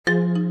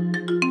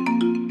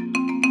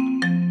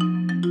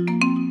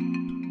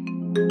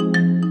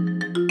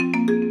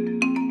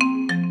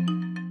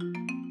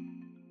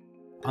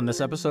On this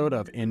episode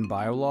of In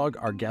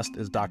Biolog, our guest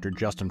is Dr.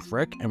 Justin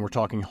Frick, and we're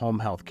talking home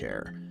health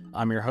care.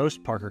 I'm your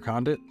host, Parker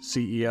Condit,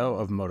 CEO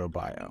of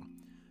MotoBio.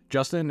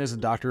 Justin is a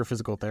doctor of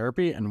physical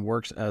therapy and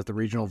works as the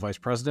regional vice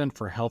president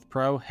for Health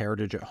Pro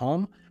Heritage at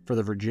Home for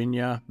the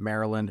Virginia,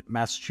 Maryland,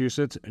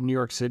 Massachusetts, New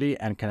York City,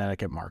 and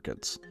Connecticut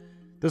markets.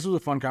 This was a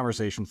fun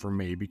conversation for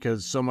me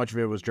because so much of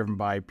it was driven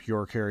by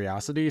pure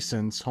curiosity,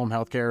 since home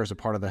healthcare is a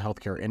part of the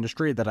healthcare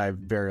industry that I have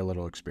very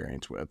little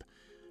experience with.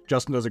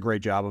 Justin does a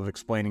great job of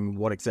explaining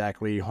what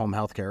exactly home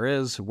healthcare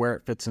is, where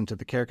it fits into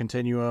the care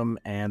continuum,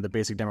 and the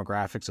basic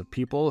demographics of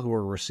people who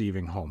are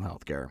receiving home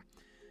healthcare.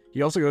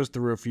 He also goes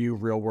through a few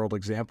real-world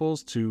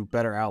examples to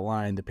better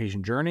outline the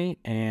patient journey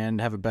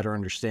and have a better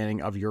understanding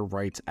of your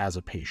rights as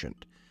a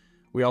patient.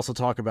 We also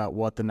talk about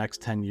what the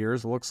next 10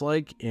 years looks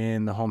like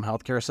in the home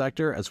healthcare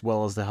sector, as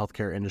well as the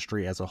healthcare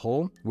industry as a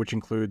whole, which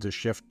includes a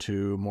shift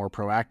to more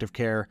proactive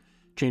care,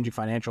 changing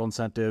financial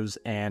incentives,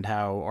 and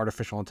how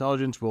artificial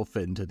intelligence will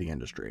fit into the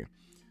industry.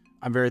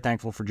 I'm very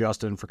thankful for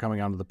Justin for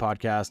coming onto the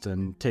podcast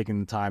and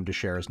taking the time to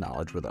share his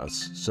knowledge with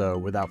us. So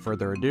without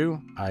further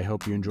ado, I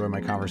hope you enjoy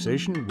my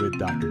conversation with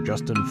Dr.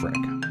 Justin Frick.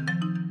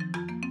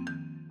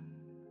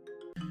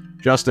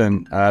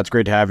 Justin, it's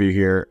great to have you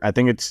here. I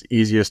think it's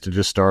easiest to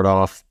just start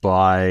off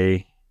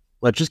by,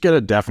 let's just get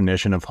a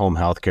definition of home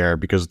healthcare,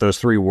 because those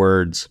three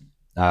words,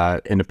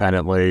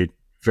 independently,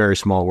 very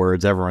small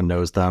words, everyone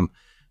knows them.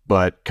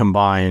 But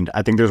combined,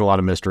 I think there's a lot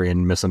of mystery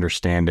and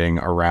misunderstanding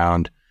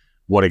around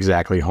what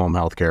exactly home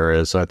healthcare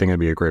is. So I think it'd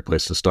be a great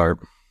place to start.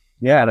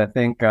 Yeah, and I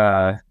think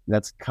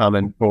that's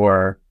common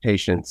for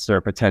patients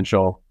or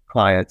potential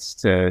clients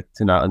to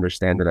not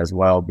understand it as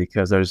well,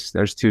 because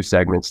there's two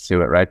segments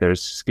to it, right?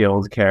 There's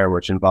skilled care,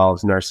 which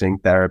involves nursing,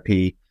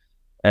 therapy,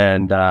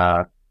 and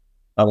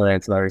other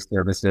ancillary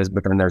services.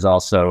 But then there's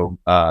also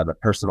the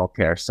personal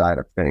care side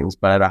of things.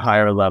 But at a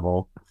higher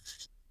level,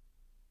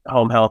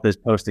 home health is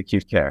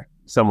post-acute care.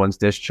 Someone's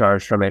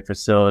discharged from a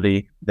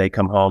facility, they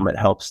come home, it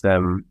helps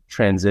them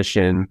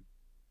transition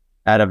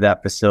out of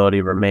that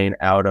facility, remain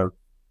out of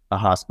a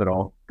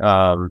hospital.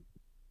 It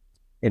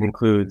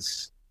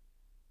includes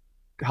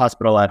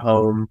hospital at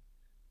home,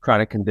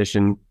 chronic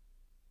condition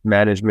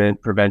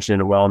management,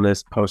 prevention and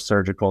wellness,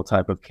 post-surgical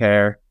type of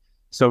care.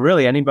 So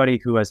really anybody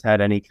who has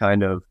had any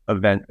kind of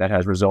event that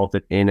has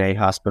resulted in a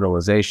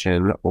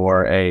hospitalization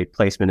or a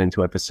placement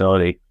into a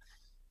facility,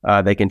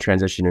 they can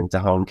transition into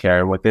home care.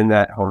 And within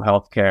that home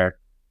health care,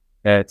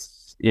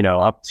 it's,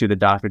 up to the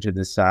doctor to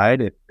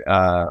decide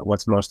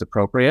what's most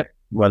appropriate,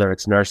 whether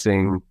it's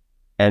nursing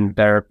and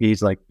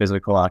therapies like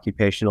physical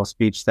occupational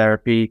speech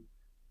therapy,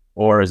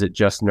 or is it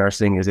just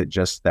nursing? Is it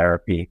just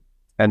therapy?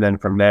 And then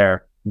from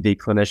there, the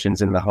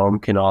clinicians in the home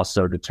can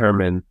also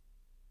determine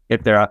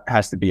if there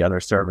has to be other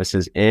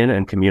services in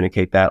and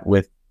communicate that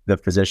with the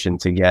physician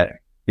to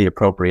get the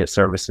appropriate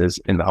services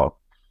in the home.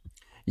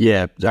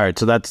 Yeah. All right.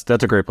 So that's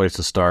a great place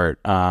to start.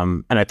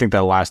 And I think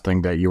that last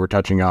thing that you were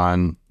touching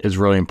on is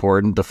really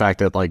important. The fact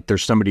that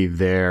there's somebody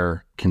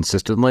there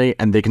consistently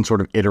and they can sort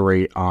of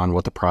iterate on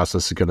what the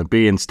process is going to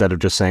be, instead of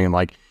just saying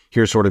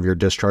here's sort of your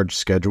discharge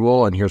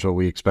schedule and here's what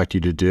we expect you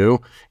to do.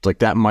 It's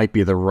that might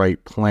be the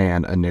right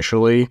plan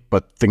initially,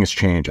 but things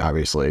change,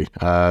 obviously.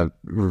 We're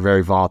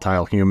very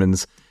volatile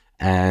humans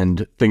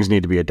and things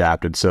need to be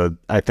adapted. So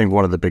I think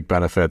one of the big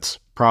benefits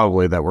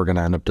probably that we're going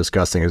to end up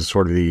discussing is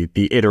sort of the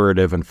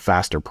iterative and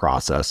faster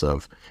process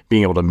of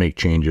being able to make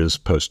changes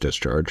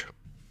post-discharge.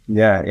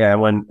 Yeah.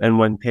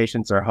 When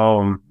patients are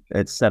home,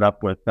 it's set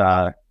up with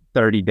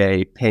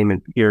 30-day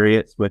payment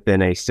periods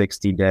within a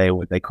 60-day,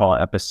 what they call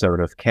episode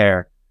of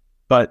care.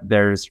 But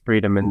there's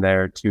freedom in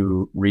there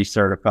to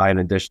recertify an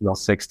additional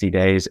 60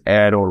 days,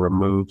 add or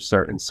remove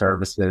certain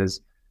services.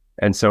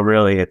 And so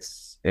really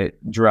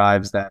it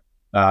drives that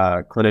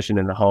clinician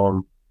in the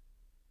home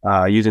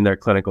using their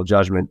clinical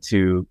judgment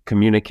to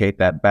communicate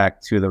that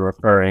back to the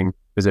referring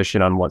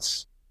physician on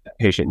what's the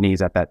patient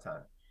needs at that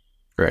time.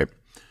 Right.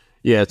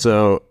 Yeah.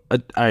 So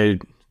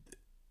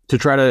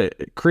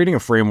creating a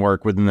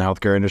framework within the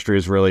healthcare industry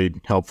is really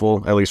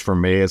helpful, at least for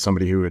me as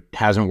somebody who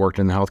hasn't worked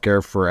in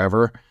healthcare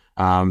forever.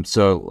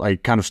 So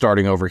kind of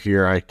starting over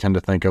here, I tend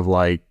to think of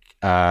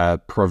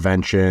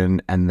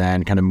prevention, and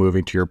then kind of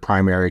moving to your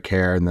primary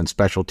care and then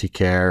specialty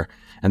care.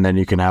 And then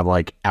you can have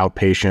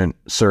outpatient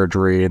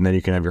surgery, and then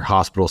you can have your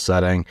hospital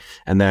setting.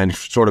 And then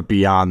sort of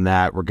beyond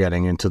that, we're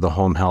getting into the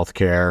home health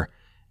care,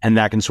 and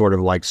that can sort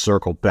of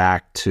circle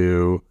back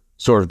to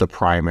sort of the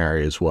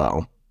primary as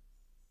well.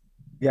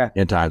 Yeah.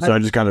 In time. So I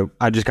just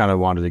kind of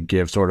wanted to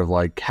give sort of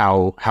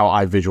how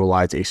I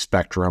visualize a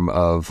spectrum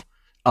of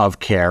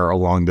care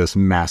along this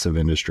massive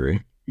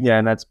industry. Yeah,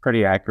 and that's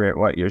pretty accurate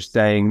what you're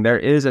saying. There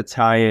is a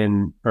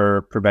tie-in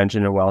for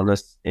prevention and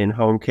wellness in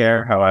home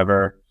care.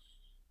 However,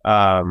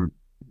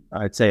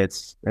 I'd say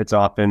it's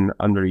often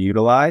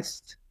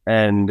underutilized,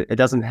 and it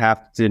doesn't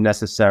have to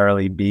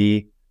necessarily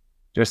be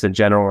just a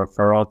general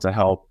referral to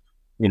help,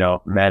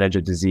 manage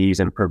a disease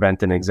and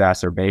prevent an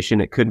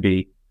exacerbation. It could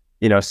be,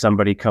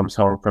 somebody comes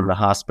home from the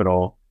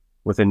hospital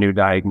with a new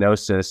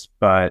diagnosis,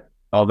 but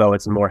although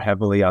it's more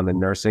heavily on the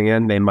nursing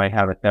end, they might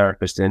have a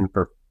therapist in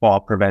for fall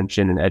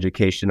prevention and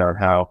education on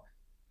how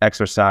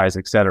exercise,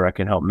 et cetera,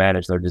 can help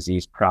manage their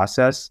disease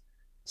process.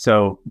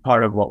 So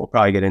part of what we'll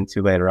probably get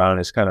into later on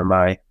is kind of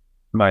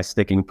my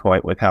sticking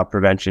point with how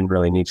prevention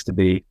really needs to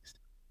be,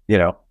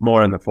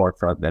 more in the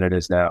forefront than it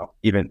is now,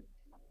 even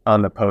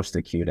on the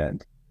post-acute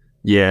end.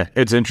 Yeah,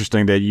 it's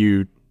interesting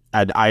that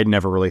I'd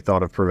never really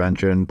thought of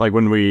prevention. Like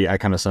when I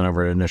kind of sent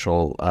over an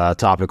initial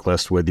topic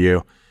list with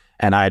you,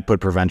 and I had put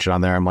prevention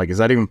on there. I'm like, is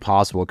that even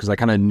possible? Because I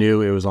kind of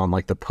knew it was on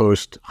like the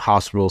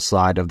post-hospital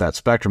side of that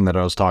spectrum that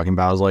I was talking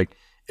about. I was like,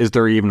 is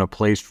there even a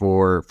place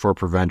for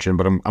prevention?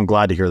 But I'm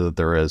glad to hear that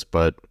there is.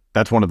 But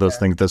that's one of those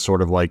things that's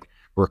sort of like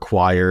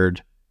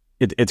required.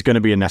 It's going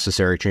to be a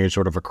necessary change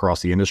sort of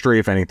across the industry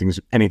if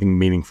anything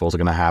meaningful is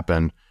going to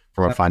happen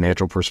from a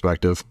financial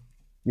perspective.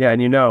 Yeah,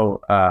 and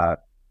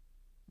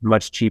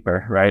much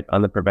cheaper, right,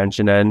 on the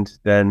prevention end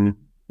than,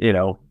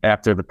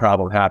 after the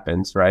problem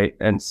happens, right?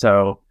 And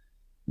so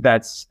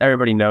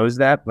everybody knows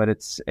that, but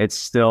it's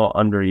still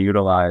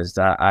underutilized.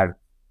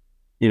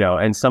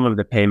 And some of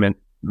the payment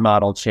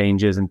model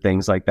changes and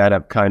things like that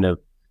have kind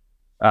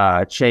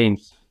of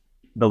changed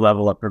the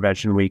level of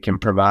prevention we can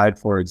provide.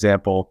 For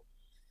example,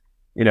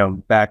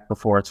 back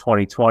before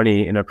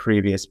 2020 in a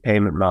previous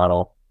payment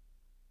model,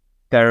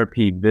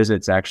 therapy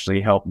visits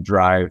actually helped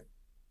drive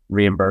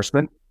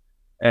reimbursement.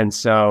 And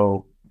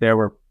so there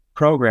were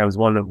programs,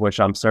 one of which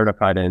I'm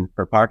certified in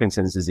for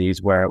Parkinson's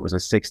disease, where it was a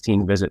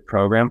 16 visit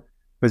program.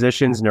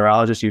 Physicians,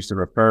 neurologists used to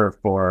refer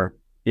for,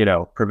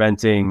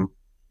 preventing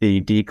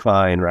the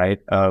decline, right,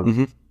 of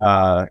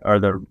or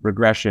the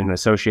regression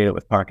associated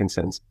with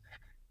Parkinson's.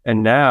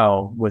 And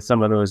now with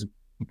some of those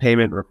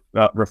payment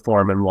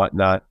reform and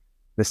whatnot,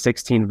 the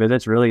 16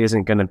 visits really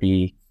isn't going to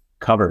be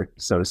covered,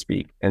 so to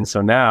speak. And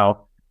so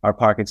now our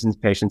Parkinson's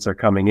patients are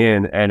coming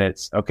in and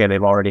it's, okay,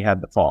 they've already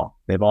had the fall.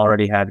 They've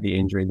already had the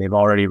injury. They've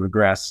already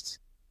regressed.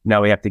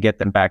 Now we have to get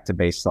them back to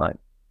baseline.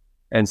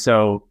 And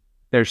so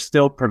there's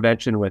still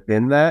prevention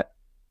within that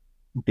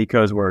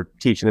because we're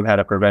teaching them how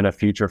to prevent a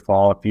future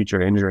fall, a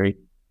future injury.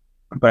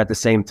 But at the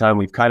same time,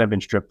 we've kind of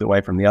been stripped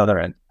away from the other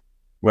end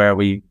where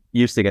we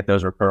used to get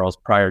those referrals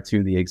prior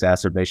to the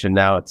exacerbation.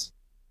 Now it's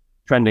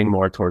trending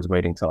more towards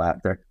waiting till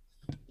after.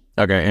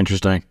 Okay,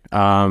 interesting.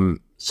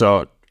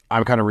 So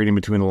I'm kind of reading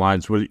between the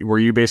lines. Were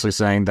you basically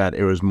saying that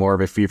it was more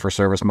of a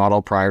fee-for-service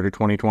model prior to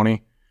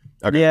 2020?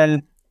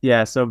 Okay.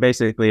 Yeah. So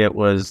basically it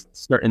was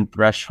certain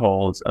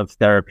thresholds of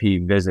therapy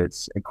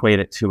visits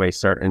equated to a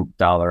certain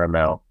dollar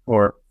amount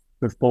or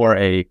for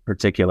a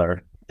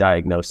particular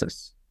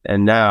diagnosis.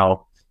 And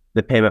now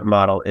the payment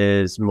model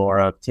is more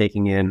of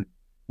taking in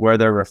where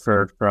they're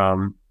referred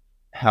from,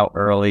 how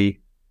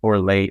early or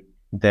late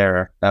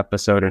their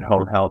episode in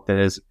home health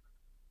is,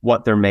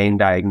 what their main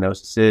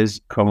diagnosis is,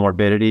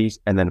 comorbidities,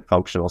 and then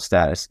functional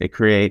status. It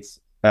creates,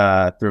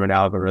 through an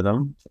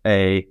algorithm,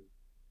 a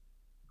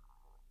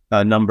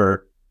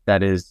number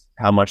that is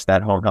how much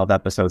that home health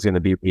episode is going to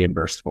be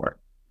reimbursed for.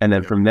 And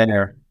then from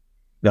there,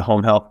 the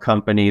home health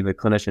company, the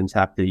clinicians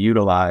have to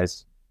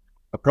utilize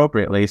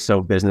appropriately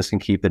so business can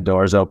keep the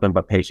doors open,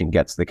 but patient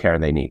gets the care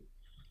they need.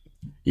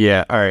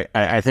 Yeah. All right.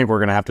 I think we're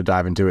going to have to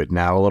dive into it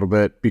now a little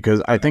bit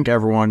because I think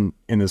everyone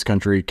in this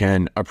country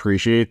can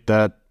appreciate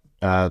that.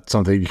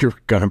 Something you're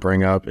going to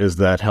bring up is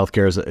that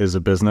healthcare is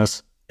a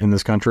business in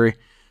this country.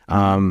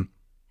 But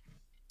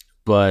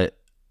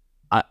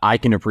I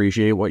can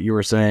appreciate what you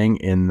were saying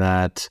in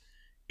that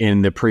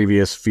in the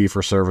previous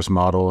fee-for-service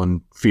model,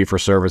 and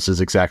fee-for-service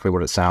is exactly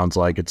what it sounds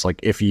like. It's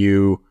like if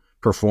you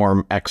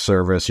perform X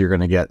service, you're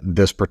going to get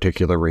this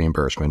particular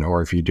reimbursement,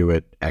 or if you do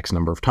it X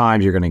number of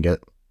times, you're going to get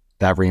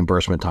that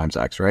reimbursement times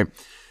X, right?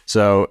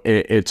 So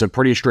it's a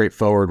pretty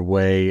straightforward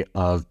way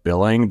of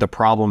billing. The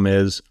problem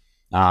is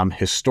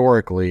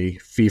historically,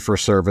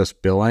 fee-for-service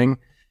billing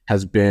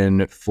has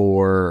been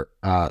for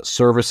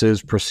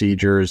services,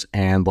 procedures,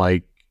 and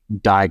like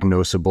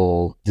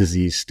diagnosable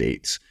disease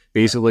states.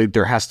 Basically,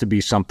 there has to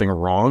be something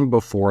wrong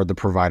before the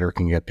provider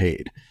can get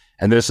paid.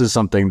 And this is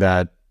something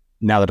that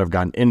now that I've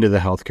gotten into the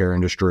healthcare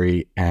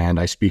industry and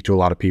I speak to a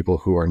lot of people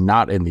who are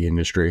not in the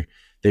industry,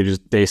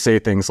 they say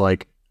things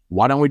like,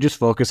 why don't we just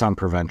focus on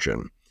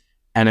prevention?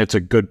 And it's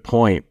a good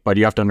point, but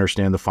you have to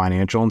understand the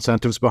financial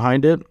incentives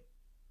behind it.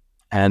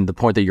 And the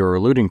point that you're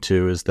alluding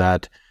to is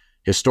that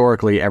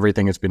historically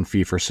everything has been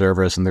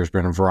fee-for-service and there's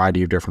been a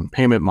variety of different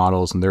payment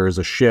models, and there is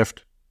a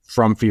shift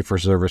from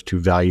fee-for-service to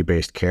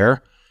value-based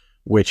care,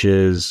 which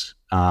is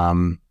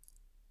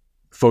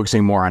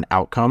focusing more on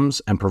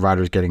outcomes and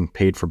providers getting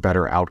paid for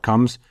better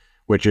outcomes,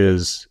 which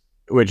is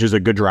a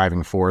good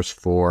driving force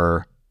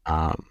for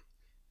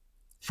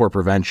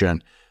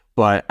prevention.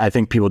 But I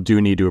think people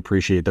do need to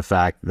appreciate the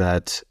fact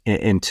that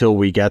until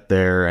we get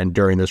there and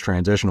during this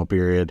transitional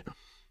period,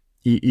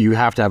 you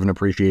have to have an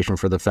appreciation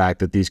for the fact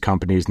that these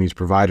companies and these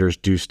providers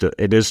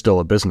it is still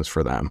a business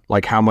for them.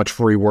 Like, how much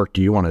free work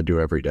do you want to do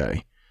every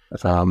day?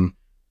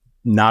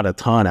 Not a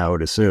ton, I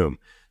would assume.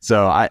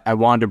 So I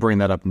wanted to bring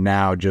that up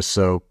now just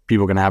so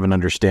people can have an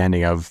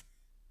understanding of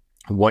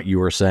what you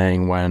were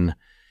saying when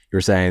you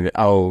were saying that,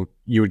 oh,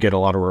 you would get a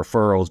lot of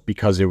referrals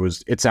because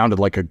it sounded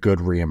like a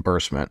good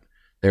reimbursement.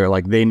 They were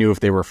like, they knew if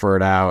they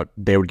referred out,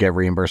 they would get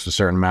reimbursed a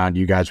certain amount.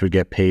 You guys would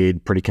get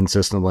paid pretty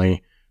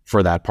consistently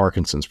for that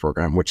Parkinson's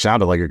program, which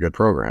sounded like a good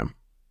program.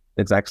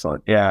 It's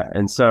excellent. Yeah.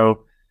 And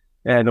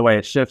the way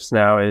it shifts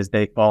now is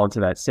they fall into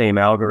that same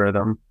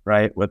algorithm,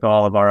 right, with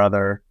all of our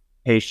other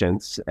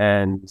patients,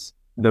 and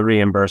the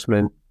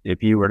reimbursement,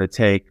 if you were to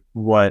take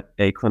what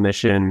a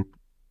clinician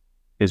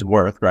is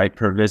worth, right,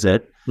 per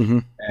visit,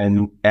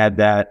 and add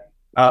that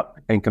up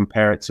and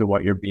compare it to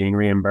what you're being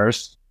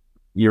reimbursed,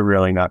 you're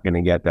really not going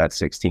to get that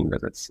 16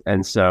 visits.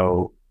 And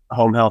so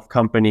home health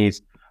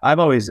companies, I've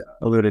always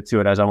alluded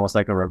to it as almost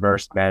like a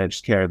reverse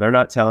managed care. They're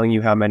not telling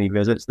you how many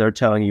visits, they're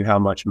telling you how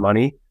much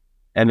money,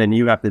 and then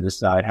you have to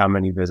decide how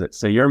many visits.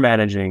 So you're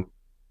managing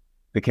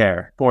the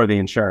care for the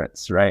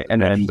insurance, right?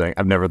 And then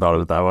I've never thought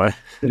of it that way.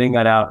 putting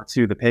that out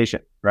to the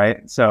patient,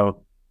 right?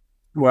 So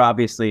we're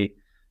obviously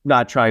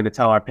not trying to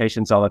tell our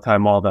patients all the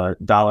time all the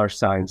dollar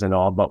signs and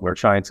all, but we're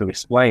trying to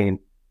explain,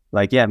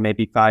 like, yeah,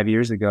 maybe 5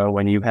 years ago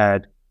when you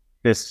had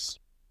this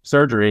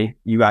surgery,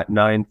 you got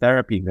 9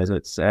 therapy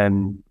visits.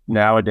 And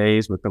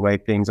nowadays, with the way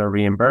things are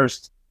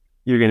reimbursed,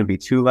 you're going to be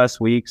 2 less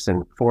weeks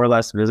and 4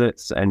 less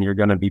visits, and you're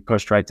going to be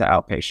pushed right to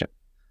outpatient.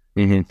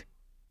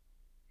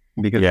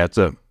 Because it's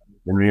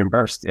been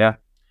reimbursed. Yeah.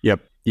 Yep.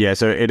 Yeah.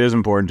 So it is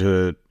important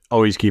to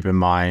always keep in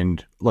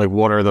mind, like,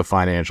 what are the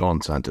financial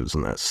incentives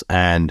in this?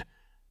 And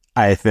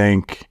I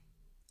think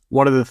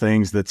one of the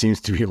things that seems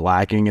to be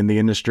lacking in the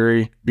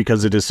industry,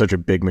 because it is such a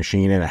big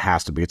machine and it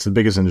has to be, it's the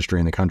biggest industry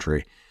in the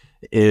country,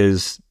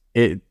 is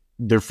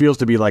there feels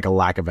to be like a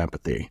lack of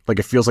empathy. Like,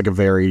 it feels like a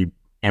very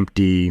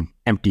empty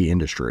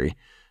industry,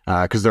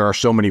 because there are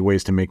so many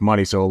ways to make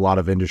money. So a lot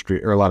of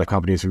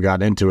companies have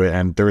gotten into it,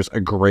 and there's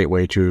a great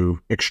way to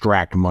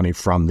extract money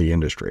from the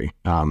industry.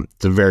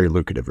 It's a very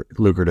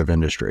lucrative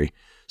industry.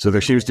 So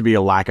there seems to be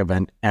a lack of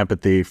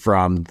empathy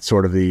from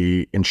sort of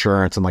the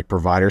insurance and like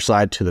provider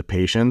side to the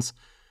patients.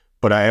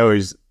 But I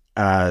always,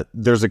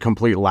 there's a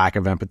complete lack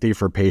of empathy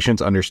for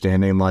patients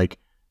understanding like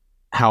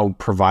how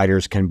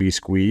providers can be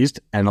squeezed.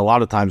 And a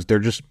lot of times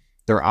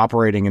they're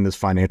operating in this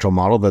financial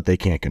model that they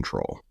can't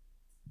control.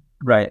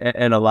 Right.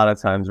 And a lot of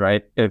times,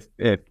 right, if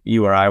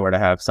you or I were to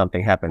have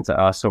something happen to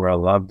us or a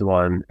loved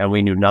one and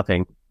we knew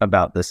nothing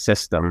about the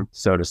system,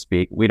 so to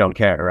speak, we don't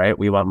care, right?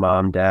 We want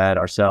mom, dad,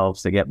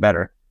 ourselves to get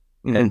better.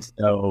 And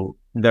so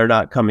they're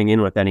not coming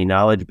in with any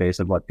knowledge base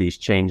of what these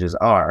changes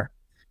are.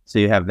 So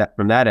you have that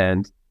from that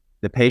end,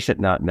 the patient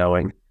not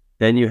knowing.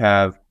 Then you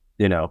have,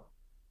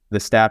 the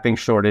staffing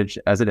shortage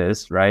as it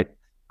is, right?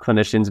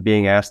 Clinicians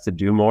being asked to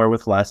do more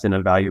with less in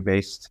a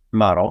value-based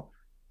model,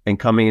 and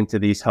coming into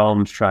these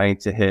homes trying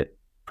to hit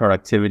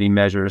productivity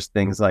measures,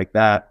 things like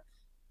that.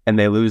 And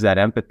they lose that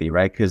empathy,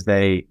 right? Because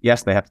they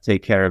have to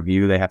take care of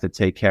you. They have to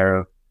take care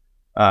of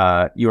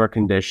your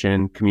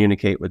condition,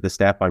 communicate with the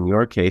staff on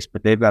your case,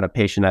 but they've got a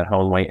patient at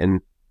home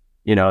waiting,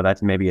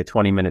 that's maybe a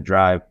 20-minute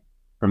drive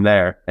from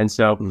there. And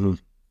so,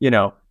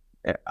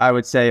 I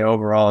would say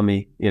overall, let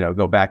me,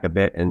 go back a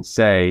bit and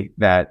say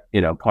that,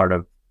 part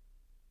of,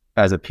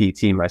 as a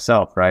PT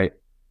myself, right,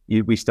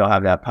 we still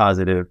have that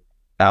positive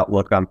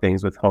outlook on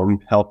things with home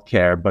health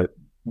care, but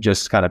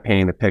just kind of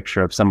painting the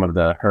picture of some of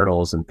the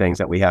hurdles and things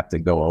that we have to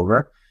go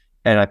over.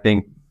 And I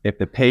think if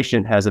the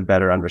patient has a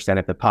better understanding,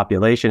 if the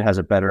population has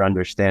a better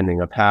understanding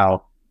of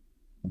how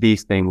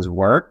these things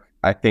work,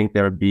 I think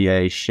there would be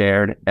a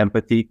shared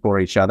empathy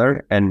for each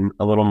other and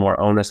a little more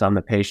onus on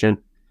the patient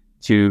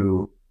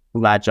to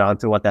latch on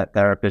to what that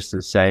therapist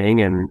is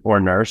saying or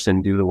nurse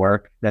and do the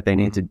work that they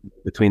need to do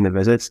between the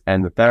visits,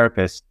 and the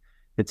therapist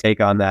to take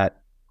on that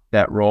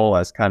role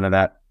as kind of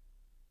that,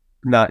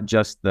 not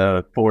just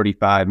the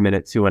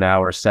 45-minute to an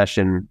hour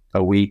session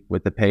a week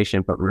with the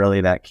patient, but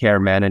really that care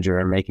manager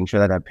and making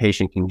sure that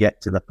patient can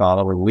get to the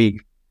following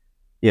week,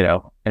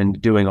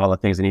 and doing all the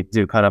things they need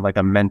to do, kind of like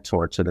a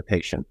mentor to the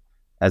patient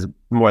as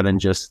more than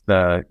just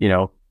the,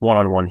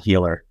 one-on-one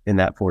healer in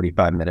that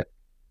 45-minute.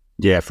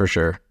 Yeah, for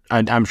sure.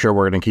 I'm sure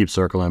we're going to keep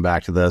circling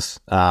back to this.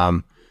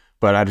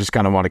 But I just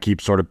kind of want to keep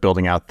sort of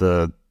building out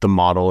the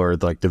model or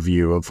like the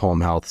view of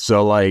home health.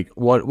 So like,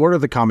 what are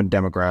the common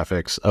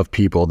demographics of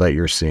people that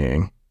you're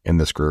seeing in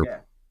this group?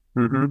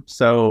 Yeah.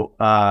 So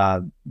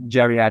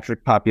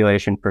geriatric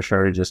population for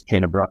sure, to just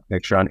paint a broad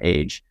picture on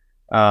age.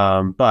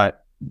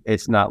 But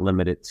it's not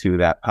limited to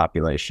that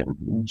population.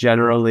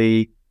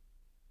 Generally,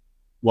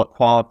 what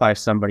qualifies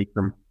somebody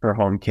for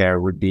home care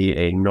would be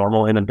a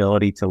normal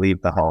inability to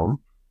leave the home,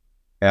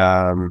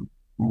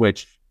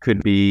 which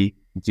could be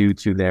due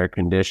to their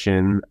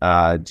condition,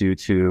 due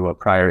to a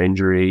prior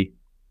injury.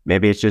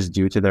 Maybe it's just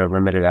due to their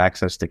limited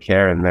access to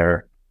care in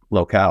their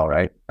locale,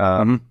 right?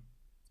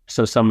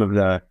 So some of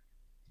the,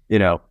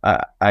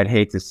 I'd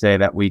hate to say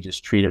that we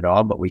just treat it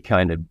all, but we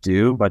kind of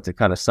do. But to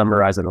kind of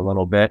summarize it a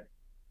little bit,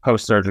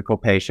 post-surgical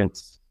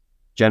patients,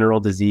 general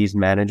disease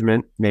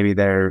management, maybe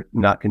they're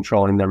not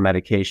controlling their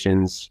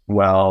medications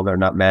well, they're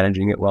not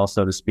managing it well,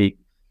 so to speak.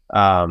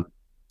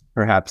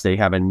 Perhaps they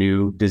have a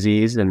new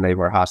disease and they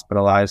were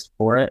hospitalized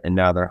for it, and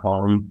now they're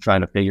home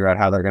trying to figure out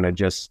how they're going to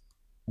just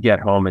get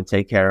home and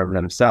take care of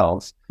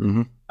themselves.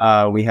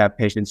 We have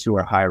patients who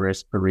are high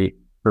risk for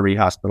for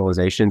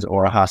rehospitalizations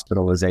or a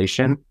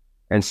hospitalization.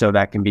 And so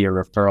that can be a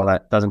referral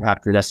that doesn't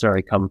have to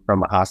necessarily come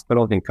from a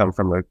hospital. It can come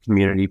from a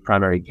community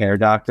primary care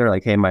doctor.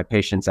 Like, hey, my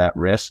patient's at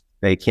risk.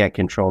 They can't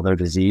control their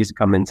disease.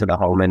 Come into the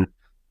home and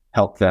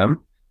help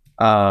them.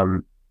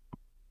 And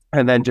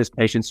then just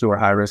patients who are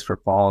high risk for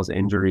falls,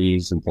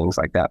 injuries, and things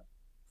like that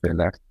in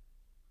there.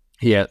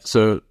 Yeah.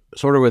 So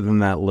sort of within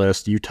that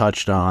list, you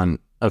touched on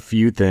a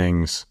few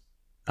things.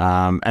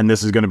 And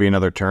this is going to be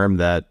another term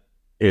that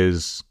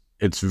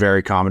it's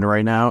very common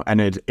right now.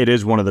 And it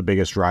is one of the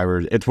biggest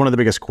drivers. It's one of the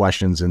biggest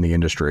questions in the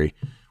industry,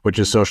 which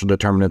is social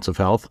determinants of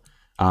health.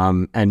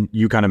 And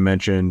you kind of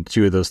mentioned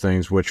two of those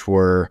things, which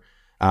were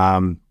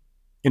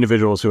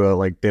individuals who are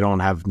like, they don't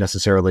have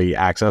necessarily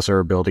access or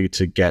ability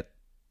to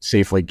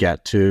safely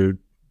get to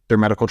their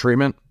medical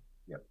treatment.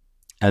 Yep.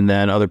 And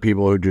then other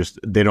people who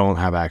they don't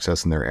have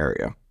access in their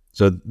area.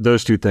 So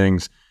those two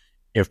things,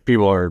 if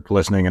people are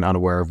listening and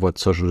unaware of what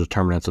social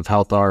determinants of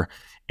health are,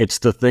 it's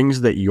the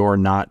things that you're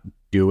not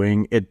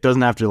doing. It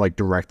doesn't have to like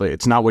directly,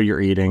 it's not what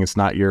you're eating. It's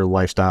not your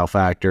lifestyle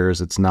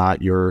factors. It's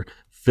not your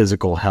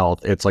physical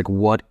health. It's like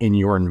what in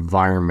your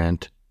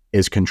environment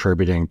is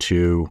contributing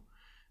to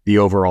the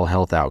overall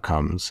health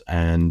outcomes.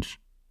 And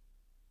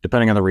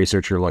depending on the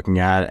research you're looking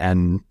at,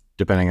 and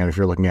depending on if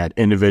you're looking at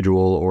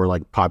individual or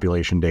like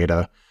population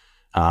data,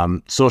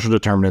 social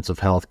determinants of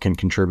health can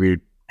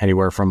contribute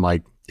anywhere from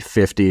like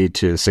 50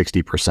 to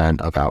 60%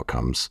 of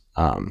outcomes.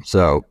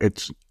 So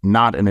it's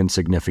not an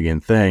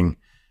insignificant thing.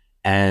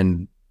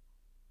 And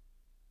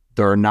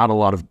there are not a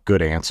lot of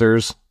good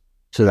answers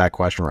to that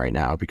question right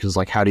now, because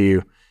like,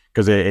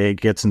 because it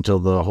gets into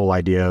the whole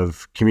idea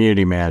of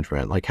community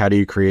management. Like, how do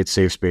you create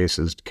safe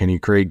spaces? Can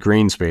you create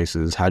green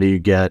spaces? How do you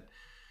get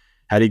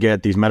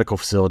these medical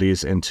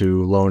facilities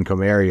into low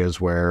income areas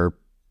where,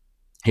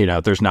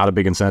 there's not a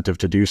big incentive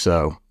to do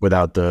so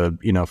without the,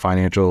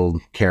 financial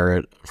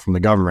carrot from the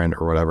government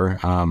or whatever.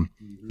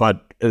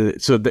 But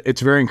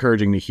it's very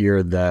encouraging to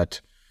hear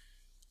that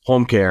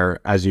home care,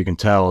 as you can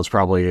tell, is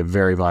probably a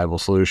very viable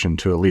solution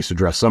to at least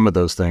address some of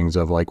those things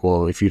of like,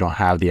 well, if you don't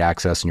have the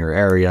access in your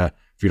area,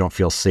 if you don't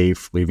feel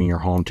safe leaving your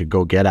home to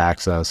go get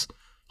access,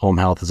 home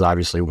health is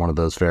obviously one of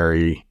those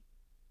very,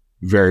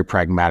 very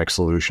pragmatic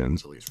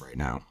solutions, at least right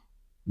now.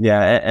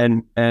 Yeah,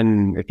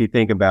 and if you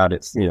think about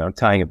it,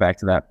 tying it back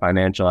to that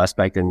financial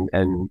aspect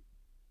and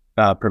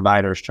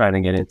providers trying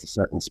to get into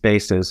certain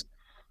spaces,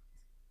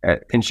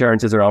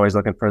 insurances are always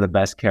looking for the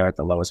best care at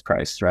the lowest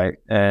price, right?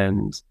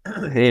 And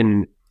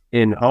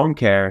in home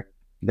care,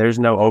 there's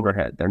no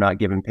overhead. They're not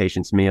giving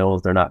patients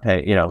meals. They're not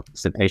paying,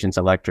 it's the patient's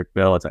electric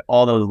bill. It's like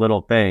all those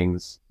little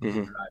things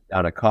drive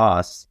down a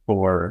cost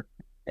for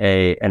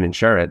an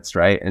insurance,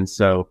 right? And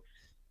so,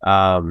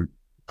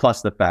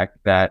 plus the fact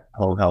that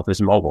home health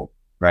is mobile,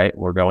 right?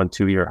 We're going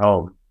to your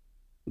home.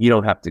 You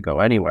don't have to go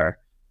anywhere.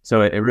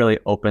 So it really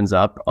opens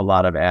up a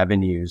lot of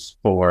avenues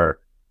for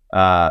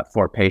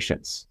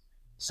patients,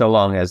 so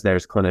long as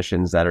there's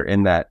clinicians that are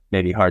in that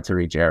maybe hard to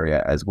reach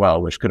area as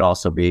well, which could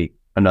also be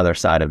another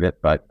side of it.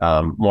 But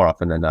more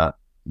often than not,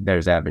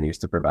 there's avenues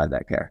to provide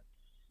that care.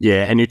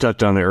 Yeah. And you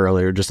touched on it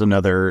earlier, just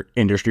another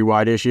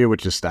industry-wide issue,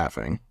 which is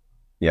staffing.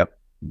 Yep.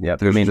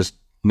 There's just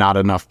not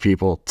enough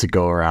people to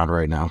go around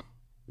right now.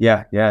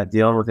 Yeah.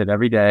 Dealing with it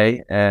every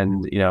day.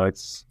 And,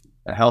 it's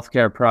a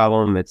healthcare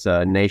problem. It's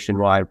a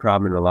nationwide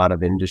problem in a lot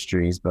of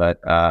industries, but,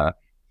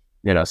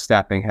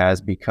 staffing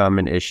has become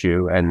an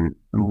issue. And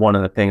one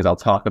of the things I'll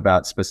talk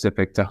about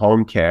specific to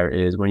home care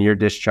is when you're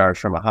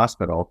discharged from a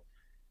hospital,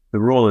 the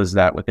rule is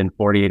that within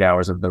 48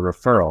 hours of the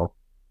referral,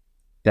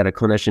 that a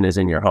clinician is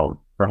in your home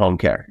for home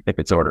care if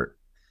it's ordered.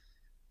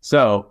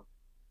 So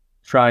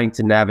trying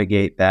to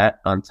navigate that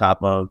on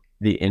top of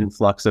the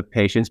influx of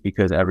patients,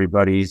 because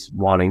everybody's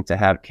wanting to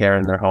have care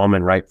in their home,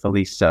 and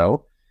rightfully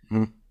so.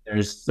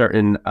 There's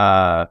certain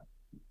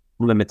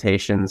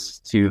limitations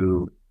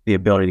to the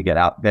ability to get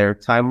out there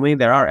timely.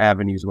 There are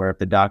avenues where if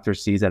the doctor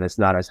sees that it's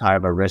not as high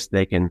of a risk,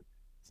 they can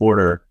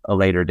order a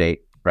later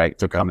date, right,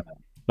 to come out.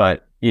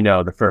 But,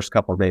 the first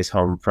couple of days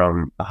home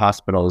from the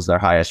hospital is their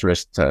highest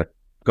risk to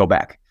go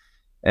back.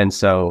 And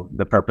so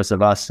the purpose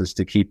of us is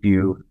to keep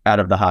you out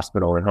of the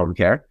hospital and home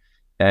care.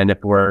 And if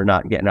we're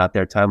not getting out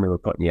there timely, we're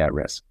putting you at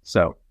risk.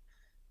 So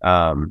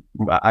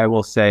I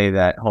will say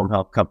that home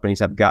health companies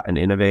have gotten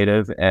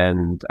innovative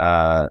and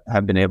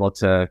have been able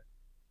to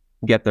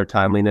get their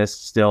timeliness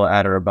still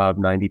at or above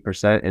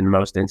 90% in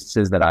most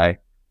instances that I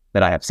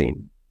have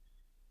seen.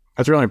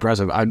 That's really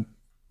impressive.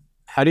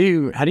 How do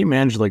you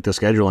manage like the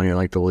scheduling and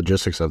like the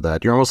logistics of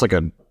that? You're almost like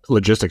a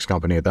logistics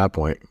company at that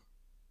point.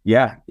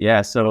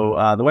 Yeah.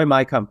 So the way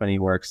my company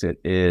works,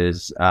 it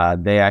is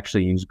they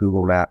actually use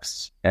Google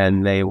Maps,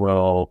 and they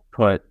will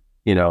put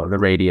the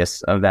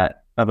radius of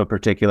a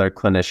particular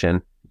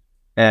clinician.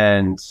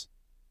 And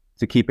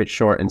to keep it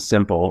short and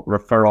simple,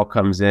 referral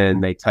comes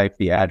in, they type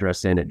the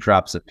address in, it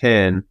drops a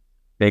pin,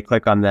 they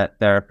click on that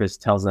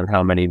therapist, tells them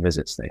how many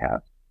visits they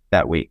have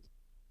that week.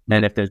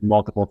 And if there's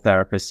multiple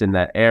therapists in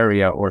that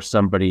area or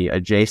somebody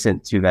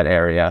adjacent to that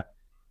area,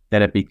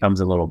 then it becomes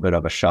a little bit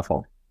of a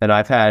shuffle. And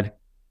I've had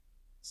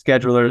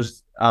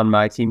schedulers on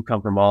my team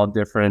come from all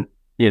different,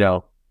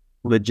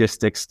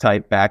 logistics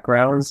type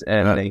backgrounds,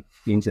 and they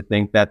seem to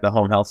think that the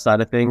home health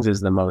side of things is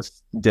the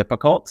most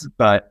difficult.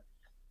 But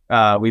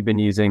we've been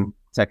using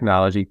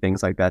technology,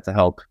 things like that, to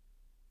help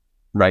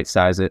right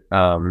size it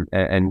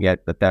and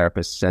get the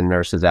therapists and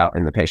nurses out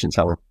in the patient's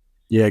home.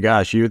 Yeah,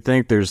 gosh, you would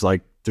think there's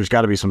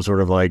got to be some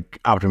sort of like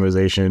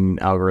optimization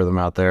algorithm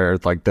out there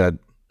like that.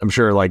 I'm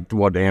sure like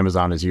what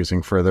Amazon is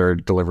using for their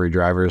delivery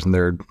drivers and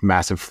their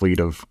massive fleet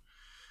of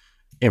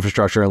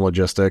infrastructure and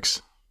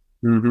logistics.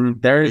 Mm-hmm.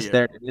 There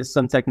is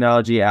some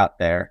technology out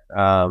there.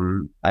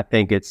 I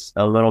think it's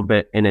a little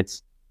bit in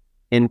its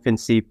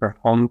infancy for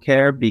home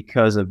care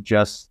because of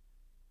just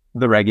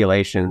the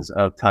regulations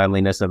of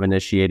timeliness of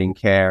initiating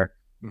care,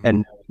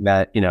 and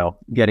that,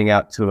 getting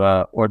out to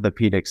a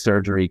orthopedic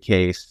surgery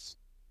case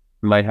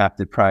might have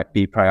to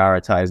be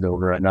prioritized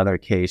over another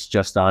case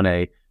just on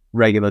a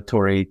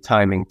regulatory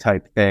timing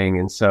type thing.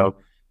 And so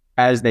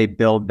as they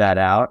build that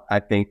out, I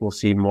think we'll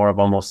see more of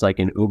almost like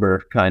an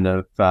Uber kind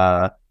of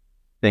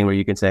thing where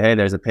you can say, hey,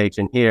 there's a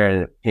patient here,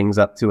 and it pings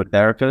up to a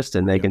therapist,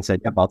 and they can say,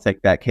 yep, I'll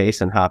take that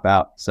case and hop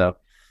out. So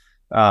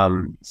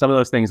some of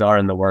those things are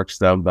in the works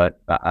though, but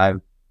I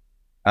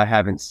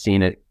haven't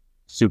seen it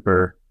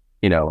super,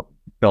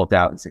 built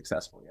out and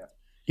successful yet.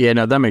 Yeah,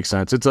 no, that makes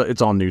sense.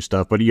 It's all new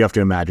stuff, but you have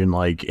to imagine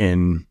like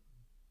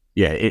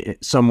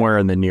somewhere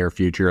in the near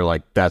future,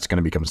 like that's going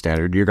to become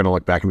standard. You're going to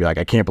look back and be like,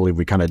 I can't believe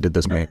we kind of did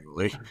this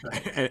manually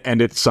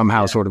and it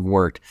somehow sort of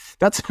worked.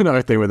 That's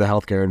another thing with the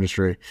healthcare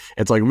industry.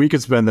 It's like we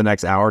could spend the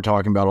next hour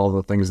talking about all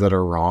the things that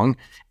are wrong.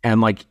 And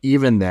like,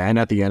 even then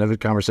at the end of the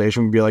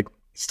conversation, we'd be like,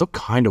 it still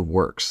kind of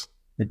works.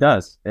 It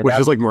does. Which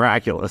is like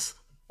miraculous.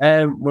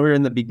 And we were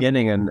in the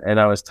beginning and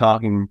I was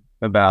talking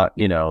about,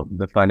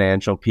 the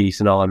financial piece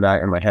and all of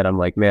that in my head. I'm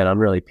like, man, I'm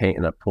really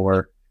painting a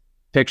poor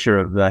picture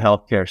of the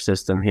healthcare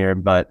system here,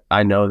 but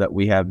I know that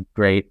we have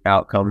great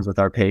outcomes with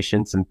our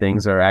patients and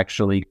things are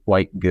actually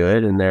quite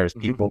good. And there's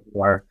people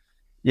who are,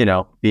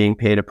 being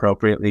paid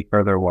appropriately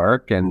for their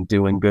work and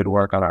doing good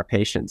work on our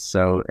patients.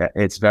 So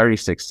it's very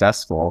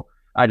successful.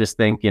 I just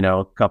think,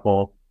 a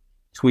couple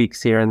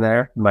tweaks here and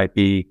there might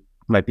be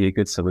a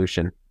good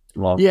solution.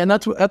 Well, yeah, and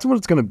that's what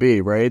it's going to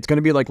be, right? It's going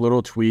to be like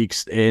little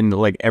tweaks in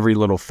like every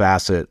little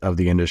facet of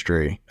the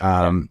industry.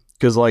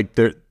 Because like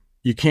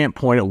you can't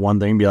point at one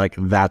thing and be like,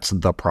 that's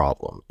the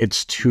problem.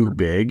 It's too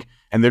big.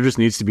 And there just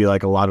needs to be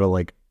like a lot of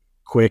like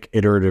quick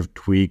iterative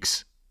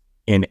tweaks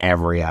in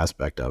every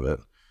aspect of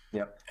it.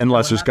 Yeah.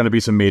 Unless there's going to be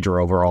some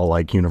major overall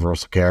like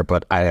universal care,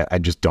 but I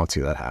just don't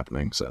see that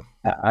happening. So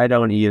I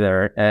don't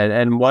either.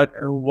 And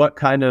what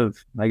kind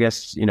of, I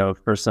guess,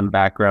 for some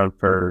background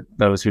for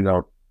those who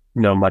don't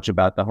know much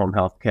about the home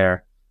health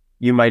care,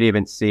 you might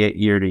even see it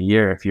year to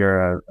year. If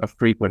you're a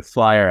frequent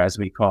flyer, as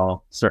we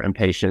call certain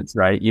patients,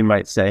 right? You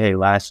might say, hey,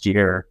 last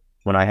year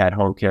when I had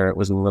home care, it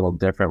was a little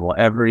different. Well,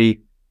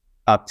 every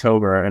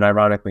October, and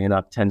ironically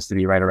enough, tends to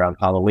be right around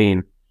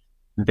Halloween,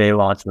 they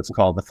launch what's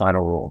called the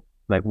final rule.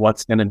 Like,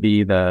 what's going to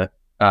be the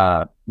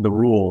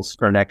rules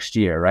for next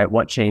year, right?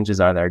 What changes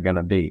are there going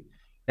to be?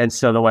 And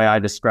so the way I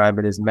describe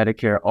it is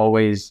Medicare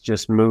always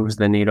just moves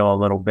the needle a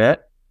little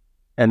bit.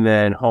 And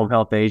then home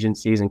health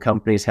agencies and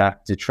companies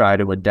have to try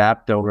to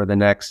adapt over the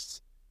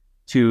next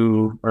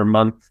 2 or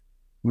month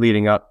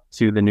leading up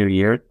to the new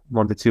year,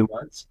 1 to 2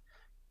 months.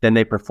 Then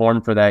they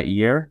perform for that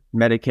year.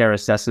 Medicare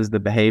assesses the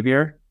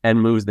behavior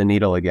and moves the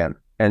needle again.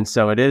 And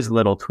so it is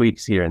little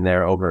tweaks here and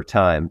there over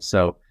time.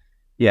 So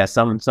yeah,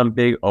 some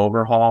big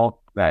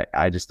overhaul,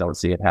 I just don't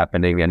see it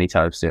happening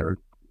anytime soon.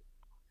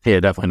 Yeah,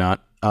 definitely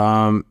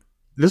not.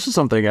 This is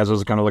something, as I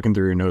was kind of looking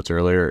through your notes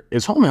earlier,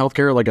 is home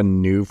healthcare like a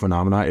new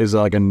phenomenon? Is it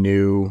like a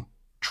new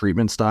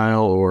treatment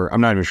style, or I'm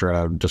not even sure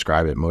how to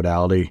describe it,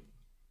 modality?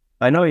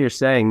 I know what you're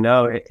saying.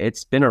 No,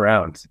 it's been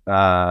around.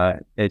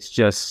 It's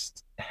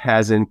just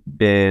hasn't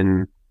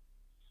been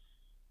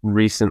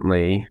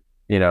recently,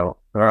 or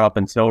up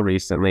until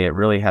recently, it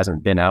really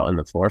hasn't been out in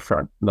the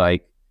forefront.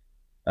 Like,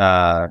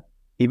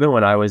 even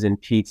when I was in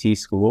PT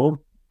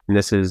school, and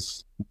this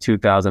is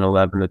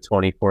 2011 to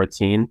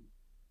 2014,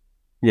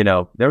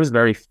 there was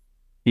very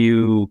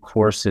few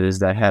courses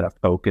that had a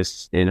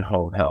focus in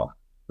home health,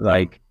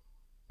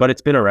 but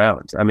it's been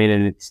around. I mean,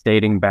 and it's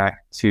dating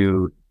back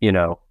to,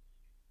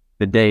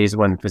 the days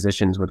when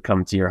physicians would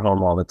come to your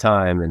home all the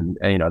time. And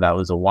that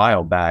was a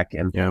while back.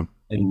 And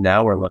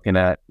now we're looking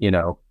at,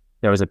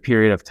 there was a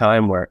period of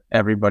time where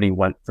everybody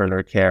went for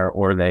their care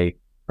or they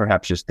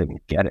perhaps just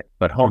didn't get it.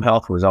 But home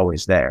health was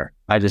always there.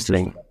 I just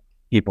think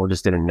people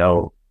just didn't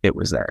know it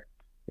was there.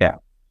 Yeah.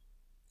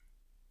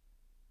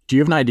 Do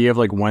you have an idea of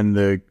like when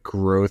the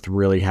growth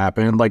really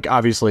happened? Like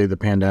obviously the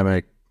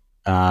pandemic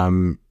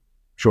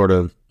sort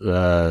of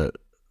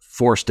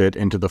forced it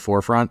into the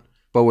forefront,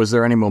 but was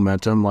there any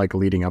momentum like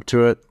leading up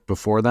to it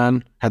before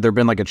then? Had there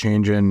been like a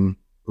change in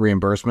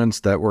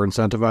reimbursements that were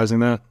incentivizing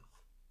that?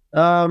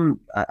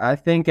 I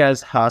think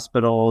as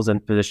hospitals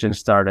and physicians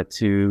started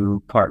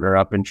to partner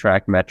up and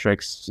track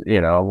metrics,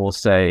 we'll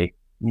say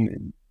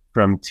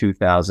from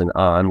 2000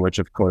 on, which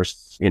of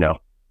course,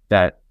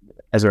 that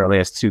as early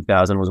as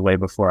 2000 was way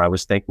before I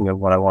was thinking of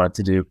what I wanted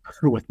to do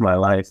with my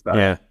life.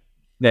 Yeah.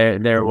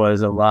 there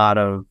was a lot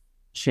of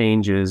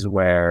changes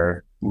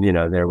where,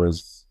 there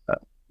was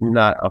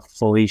not a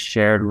fully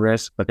shared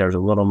risk, but there was a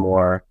little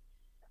more,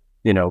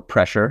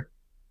 pressure.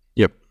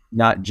 Yep.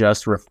 Not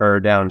just refer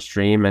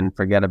downstream and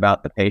forget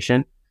about the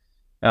patient.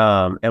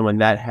 And when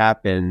that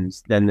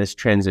happens, then this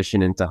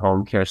transition into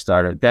home care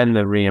started. Then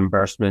the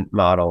reimbursement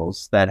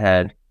models that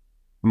had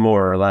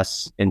more or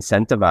less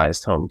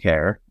incentivized home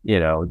care,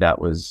 that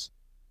was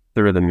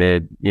through the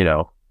mid,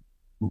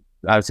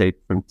 I would say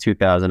from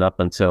 2000 up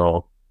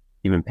until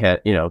even,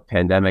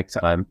 pandemic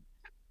time.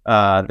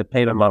 The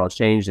payment model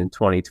changed in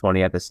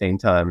 2020 at the same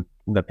time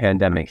the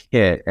pandemic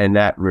hit, and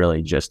that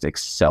really just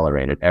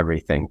accelerated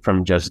everything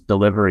from just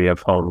delivery of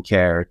home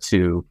care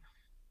to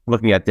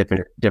looking at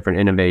different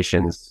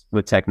innovations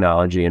with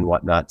technology and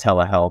whatnot,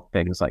 telehealth,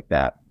 things like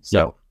that.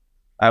 So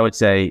I would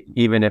say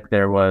even if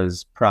there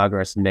was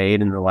progress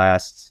made in the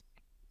last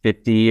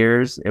 50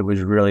 years, it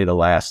was really the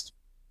last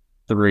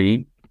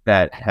 3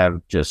 that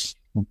have just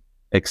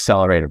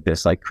accelerated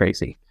this like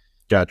crazy.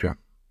 Gotcha.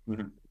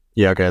 Mm-hmm.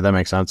 Yeah, okay, that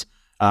makes sense.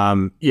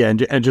 And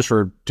just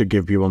to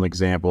give people an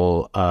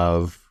example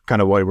of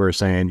kind of what we were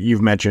saying,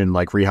 you've mentioned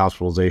like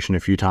rehospitalization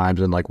a few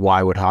times and like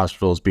why would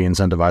hospitals be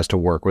incentivized to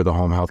work with a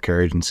home health care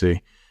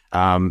agency?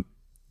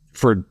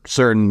 For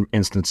certain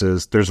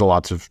instances, there's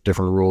lots of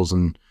different rules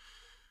and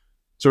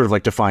sort of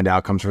like defined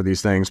outcomes for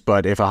these things.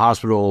 But if a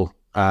hospital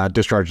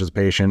discharges a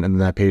patient and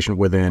that patient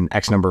within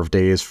X number of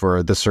days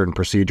for this certain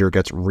procedure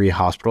gets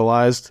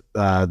rehospitalized,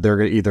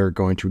 they're either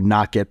going to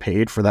not get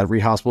paid for that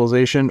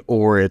rehospitalization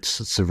or it's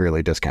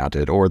severely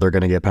discounted, or they're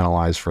going to get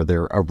penalized for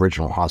their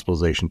original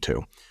hospitalization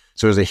too.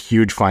 So there's a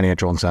huge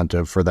financial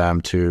incentive for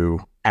them to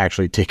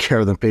actually take care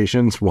of the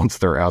patients once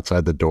they're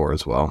outside the door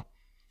as well.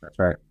 That's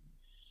right.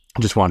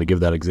 I just wanted to give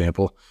that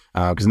example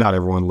because not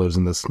everyone lives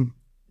in this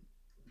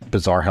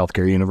bizarre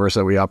healthcare universe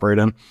that we operate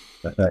in.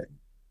 That's right.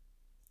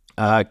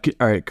 All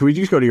right. Could we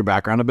just go to your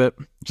background a bit?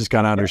 Just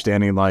kind of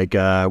understanding like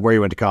where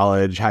you went to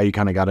college, how you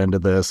kind of got into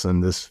this,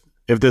 and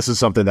if this is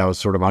something that was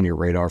sort of on your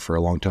radar for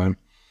a long time.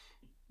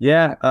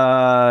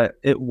 Yeah,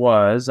 it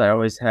was. I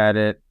always had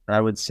it, I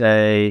would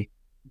say,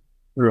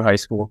 through high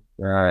school.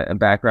 A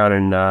background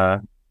in,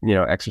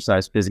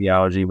 exercise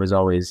physiology was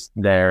always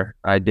there.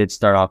 I did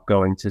start off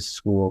going to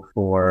school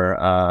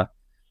for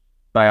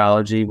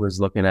biology, was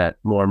looking at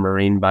more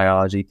marine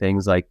biology,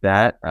 things like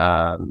that,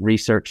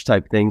 research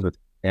type things with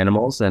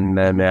animals. And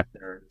then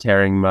after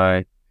tearing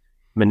my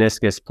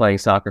meniscus playing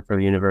soccer for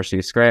the University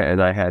of Scranton,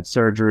 I had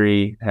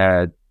surgery,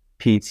 had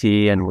PT,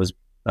 and I was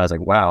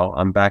like, wow,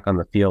 I'm back on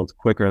the field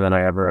quicker than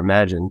I ever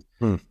imagined.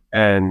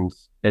 And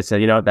it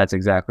said, that's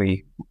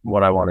exactly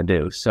what I want to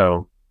do.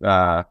 So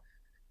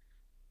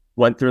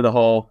went through the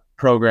whole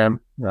program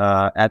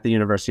at the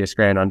University of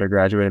Scranton,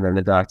 undergraduate, and then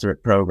the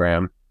doctorate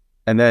program.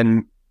 And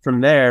then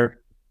from there,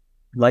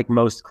 like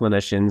most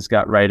clinicians,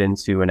 got right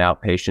into an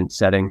outpatient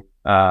setting.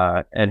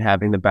 And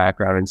having the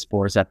background in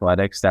sports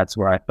athletics, that's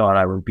where I thought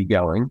I would be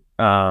going.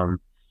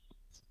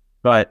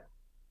 But,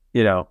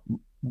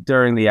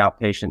 during the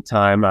outpatient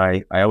time,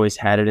 I always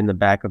had it in the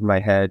back of my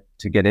head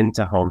to get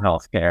into home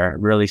health care,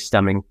 really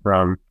stemming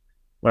from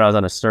when I was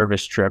on a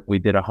service trip. We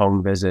did a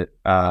home visit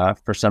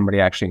for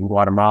somebody actually in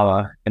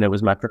Guatemala, and it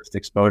was my first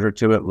exposure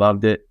to it.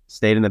 Loved it,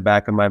 stayed in the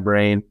back of my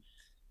brain.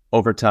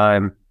 Over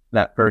time,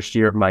 that first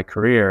year of my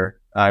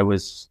career, I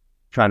was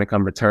trying to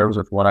come to terms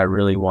with what I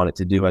really wanted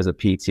to do as a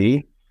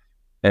PT.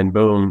 And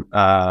boom,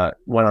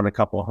 went on a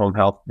couple of home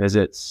health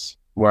visits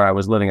where I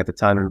was living at the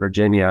time in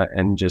Virginia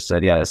and just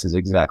said, yeah, this is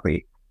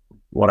exactly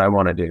what I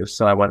want to do.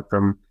 So I went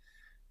from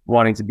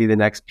wanting to be the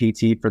next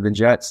PT for the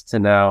Jets to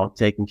now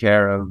taking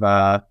care of,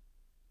 a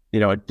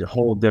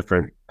whole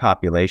different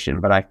population.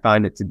 But I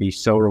find it to be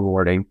so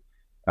rewarding.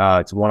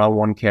 It's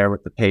one-on-one care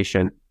with the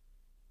patient.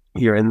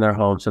 You're in their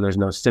home, so there's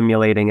no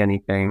simulating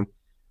anything.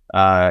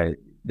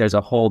 There's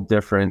a whole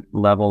different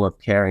level of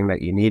caring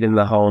that you need in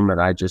the home,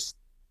 and I just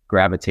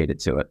gravitated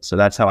to it. So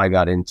that's how I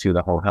got into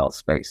the home health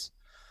space.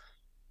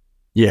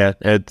 Yeah,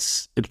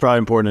 it's probably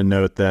important to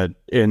note that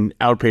in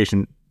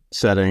outpatient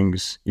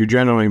settings, you're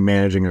generally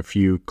managing a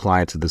few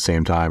clients at the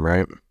same time,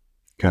 right?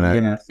 Kind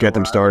of get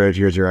them started.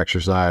 Here's your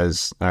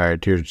exercise. All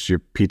right, here's your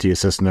PT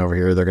assistant over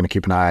here. They're going to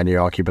keep an eye on you.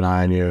 I'll keep an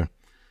eye on you.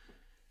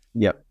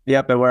 Yep.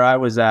 And where I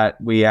was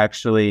at, we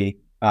actually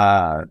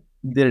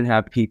didn't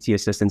have PT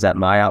assistants at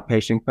my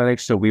outpatient clinic,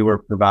 so we were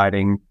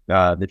providing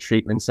the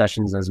treatment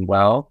sessions as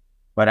well.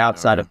 But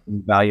outside of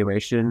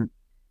evaluation,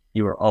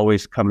 you were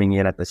always coming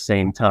in at the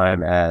same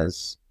time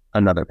as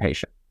another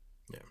patient.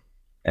 Yeah.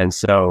 And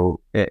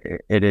so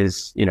it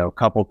is, a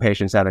couple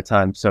patients at a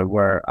time. So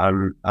where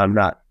I'm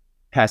not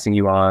passing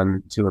you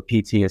on to a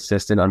PT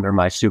assistant under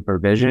my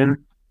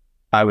supervision,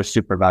 I was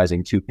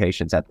supervising 2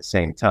 patients at the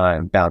same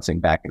time, bouncing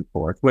back and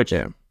forth, which,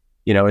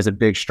 is a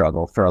big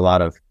struggle for a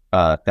lot of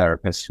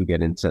therapists who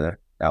get into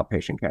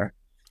outpatient care.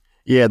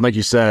 Yeah. And like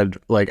you said,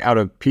 like out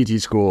of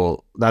PT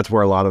school, that's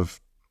where a lot of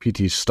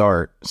PTs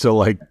start. So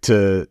like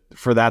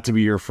for that to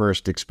be your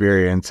first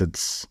experience,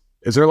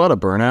 is there a lot of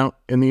burnout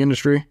in the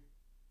industry?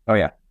 Oh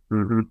yeah.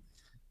 Mm-hmm.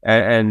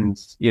 And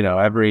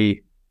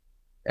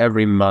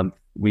every month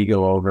we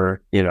go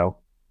over,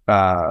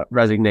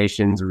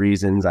 resignations,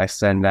 reasons. I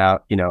send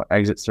out,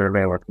 exit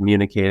survey. We're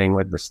communicating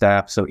with the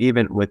staff. So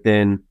even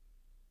within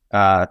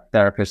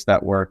therapists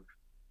that work,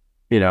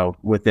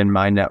 within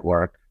my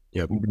network,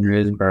 Yep. there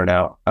is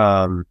burnout.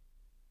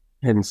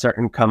 In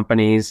certain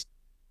companies,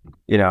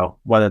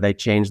 whether they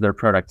change their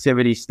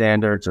productivity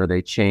standards or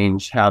they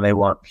change how they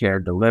want care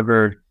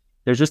delivered,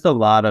 there's just a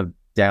lot of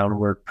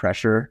downward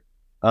pressure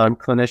on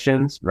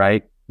clinicians,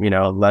 right?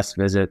 Less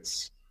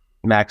visits,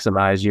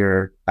 maximize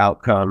your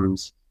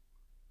outcomes,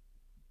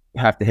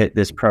 have to hit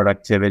this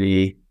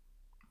productivity,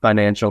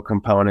 financial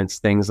components,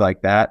 things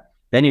like that.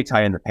 Then you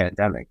tie in the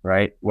pandemic,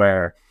 right?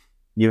 Where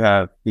you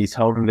have these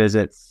home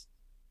visits,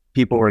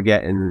 people were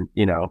getting,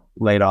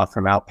 laid off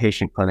from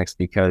outpatient clinics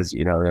because,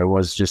 there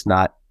was just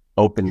not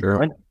open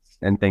clinics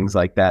and things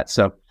like that.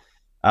 So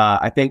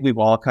I think we've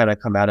all kind of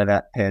come out of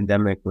that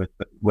pandemic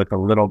with a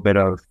little bit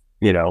of,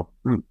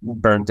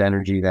 burnt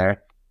energy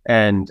there.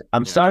 And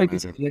I'm starting to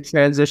see a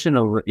transition,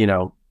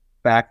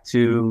 back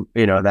to,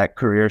 that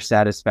career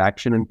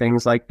satisfaction and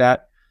things like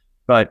that.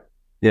 But,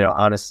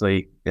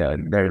 honestly,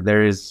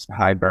 there is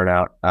high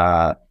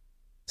burnout,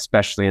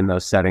 especially in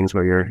those settings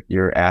where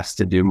you're asked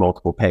to do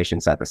multiple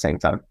patients at the same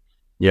time.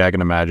 Yeah, I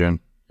can imagine.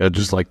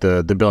 Just like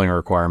the billing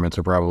requirements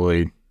are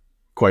probably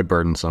quite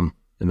burdensome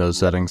in those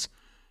settings.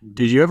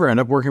 Did you ever end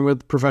up working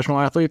with professional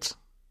athletes?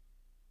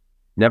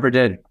 Never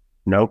did.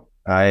 Nope.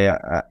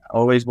 I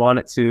always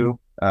wanted to,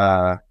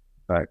 but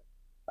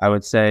I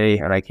would say,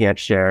 and I can't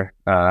share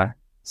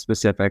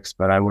specifics,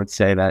 but I would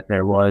say that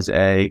there was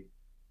a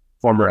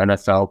former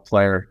NFL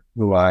player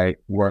who I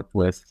worked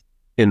with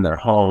in their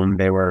home.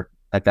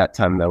 At that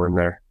time, they were in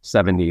their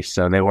 70s,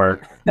 so they were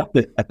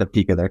at the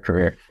peak of their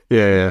career.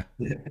 Yeah.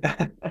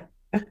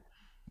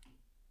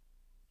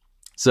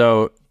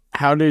 So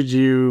how did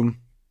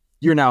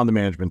you're now on the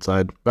management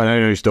side, but I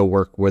know you still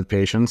work with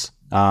patients.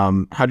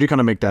 How did you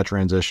kind of make that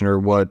transition, or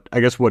what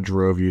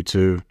drove you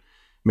to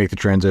make the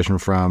transition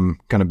from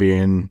kind of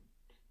being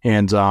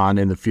hands-on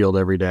in the field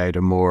every day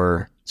to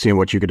more seeing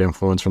what you could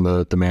influence from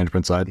the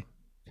management side?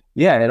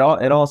 Yeah,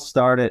 it all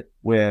started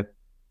with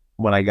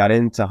when I got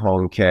into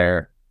home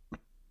care,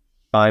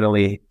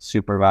 finally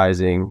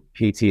supervising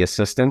PT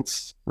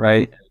assistants,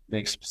 right?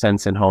 Makes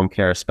sense in home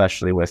care,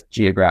 especially with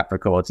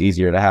geographical. It's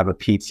easier to have a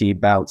PT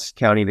bounce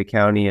county to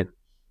county and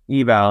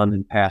eval and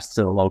then pass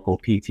to the local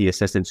PT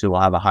assistants who will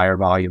have a higher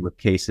volume of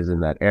cases in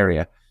that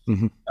area.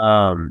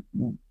 Mm-hmm.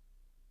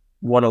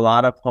 What a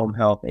lot of home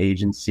health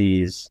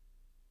agencies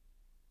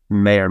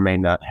may or may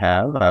not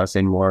have, I would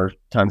say more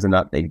times than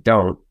not they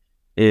don't,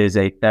 is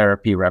a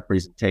therapy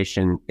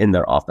representation in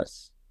their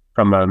office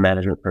from a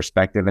management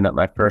perspective. And at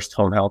my first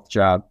home health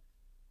job,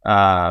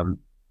 I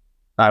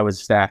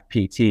was staff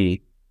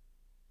PT,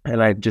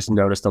 and I just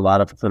noticed a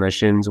lot of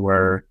clinicians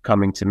were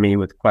coming to me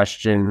with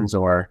questions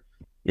or,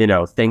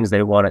 things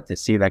they wanted to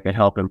see that could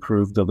help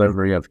improve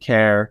delivery of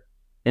care,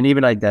 and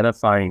even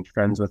identifying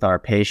trends with our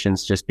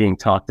patients just being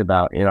talked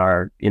about in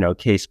our,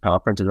 case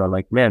conferences. I'm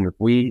like, man, if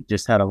we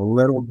just had a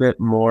little bit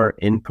more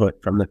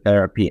input from the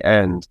therapy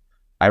end,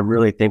 I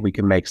really think we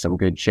can make some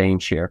good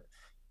change here.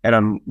 And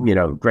I'm,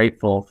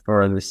 grateful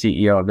for the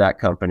CEO of that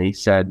company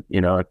said,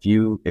 if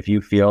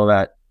you feel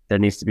that there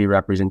needs to be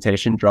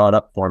representation, draw it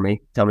up for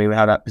me. Tell me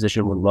how that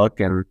position would look.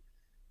 And,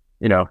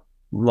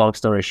 long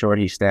story short,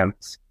 he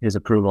stamped his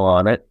approval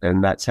on it.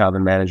 And that's how the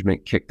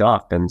management kicked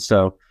off. And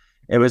so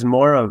it was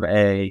more of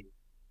a,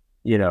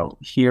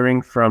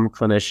 hearing from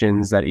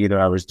clinicians that either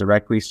I was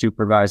directly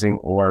supervising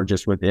or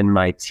just within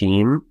my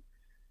team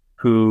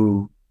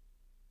who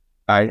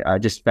I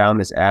just found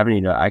this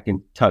avenue that I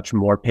can touch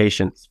more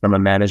patients from a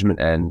management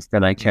end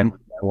than I can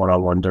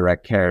one-on-one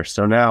direct care.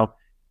 So now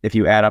if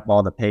you add up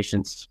all the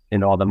patients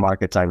in all the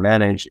markets I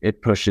manage,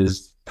 it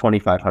pushes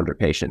 2,500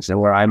 patients.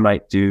 And where I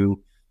might do,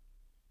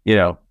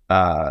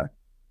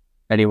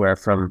 anywhere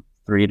from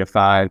 3 to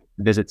 5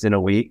 visits in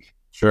a week,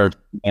 sure,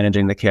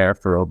 managing the care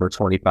for over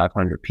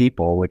 2,500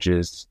 people, which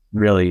is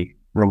really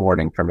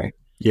rewarding for me.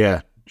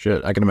 Yeah,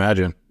 shit, I can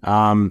imagine.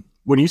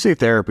 When you say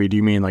therapy, do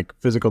you mean like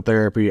physical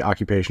therapy,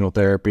 occupational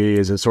therapy?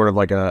 Is it sort of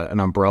like an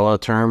umbrella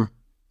term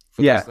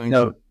for those things?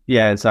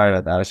 And sorry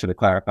about that. I should have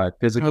clarified.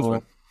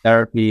 Physical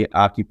therapy,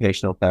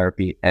 occupational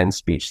therapy, and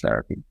speech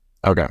therapy.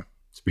 Okay.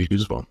 Speech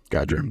as well.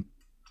 Gotcha.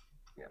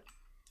 Yeah.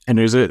 And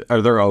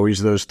are there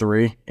always those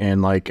three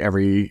in like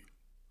every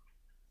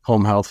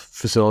home health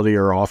facility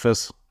or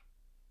office?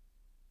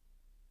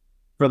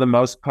 For the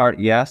most part,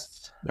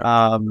 yes.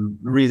 Yeah.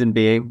 Reason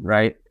being,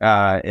 right?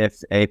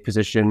 If a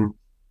physician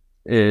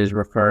is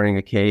referring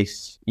a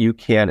case, you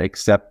can't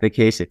accept the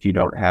case if you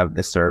don't have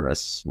the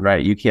service,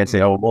 right? You can't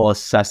say, oh, we'll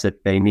assess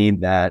if they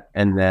need that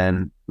and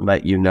then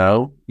let you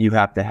know. You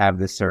have to have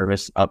the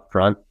service up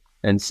front.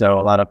 And so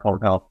a lot of home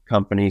health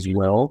companies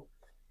will.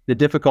 The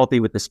difficulty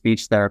with the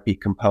speech therapy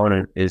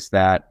component is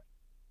that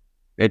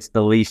it's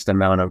the least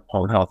amount of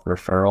home health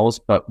referrals,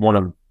 but one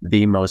of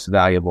the most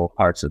valuable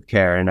parts of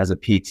care. And as a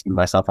PT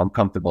myself, I'm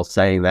comfortable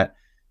saying that.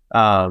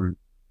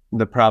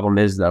 The problem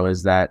is, though,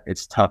 is that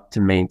it's tough to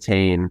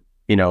maintain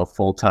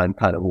full-time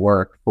kind of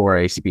work for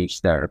a speech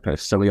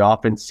therapist. So we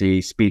often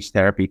see speech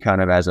therapy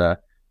kind of as a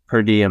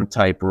per diem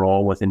type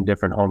role within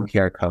different home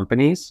care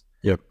companies.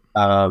 Yep.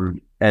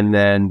 And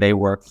then they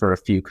work for a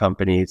few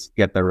companies,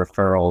 get their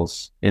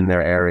referrals in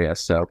their area.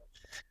 So,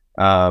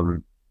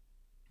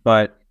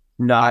 but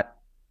not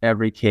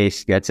every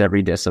case gets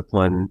every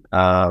discipline.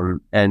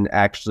 And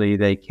actually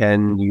they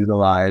can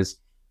utilize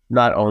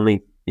not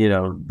only,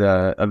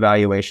 the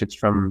evaluations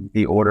from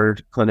the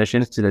ordered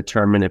clinicians to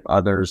determine if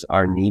others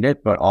are needed,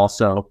 but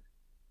also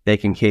they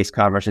can case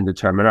converse and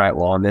determine, all right,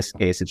 well, in this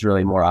case, it's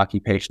really more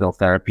occupational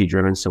therapy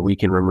driven, so we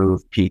can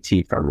remove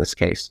PT from this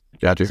case.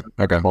 Got you.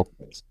 Okay.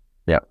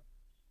 Yeah.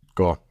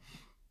 Cool.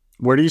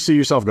 Where do you see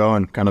yourself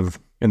going kind of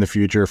in the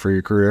future for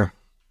your career?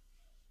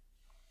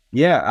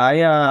 Yeah,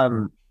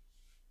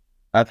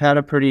 I've had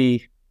a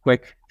pretty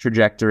quick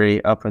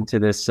trajectory up into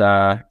this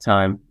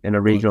time in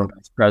a regional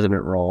vice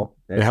president role.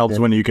 It helps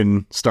when you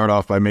can start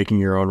off by making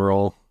your own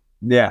role.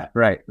 Yeah,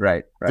 right.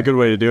 It's a good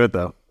way to do it,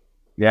 though.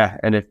 Yeah,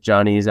 and if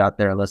Johnny's out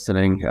there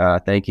listening,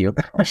 thank you.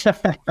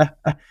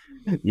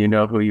 You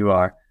know who you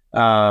are.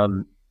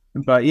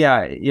 But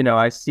yeah,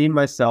 I see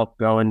myself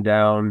going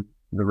down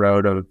the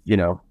road of,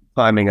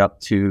 climbing up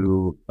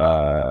to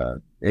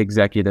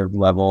executive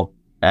level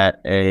at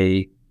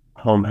a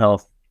home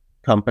health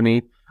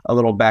company. A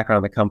little background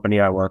on the company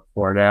I work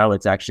for now.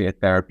 It's actually a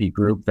therapy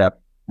group that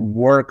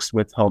works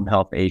with home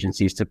health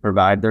agencies to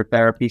provide their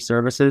therapy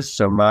services.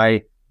 So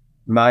my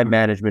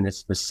management is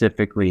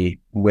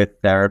specifically with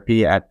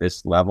therapy at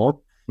this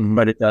level,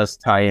 but it does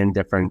tie in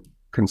different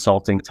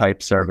consulting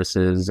type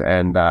services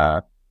and,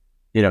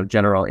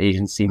 general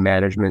agency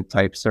management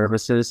type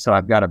services. So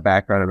I've got a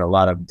background in a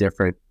lot of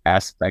different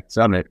aspects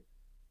of it.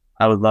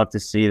 I would love to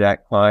see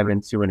that climb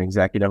into an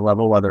executive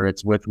level, whether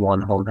it's with one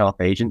home health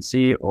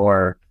agency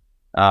or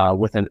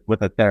with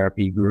a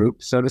therapy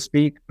group, so to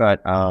speak.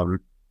 But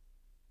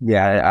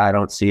I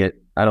don't see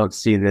it. I don't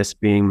see this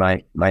being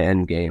my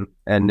end game.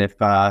 And if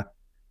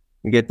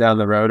we get down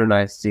the road and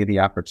I see the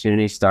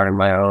opportunity starting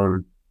my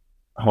own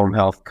home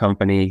health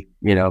company,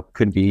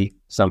 could be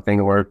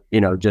something, or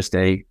just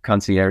a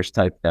concierge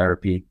type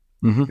therapy.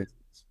 Mm-hmm.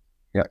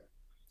 Yeah.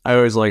 I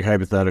always like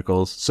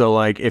hypotheticals. So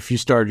like if you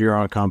started your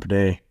own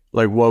company,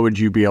 like what would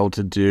you be able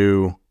to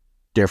do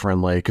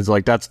differently? Because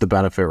like that's the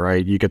benefit,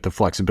 right? You get the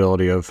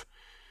flexibility of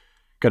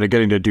kind of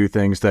getting to do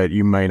things that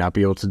you might not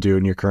be able to do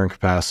in your current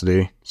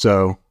capacity.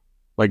 So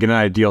like in an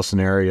ideal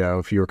scenario,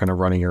 if you were kind of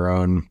running your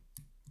own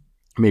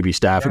maybe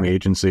staffing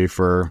agency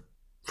for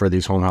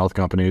these home health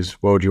companies,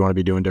 what would you want to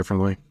be doing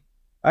differently?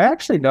 I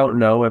actually don't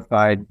know if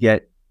I'd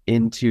get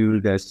into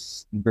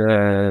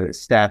the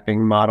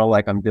staffing model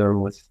like I'm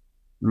doing with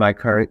my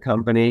current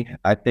company.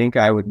 I think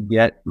I would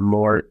get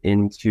more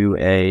into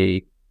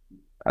a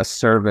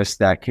service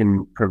that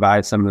can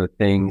provide some of the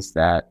things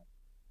that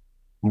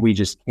we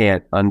just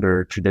can't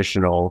under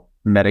traditional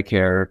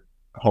Medicare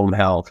home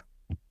health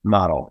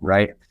model,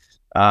 right?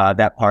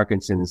 That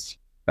Parkinson's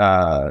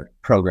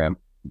program.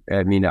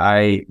 I mean,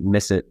 I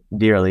miss it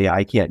dearly.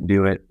 I can't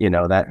do it,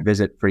 that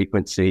visit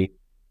frequency.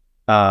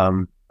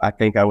 I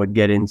think I would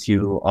get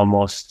into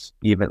almost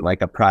even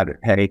like a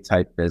private pay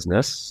type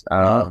business,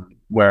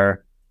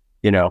 where,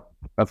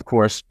 of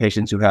course,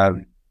 patients who have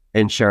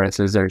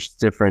insurances, there's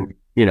different,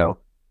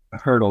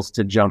 hurdles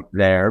to jump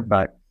there,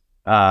 but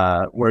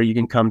where you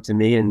can come to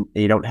me and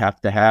you don't have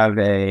to have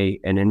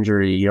an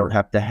injury, you don't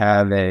have to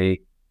have a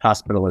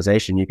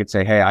hospitalization. You could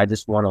say, hey, I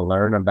just want to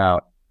learn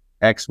about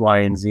X, Y,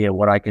 and Z and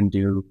what I can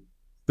do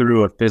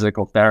through a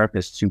physical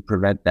therapist to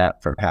prevent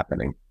that from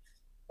happening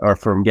or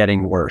from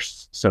getting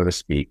worse, so to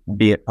speak,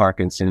 be it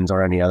Parkinson's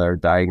or any other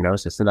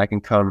diagnosis. And I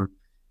can come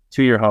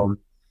to your home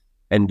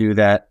and do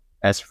that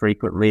as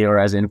frequently or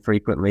as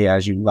infrequently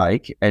as you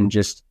like and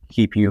just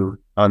keep you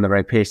on the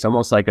right pace,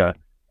 almost like a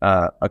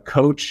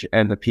coach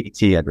and the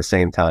PT at the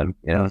same time,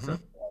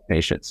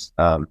 patients.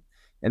 And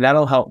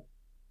that'll help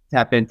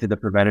tap into the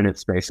preventative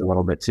space a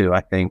little bit too.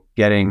 I think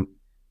getting,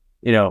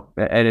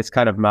 and it's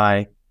kind of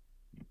my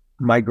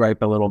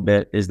gripe a little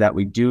bit is that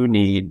we do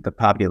need the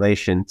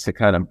population to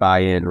kind of buy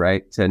in,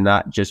 right? To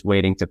not just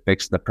waiting to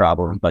fix the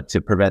problem, but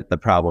to prevent the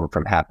problem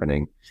from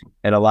happening.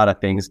 And a lot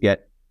of things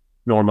get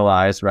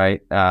normalized,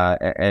 right?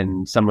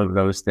 And some of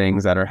those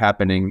things that are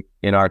happening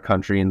in our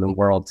country, in the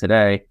world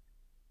today,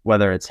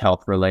 whether it's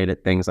health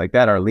related things like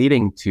that, are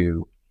leading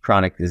to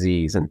chronic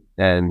disease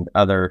and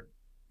other,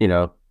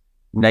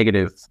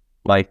 negative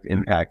life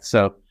impacts.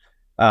 So,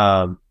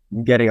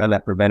 getting on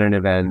that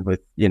preventative end with,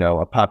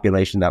 a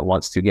population that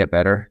wants to get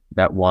better,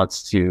 that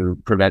wants to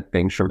prevent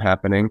things from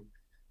happening.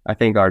 I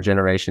think our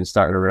generation's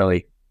starting to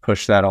really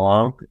push that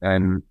along.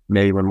 And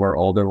maybe when we're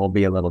older, we'll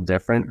be a little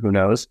different, who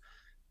knows?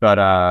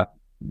 But,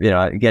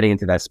 getting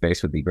into that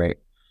space would be great.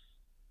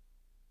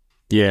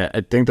 Yeah.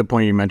 I think the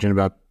point you mentioned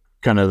about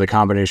kind of the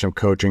combination of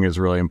coaching is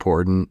really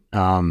important.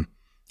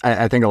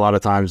 I think a lot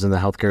of times in the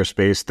healthcare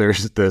space,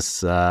 there's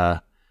this,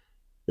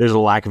 there's a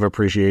lack of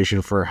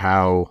appreciation for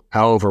how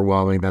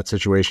overwhelming that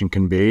situation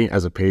can be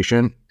as a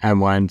patient.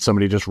 And when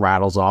somebody just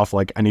rattles off,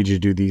 like, I need you to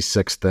do these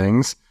 6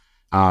 things,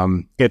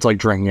 it's like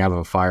drinking out of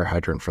a fire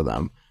hydrant for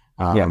them.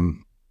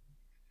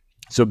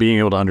 So being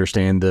able to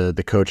understand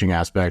the coaching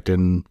aspect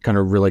and kind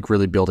of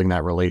really building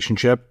that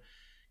relationship,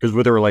 because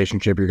with a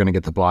relationship, you're going to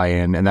get the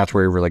buy-in, and that's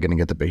where you're really going to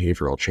get the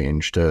behavioral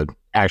change to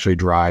actually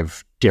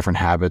drive different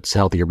habits,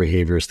 healthier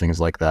behaviors, things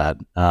like that.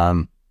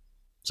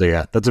 So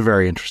yeah, that's a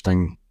very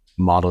interesting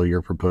model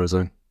you're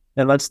proposing.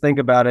 And let's think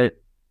about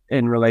it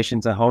in relation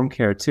to home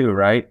care too,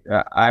 right?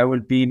 I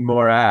would be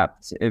more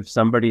apt if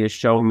somebody is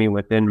showing me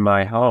within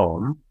my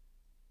home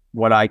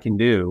what I can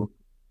do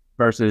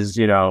versus,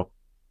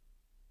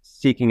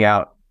 seeking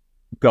out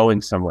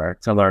going somewhere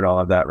to learn all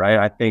of that, right?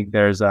 I think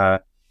there's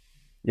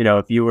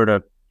if you were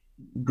to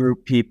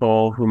group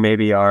people who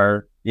maybe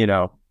are,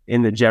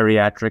 in the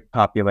geriatric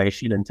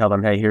population and tell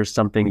them, hey, here's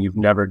something you've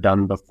never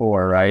done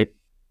before, right?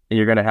 And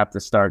you're going to have to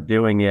start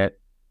doing it,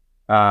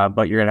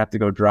 but you're going to have to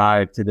go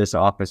drive to this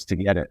office to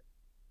get it.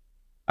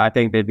 I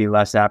think they'd be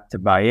less apt to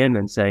buy in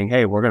and saying,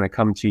 hey, we're going to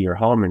come to your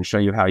home and show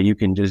you how you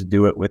can just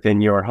do it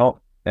within your home.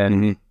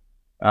 And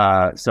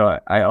so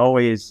I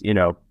always,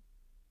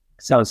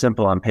 sounds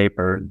simple on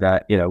paper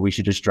that, we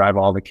should just drive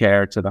all the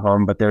care to the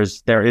home, but there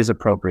is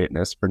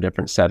appropriateness for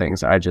different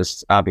settings. I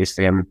just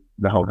obviously am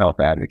the home health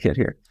advocate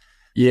here.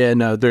 Yeah,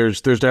 no,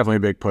 there's definitely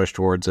a big push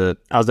towards it.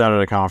 I was out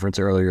at a conference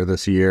earlier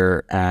this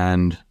year,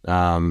 and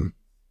one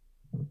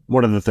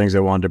of the things I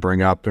wanted to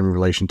bring up in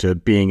relation to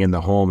being in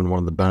the home and one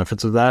of the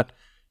benefits of that,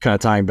 kind of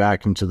tying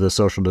back into the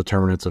social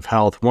determinants of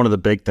health, one of the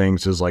big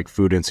things is like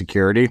food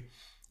insecurity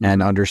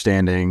and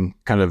understanding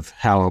kind of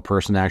how a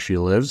person actually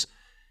lives.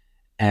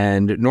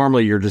 And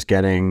normally you're just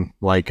getting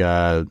like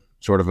a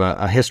sort of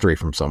a history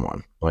from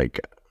someone, like,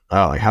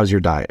 oh, like, how's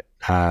your diet?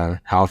 How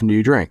often do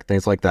you drink?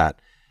 Things like that.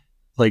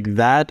 Like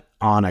that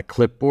on a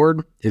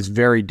clipboard is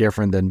very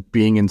different than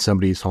being in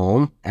somebody's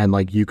home and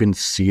like you can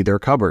see their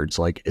cupboards.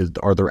 Like,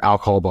 are there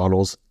alcohol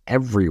bottles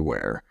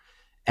everywhere?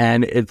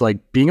 And it's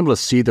like being able to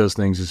see those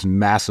things is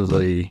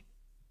massively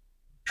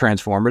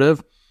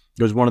transformative.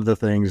 Because one of the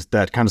things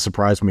that kind of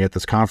surprised me at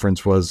this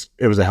conference was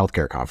it was a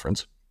healthcare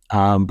conference,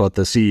 but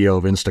the CEO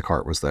of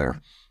Instacart was there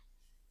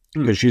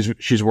because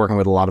she's working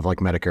with a lot of like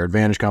Medicare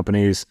Advantage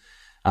companies.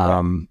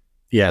 So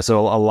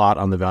a lot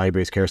on the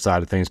value-based care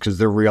side of things because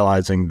they're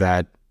realizing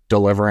that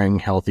delivering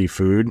healthy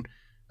food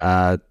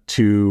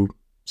to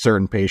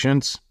certain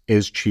patients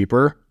is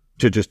cheaper.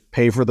 To just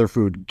pay for their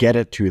food, get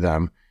it to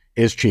them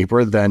is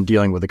cheaper than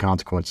dealing with the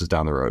consequences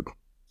down the road.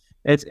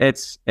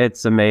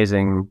 It's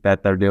amazing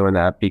that they're doing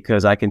that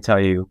because I can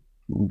tell you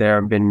there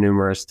have been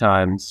numerous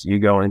times you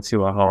go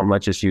into a home,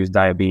 let's just use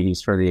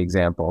diabetes for the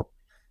example,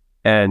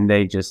 and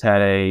they just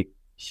had a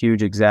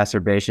huge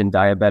exacerbation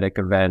diabetic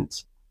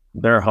event.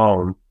 They're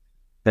home.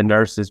 The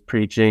nurse is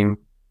preaching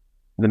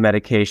the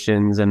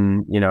medications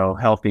and,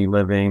 healthy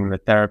living. The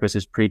therapist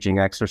is preaching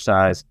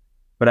exercise.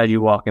 But as you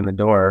walk in the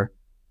door,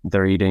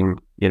 they're eating,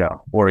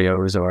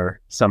 Oreos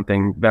or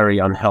something very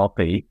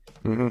unhealthy,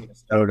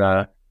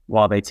 soda,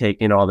 while they take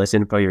in all this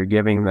info you're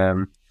giving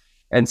them.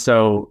 And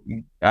so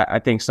I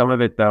think some of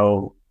it,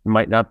 though,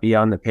 might not be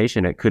on the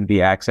patient. It could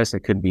be access. It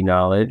could be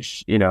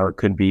knowledge. It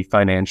could be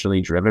financially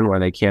driven where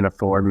they can't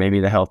afford maybe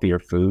the healthier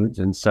foods.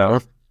 And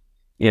so,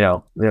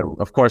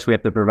 of course, we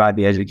have to provide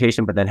the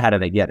education, but then how do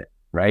they get it,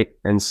 right?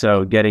 And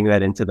so getting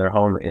that into their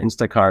home,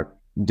 Instacart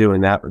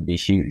doing that would be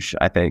huge.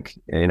 I think,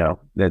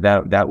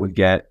 that would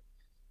get,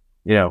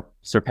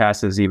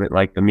 surpasses even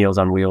like the Meals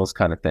on Wheels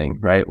kind of thing,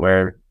 right?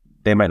 Where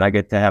they might not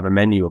get to have a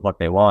menu of what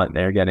they want.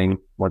 They're getting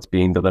what's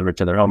being delivered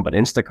to their home. But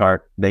Instacart,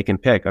 they can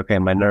pick, okay,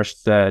 my nurse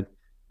said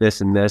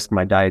this and this,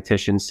 my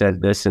dietitian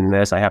said this and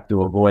this, I have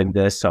to avoid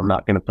this, so I'm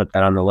not going to put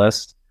that on the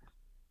list.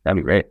 That'd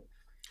be great.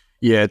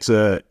 Yeah,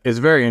 it's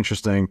very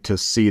interesting to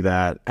see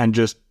that, and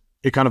just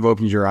it kind of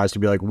opens your eyes to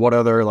be like, what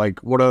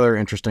other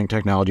interesting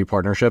technology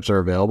partnerships are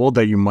available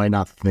that you might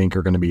not think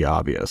are going to be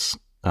obvious.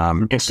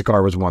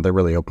 Instacart was one that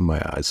really opened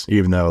my eyes,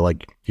 even though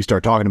like you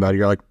start talking about it,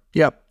 you're like,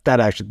 yep, that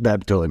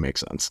totally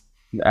makes sense.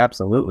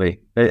 Absolutely.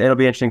 It'll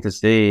be interesting to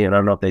see, and I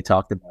don't know if they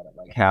talked about it,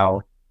 like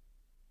how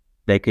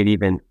they could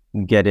even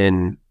get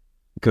in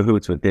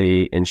cahoots with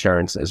the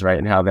insurances, right?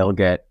 And how they'll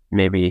get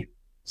maybe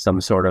some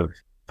sort of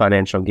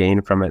financial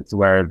gain from it to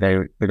where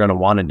they're going to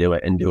want to do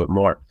it and do it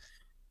more.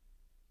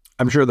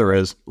 I'm sure there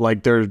is.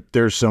 Like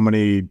there's so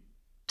many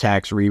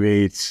tax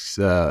rebates.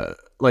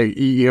 Like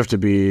you have to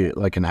be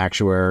like an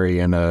actuary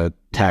and a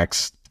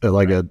tax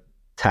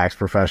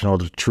professional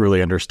to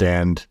truly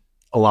understand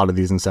a lot of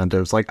these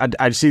incentives. Like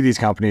I see these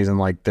companies and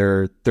like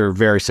they're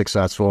very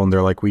successful and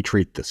they're like, we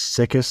treat the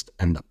sickest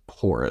and the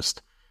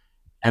poorest,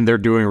 and they're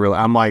doing really.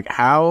 I'm like,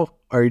 how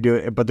are you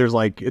doing it? But there's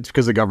like, it's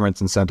because the government's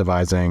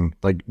incentivizing,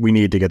 like we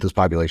need to get this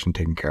population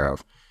taken care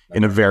of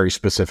in a very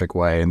specific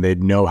way, and they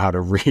know how to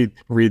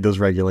read those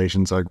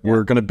regulations. Like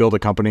we're going to build a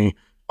company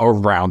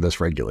around this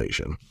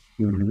regulation.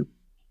 Mm-hmm.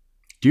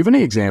 Do you have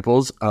any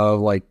examples of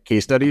like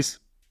case studies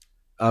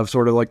of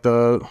sort of like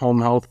the home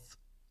health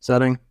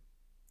setting?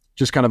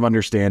 Just kind of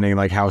understanding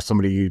like how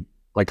somebody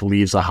like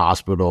leaves a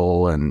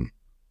hospital and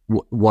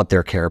what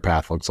their care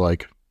path looks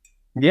like.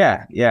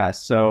 Yeah.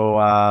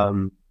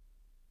 So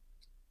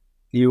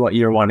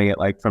You're wanting it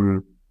like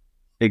from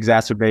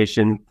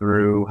exacerbation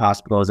through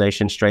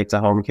hospitalization straight to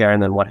home care,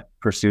 and then what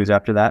pursues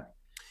after that?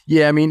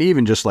 Yeah, I mean,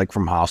 even just like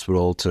from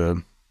hospital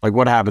to like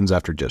what happens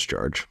after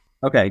discharge.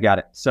 Okay, got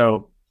it.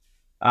 So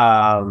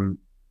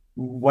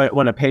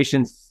when a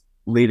patient's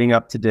leading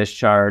up to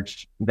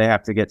discharge, they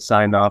have to get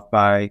signed off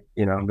by,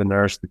 the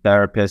nurse, the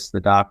therapist, the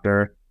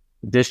doctor.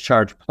 The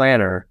discharge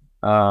planner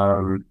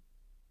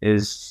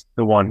is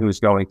the one who's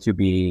going to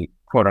be,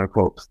 quote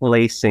unquote,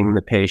 placing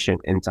the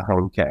patient into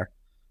home care.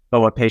 But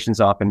what patients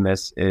often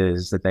miss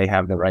is that they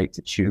have the right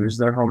to choose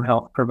their home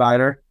health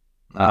provider,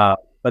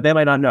 but they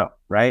might not know,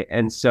 right?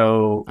 And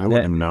so I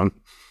wouldn't have known.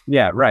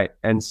 Yeah, right.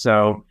 And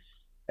so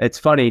it's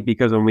funny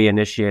because when we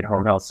initiate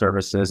home health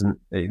services,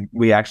 and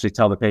we actually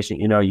tell the patient,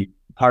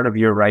 part of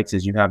your rights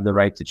is you have the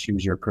right to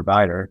choose your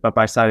provider, but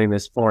by signing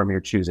this form,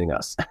 you're choosing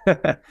us.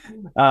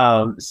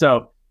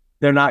 So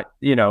they're not,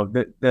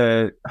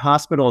 the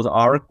hospitals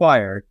are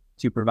required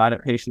to provide a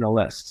patient a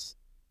list.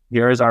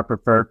 Here is our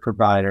preferred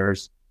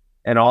providers,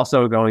 and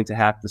also going to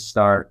have to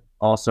start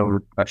also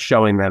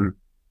showing them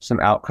some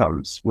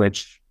outcomes,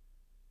 which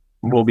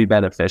will be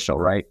beneficial,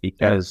 right?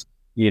 Because,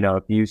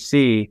 if you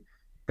see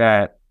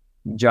that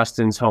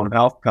Justin's home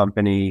health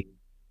company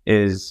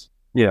is,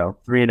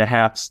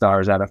 3.5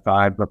 stars out of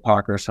 5, but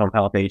Parker's home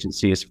health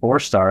agency is 4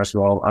 stars.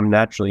 Well, I'm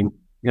naturally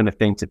going to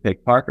think to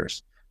pick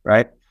Parker's,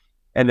 right?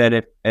 And then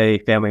if a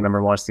family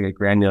member wants to get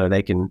granular,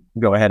 they can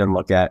go ahead and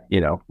look at,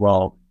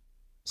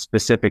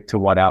 specific to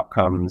what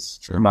outcomes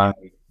my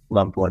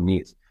loved one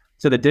needs.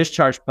 So the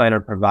discharge planner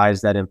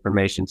provides that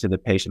information to the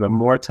patient, but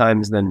more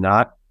times than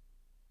not,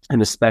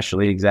 and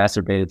especially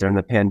exacerbated during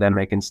the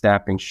pandemic and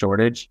staffing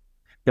shortage,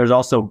 there's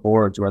also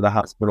boards where the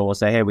hospital will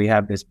say, hey, we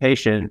have this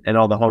patient, and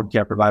all the home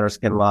care providers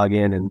can log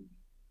in and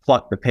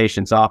pluck the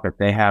patients off if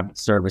they have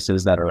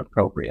services that are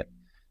appropriate.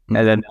 Mm-hmm.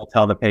 And then they'll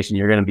tell the patient,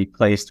 you're going to be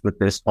placed with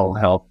this home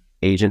health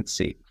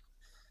agency.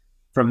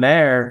 From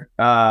there,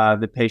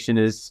 the patient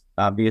is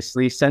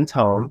obviously sent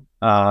home.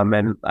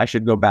 And I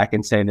should go back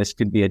and say this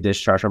could be a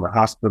discharge from a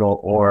hospital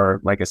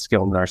or like a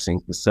skilled nursing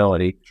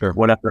facility,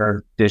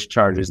 whatever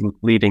discharge is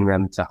leading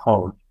them to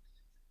home.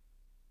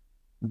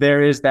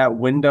 There is that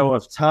window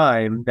of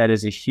time that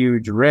is a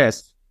huge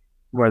risk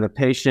where the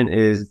patient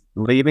is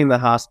leaving the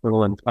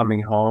hospital and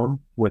coming home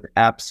with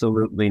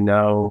absolutely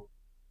no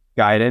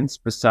guidance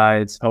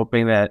besides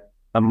hoping that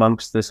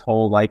amongst this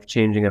whole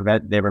life-changing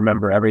event, they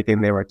remember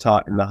everything they were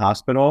taught in the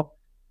hospital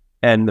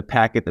and the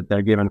packet that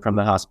they're given from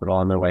the hospital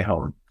on their way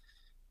home.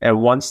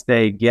 And once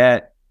they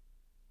get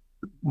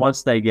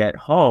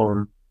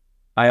home,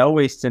 I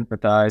always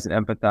sympathize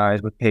and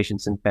empathize with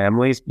patients and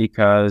families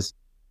because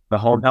the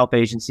home health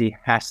agency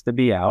has to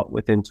be out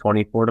within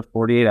 24 to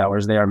 48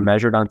 hours. They are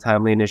measured on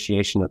timely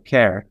initiation of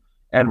care,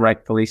 and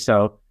rightfully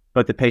so,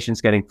 but the patient's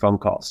getting phone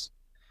calls.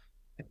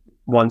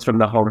 One's from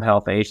the home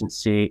health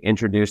agency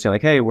introducing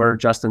like, hey, we're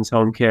Justin's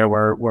Home Care.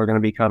 We're going to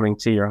be coming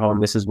to your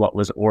home. This is what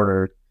was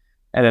ordered.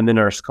 And then the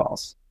nurse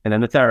calls, and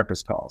then the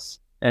therapist calls.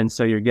 And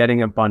so you're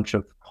getting a bunch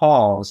of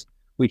calls.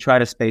 We try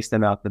to space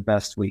them out the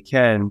best we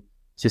can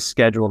to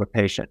schedule the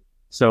patient.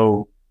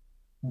 So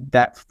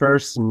that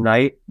first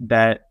night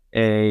that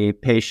a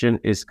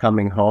patient is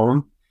coming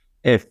home,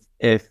 if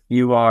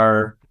you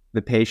are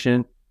the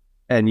patient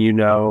and you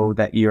know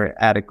that you're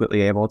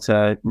adequately able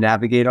to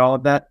navigate all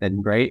of that,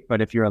 then great.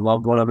 But if you're a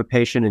loved one of a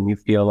patient and you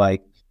feel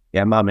like,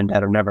 yeah, mom and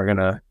dad are never going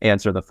to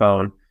answer the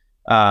phone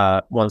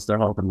once they're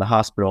home from the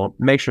hospital,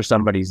 make sure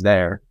somebody's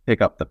there, pick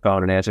up the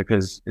phone and answer,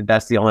 because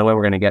that's the only way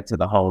we're going to get to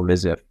the home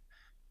is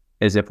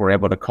if we're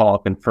able to call,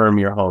 confirm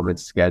your home, and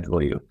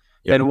schedule you.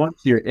 Yep. And once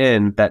you're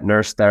in, that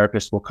nurse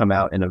therapist will come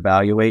out and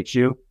evaluate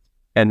you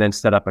and then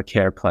set up a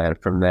care plan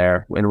from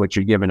there in which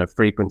you're given a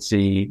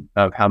frequency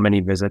of how many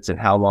visits and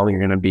how long you're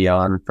going to be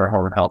on for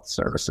home health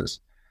services.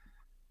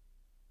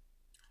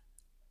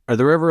 Are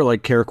there ever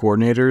like care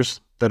coordinators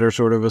that are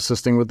sort of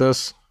assisting with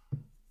this?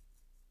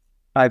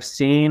 I've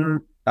seen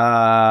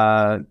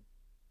some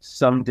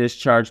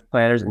discharge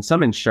planners and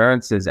some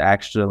insurances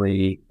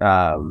actually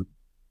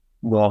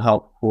will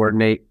help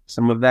coordinate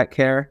some of that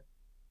care.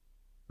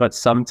 But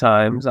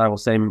sometimes I will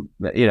say,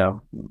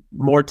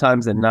 more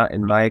times than not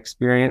in my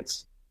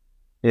experience,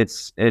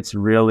 it's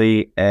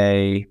really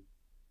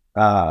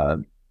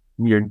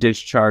you're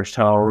discharged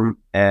home,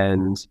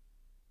 and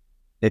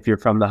if you're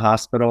from the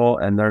hospital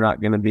and they're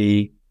not going to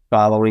be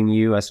following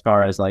you as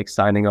far as like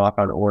signing off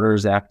on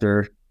orders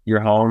after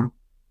you're home,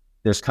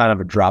 there's kind of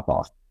a drop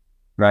off,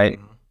 right?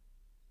 Mm-hmm.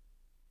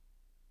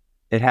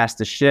 It has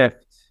to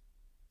shift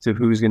to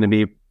who's going to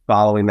be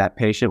following that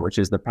patient, which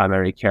is the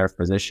primary care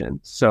physician.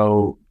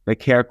 So the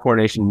care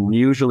coordination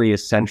usually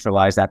is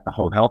centralized at the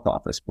home health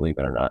office, believe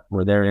it or not,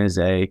 where there is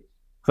a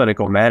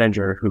clinical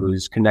manager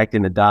who's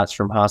connecting the dots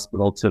from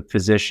hospital to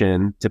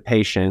physician to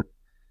patient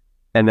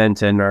and then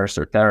to nurse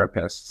or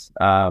therapist.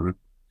 On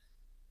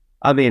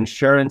the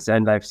insurance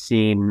end, I've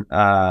seen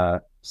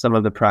some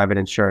of the private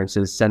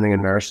insurances sending a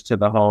nurse to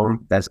the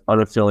home that's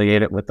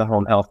unaffiliated with the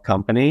home health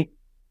company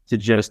to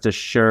just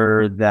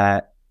assure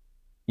that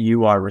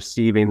you are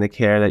receiving the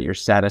care, that you're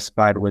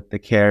satisfied with the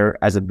care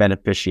as a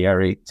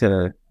beneficiary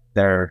to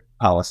their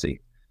policy.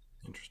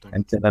 Interesting.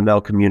 And then they'll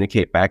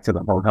communicate back to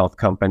the home health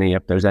company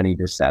if there's any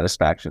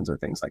dissatisfactions or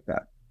things like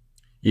that.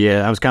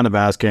 Yeah, I was kind of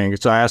asking.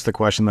 So I asked the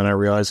question, then I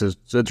realized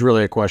it's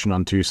really a question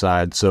on two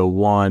sides. So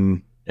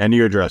one, and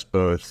you address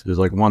both, is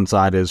like one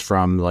side is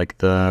from like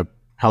the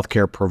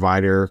healthcare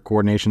provider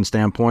coordination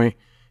standpoint.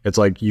 It's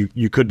like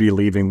you could be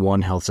leaving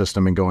one health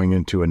system and going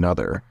into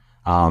another.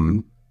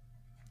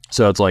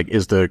 So it's like,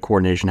 is the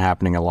coordination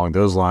happening along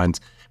those lines?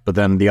 But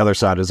then the other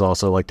side is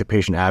also like the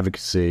patient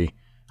advocacy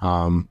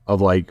of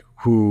like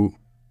who,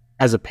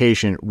 as a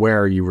patient, where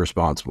are you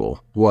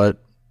responsible? What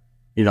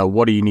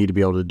do you need to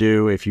be able to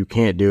do? If you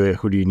can't do it,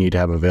 who do you need to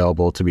have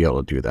available to be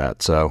able to do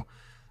that? So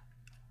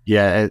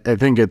yeah, I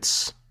think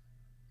it's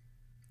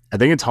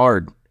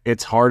hard.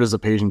 It's hard as a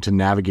patient to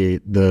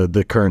navigate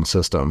the current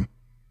system.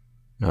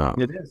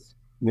 It is.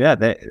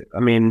 Yeah.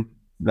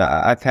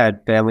 I've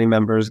had family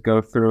members go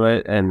through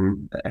it,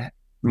 and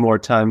more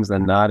times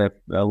than not, if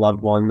a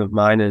loved one of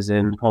mine is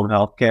in home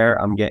health care,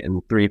 I'm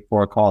getting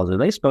 3-4 calls. Are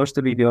they supposed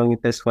to be doing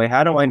it this way?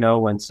 How do I know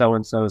when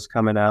so-and-so is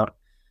coming out?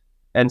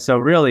 And so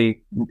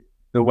really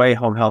the way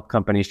home health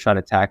companies try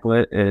to tackle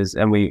it is,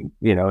 and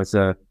it's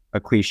a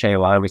cliche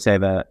line. We say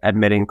the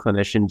admitting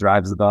clinician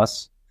drives the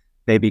bus.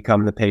 They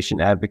become the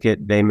patient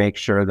advocate. They make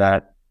sure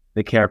that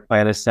the care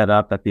plan is set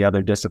up, that the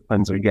other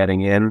disciplines are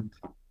getting in.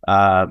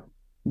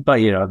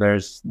 But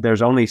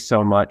there's only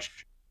so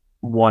much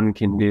one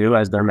can do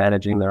as they're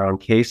managing their own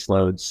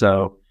caseload.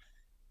 So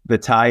the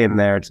tie in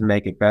there to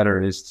make it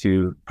better is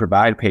to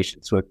provide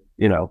patients with,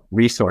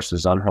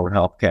 resources on home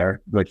health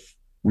care, which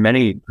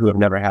many who have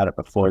never had it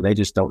before, they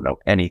just don't know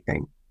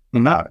anything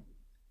about it.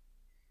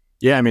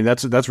 Yeah, I mean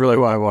that's really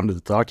why I wanted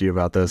to talk to you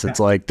about this. It's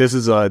like this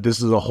is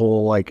a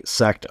whole like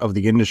sect of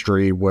the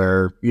industry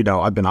where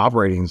I've been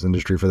operating in this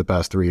industry for the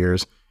past 3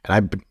 years,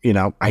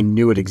 and I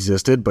knew it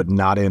existed, but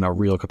not in a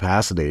real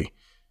capacity.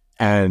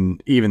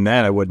 And even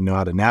then, I wouldn't know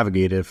how to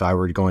navigate it if I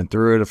were going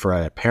through it. If I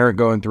had a parent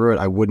going through it,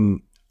 I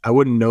wouldn't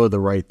know the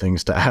right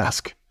things to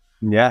ask.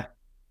 Yeah,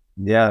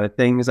 the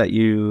things that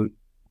you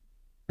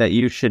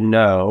should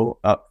know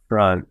up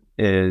front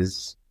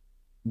is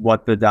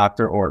what the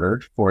doctor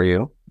ordered for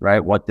you,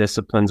 right? What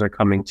disciplines are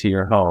coming to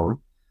your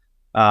home,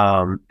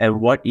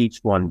 and what each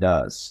one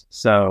does.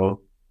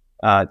 So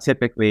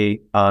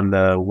typically on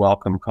the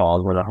welcome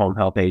calls, when a home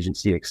health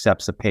agency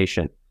accepts a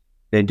patient,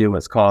 they do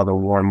what's called a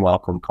warm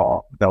welcome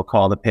call. They'll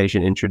call the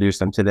patient, introduce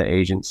them to the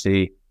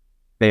agency.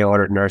 They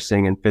ordered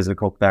nursing and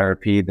physical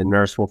therapy. The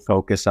nurse will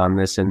focus on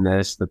this and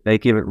this, that they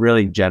give it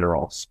really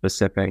general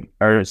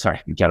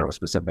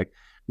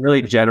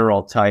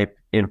type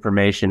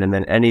information. And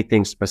then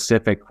anything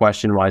specific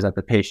question-wise that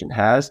the patient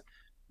has,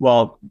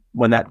 well,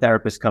 when that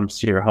therapist comes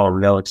to your home,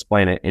 they'll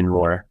explain it in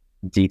more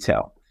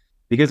detail.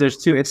 Because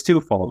it's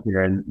twofold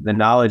here. And the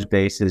knowledge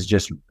base is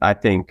just, I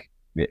think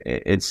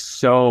it's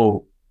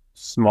so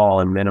small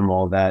and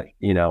minimal that,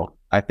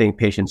 I think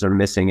patients are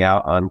missing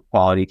out on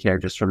quality care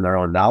just from their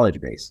own knowledge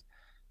base.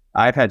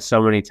 I've had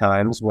so many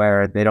times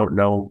where they don't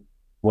know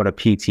what a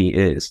PT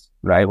is,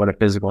 right? What a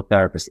physical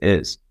therapist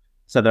is.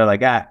 So they're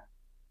like, I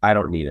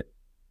don't need it.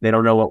 They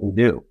don't know what we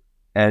do.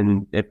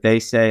 And if they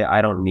say,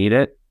 I don't need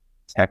it,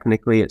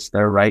 technically it's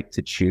their right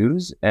to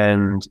choose.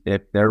 And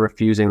if they're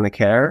refusing the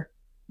care,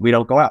 we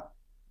don't go out.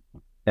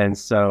 And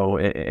so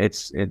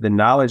it's the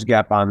knowledge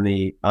gap on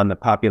the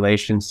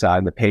population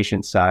side, the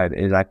patient side,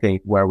 is I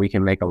think where we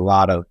can make a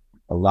lot of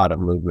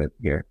movement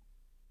here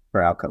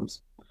for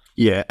outcomes.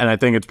 Yeah, and I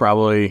think it's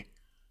probably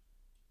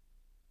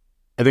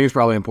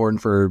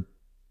important for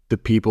the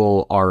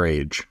people our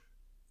age,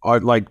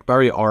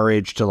 probably our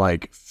age to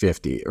like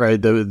 50, right?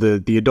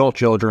 The adult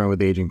children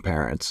with aging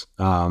parents,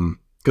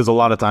 because a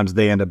lot of times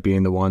they end up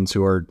being the ones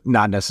who are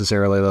not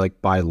necessarily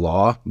like by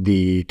law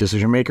the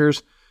decision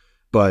makers,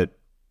 but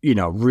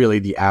really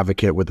the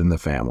advocate within the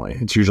family.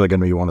 It's usually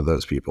going to be one of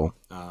those people.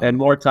 And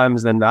more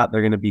times than not,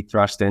 they're going to be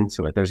thrust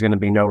into it. There's going to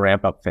be no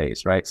ramp up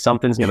phase, right?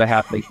 Something's going to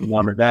happen to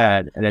mom or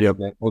dad. And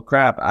then, well,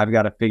 crap, I've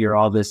got to figure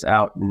all this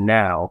out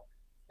now.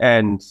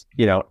 And,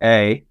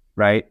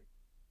 right,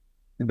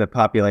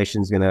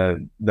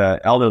 the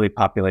elderly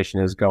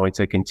population is going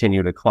to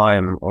continue to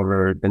climb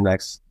over the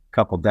next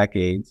couple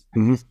decades.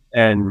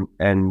 Mm-hmm.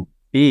 And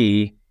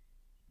B,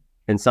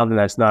 and something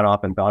that's not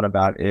often thought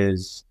about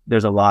is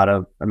there's a lot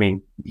of,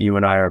 you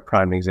and I are a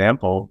prime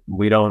example.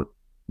 We don't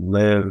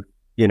live,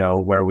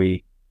 where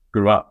we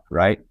grew up,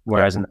 right?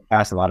 Whereas in the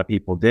past, a lot of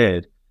people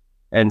did.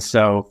 And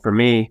so for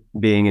me,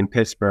 being in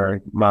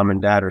Pittsburgh, mom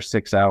and dad are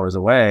 6 hours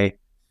away,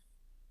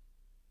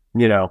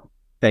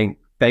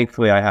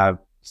 thankfully I have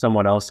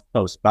someone else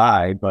close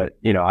by, but,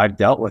 I've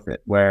dealt with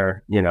it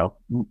where,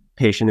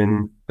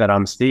 patient that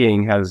I'm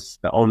seeing has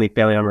the only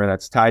family member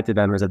that's tied to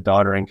them is a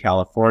daughter in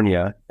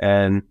California.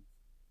 And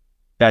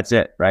that's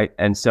it, right?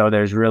 And so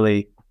there's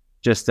really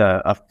just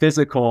a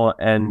physical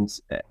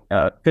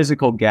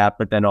gap,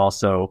 but then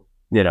also,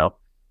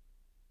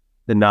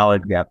 the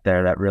knowledge gap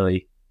there that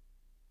really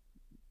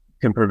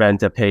can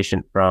prevent a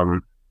patient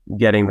from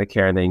getting the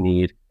care they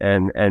need.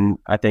 And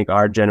I think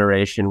our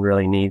generation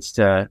really needs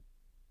to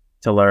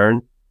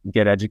learn,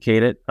 get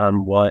educated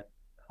on what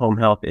home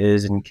health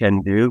is and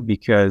can do,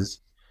 because,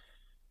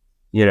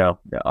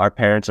 our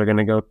parents are going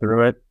to go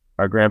through it.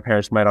 Our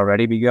grandparents might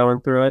already be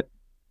going through it.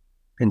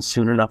 And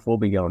soon enough, we'll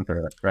be going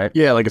through it, right?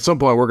 Yeah, like at some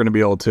point we're going to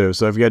be able to.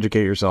 So if you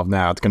educate yourself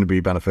now, it's going to be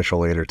beneficial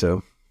later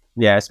too.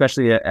 Yeah,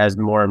 especially as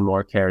more and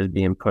more care is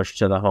being pushed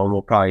to the home,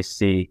 we'll probably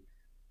see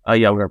a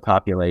younger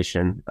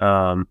population.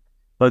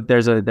 But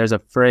there's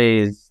a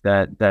phrase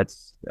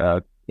that's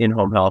in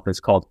home health. It's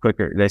called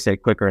quicker. They say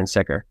quicker and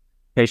sicker.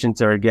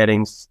 Patients are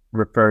getting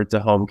referred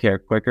to home care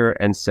quicker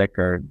and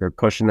sicker. They're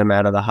pushing them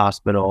out of the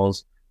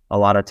hospitals. A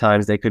lot of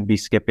times they could be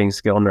skipping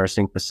skilled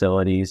nursing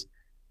facilities.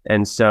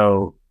 And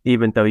so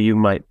even though you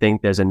might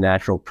think there's a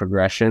natural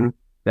progression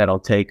that'll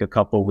take a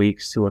couple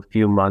weeks to a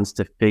few months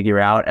to figure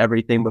out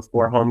everything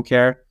before home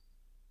care,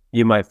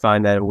 you might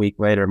find that a week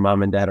later,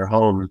 mom and dad are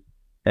home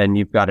and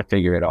you've got to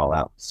figure it all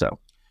out. So,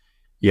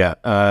 yeah,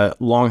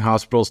 long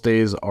hospital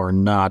stays are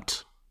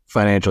not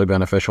financially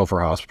beneficial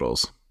for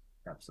hospitals.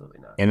 Absolutely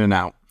not. In and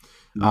out.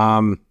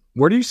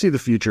 Where do you see the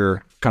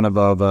future kind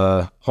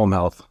of home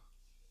health?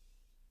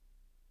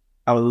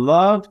 I would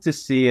love to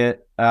see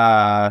it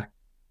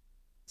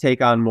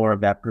take on more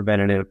of that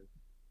preventative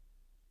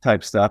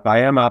type stuff. I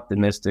am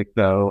optimistic,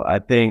 though. I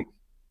think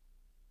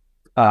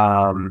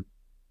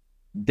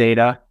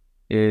data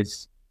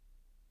is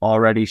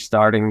already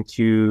starting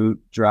to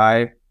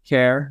drive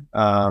care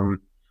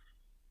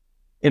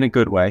in a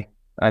good way.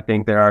 I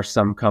think there are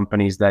some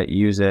companies that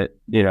use it,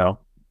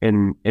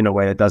 in a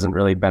way that doesn't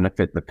really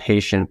benefit the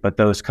patient, but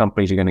those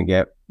companies are going to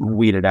get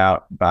weeded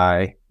out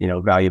by,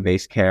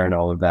 value-based care and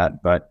all of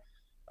that. But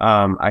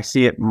I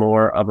see it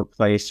more of a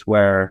place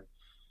where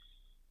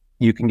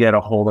you can get a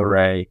whole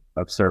array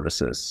of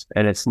services,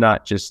 and it's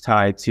not just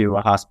tied to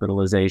a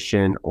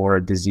hospitalization or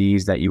a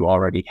disease that you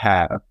already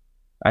have.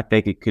 I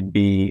think it could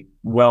be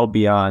well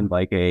beyond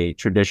like a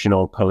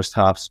traditional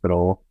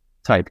post-hospital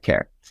type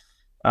care.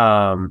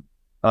 And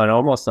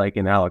almost like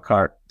an a la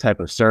carte type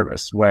of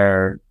service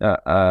where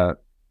a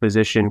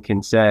physician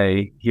can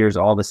say, here's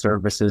all the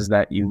services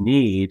that you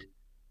need,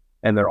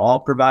 and they're all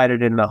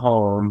provided in the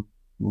home.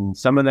 And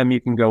some of them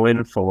you can go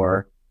in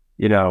for,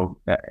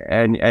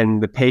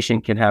 and the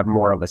patient can have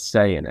more of a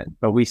say in it.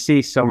 But we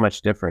see so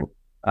much different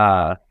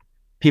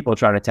people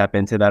trying to tap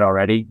into that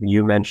already.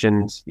 You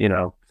mentioned,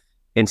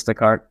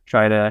 Instacart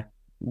trying to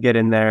get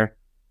in there.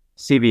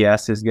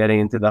 CVS is getting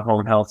into the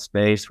home health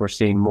space. We're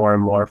seeing more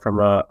and more from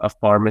a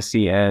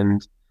pharmacy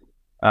end.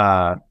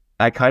 I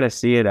kind of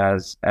see it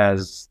as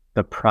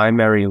the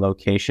primary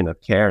location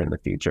of care in the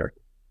future,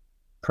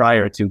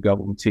 prior to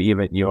going to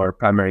even your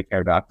primary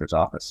care doctor's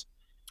office.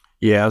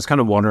 Yeah, I was kind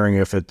of wondering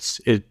if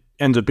it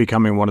ends up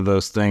becoming one of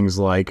those things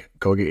like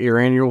go get your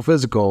annual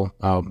physical,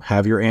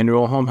 have your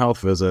annual home health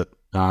visit.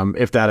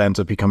 If that ends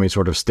up becoming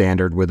sort of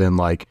standard within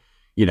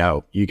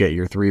you get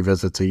your 3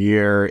 visits a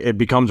year, it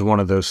becomes one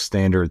of those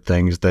standard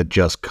things that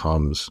just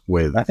comes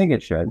with, I think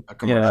it should, a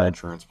commercial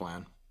insurance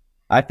plan.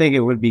 I think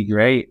it would be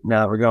great,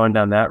 now that we're going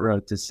down that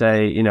road, to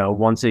say,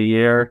 once a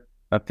year,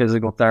 a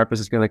physical therapist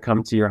is going to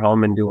come to your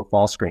home and do a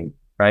fall screen,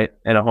 right?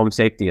 And a home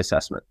safety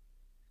assessment.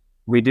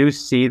 We do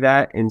see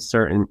that in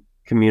certain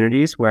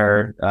communities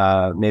where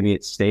maybe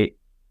it's state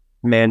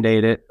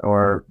mandated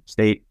or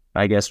state,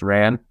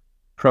 ran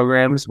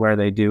programs where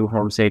they do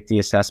home safety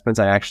assessments.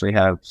 I actually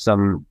have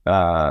some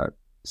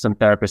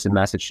therapists in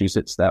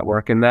Massachusetts that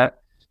work in that.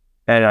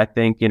 And I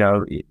think,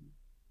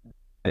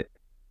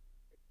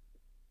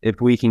 if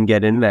we can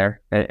get in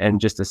there and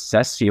just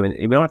assess you, and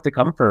we don't have to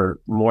come for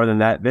more than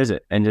that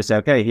visit, and just say,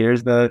 okay,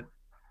 here's the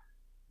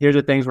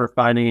things we're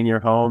finding in your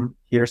home.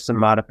 Here's some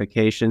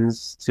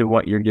modifications to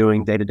what you're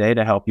doing day to day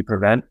to help you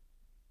prevent.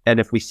 And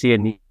if we see a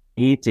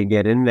need to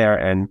get in there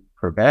and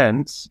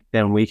prevent,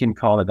 then we can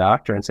call the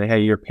doctor and say, hey,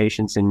 your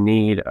patient's in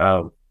need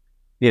of,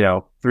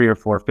 3 or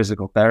 4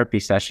 physical therapy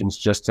sessions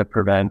just to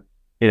prevent,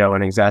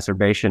 an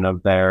exacerbation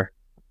of their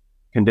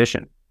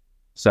condition.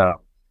 So I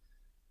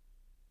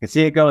can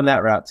see it going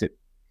that route too.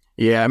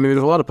 Yeah, I mean,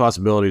 there's a lot of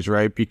possibilities,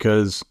 right?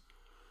 Because,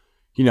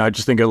 I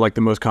just think of like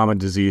the most common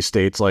disease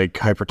states like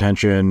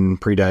hypertension,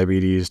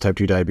 prediabetes, type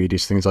 2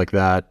 diabetes, things like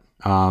that.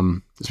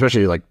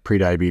 Especially like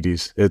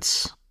prediabetes.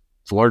 It's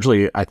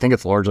largely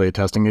a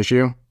testing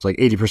issue. It's like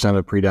 80%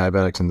 of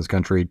pre-diabetics in this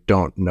country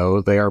don't know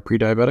they are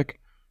pre-diabetic,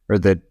 or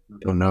they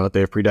don't know that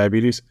they have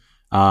prediabetes.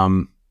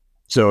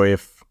 So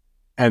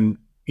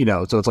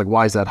it's like,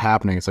 why is that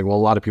happening? It's like, well, a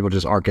lot of people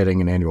just aren't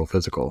getting an annual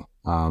physical.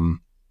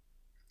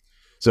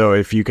 So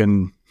if you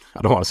can,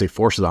 I don't want to say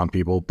force it on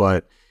people,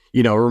 but,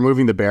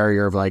 removing the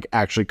barrier of like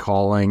actually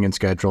calling and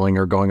scheduling,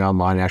 or going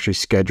online and actually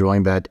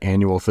scheduling that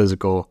annual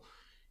physical,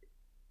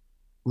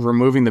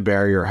 removing the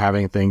barrier,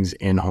 having things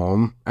in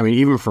home. I mean,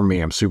 even for me,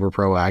 I'm super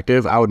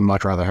proactive. I would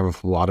much rather have a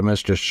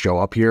phlebotomist just show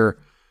up here,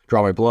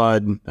 draw my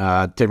blood,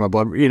 take my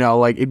blood,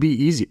 it'd be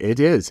easy. It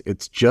is.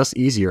 It's just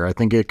easier. I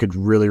think it could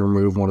really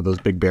remove one of those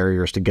big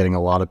barriers to getting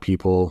a lot of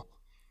people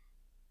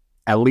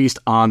at least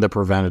on the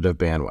preventative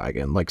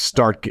bandwagon. Like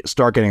start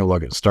getting a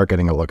look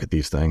at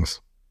these things.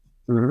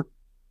 Mm-hmm.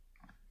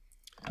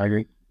 I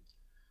agree.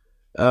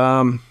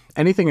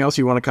 Anything else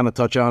you want to kind of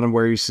touch on and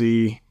where you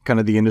see kind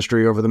of the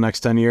industry over the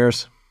next 10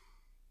 years?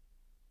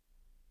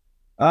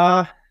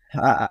 I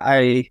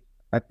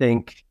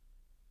think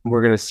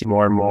we're going to see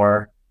more and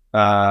more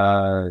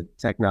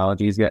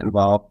technologies get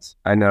involved.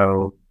 I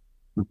know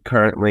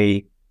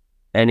currently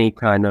any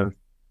kind of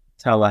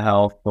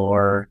telehealth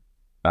or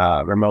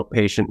remote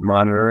patient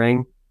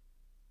monitoring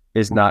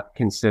is not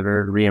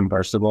considered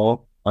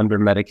reimbursable under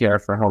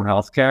Medicare for home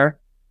health care,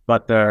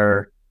 but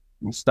they're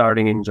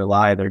starting in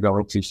July, they're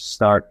going to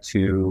start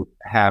to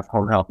have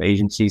home health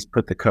agencies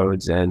put the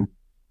codes in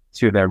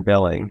to their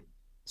billing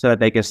so that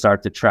they can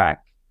start to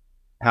track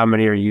how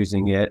many are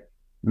using it,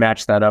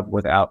 match that up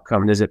with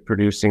outcome. Is it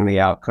producing the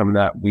outcome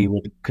that we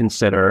would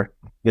consider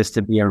this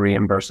to be a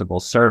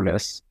reimbursable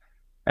service?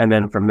 And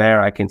then from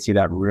there, I can see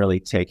that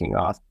really taking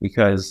off,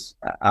 because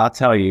I'll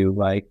tell you,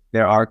 like,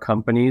 there are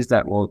companies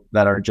that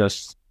are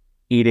just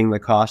eating the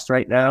cost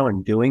right now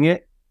and doing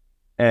it,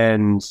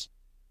 and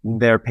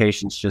their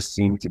patients just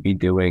seem to be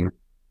doing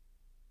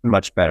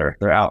much better.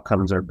 Their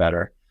outcomes are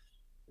better.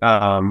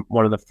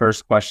 One of the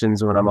first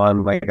questions when I'm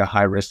on like a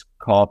high risk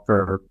call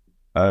for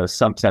a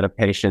subset of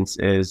patients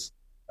is,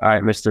 all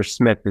right, Mr.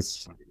 Smith,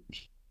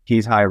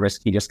 he's high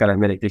risk. He just got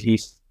admitted. Did he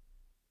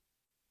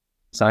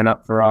sign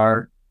up for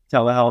our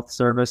telehealth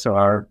service or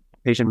our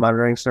patient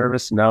monitoring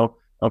service? No.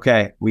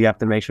 Okay. We have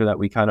to make sure that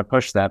we kind of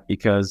push that,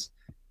 because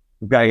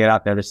we've got to get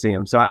out there to see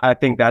him. So I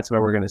think that's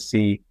where we're going to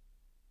see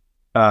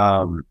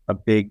a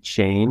big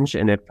change.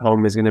 And if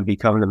home is going to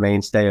become the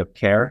mainstay of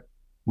care,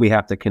 we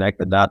have to connect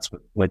the dots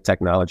with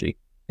technology.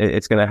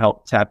 It's going to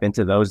help tap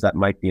into those that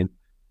might be in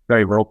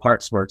very rural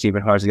parts where it's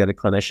even hard to get a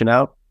clinician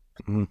out.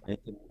 Mm-hmm.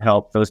 It can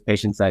help those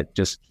patients that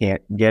just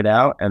can't get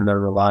out and they're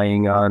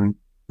relying on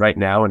right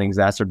now an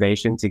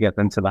exacerbation to get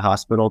them to the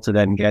hospital to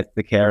then get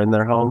the care in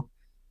their home.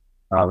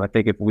 I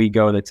think if we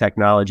go the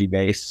technology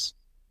base,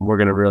 we're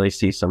going to really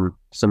see some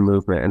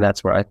movement. And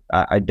that's where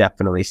I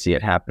definitely see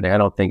it happening. I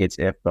don't think it's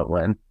if, but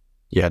when.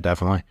 Yeah,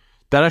 definitely.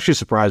 That actually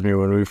surprised me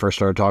when we first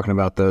started talking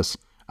about this,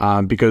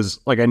 because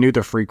like I knew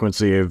the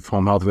frequency of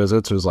home health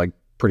visits was like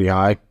pretty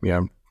high,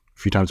 a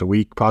few times a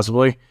week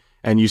possibly.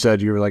 And you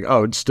said you were like,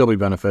 oh, it'd still be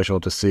beneficial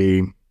to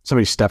see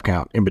somebody's step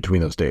count in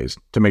between those days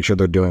to make sure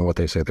they're doing what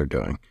they say they're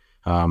doing.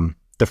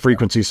 The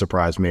frequency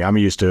surprised me. I'm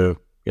used to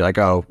like,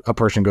 oh, a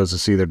person goes to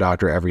see their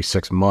doctor every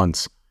 6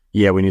 months.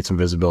 Yeah, we need some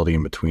visibility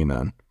in between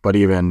then. But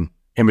even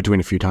in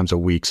between a few times a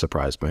week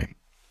surprised me.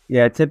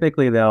 Yeah,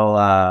 typically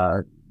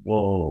they'll,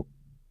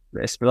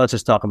 let's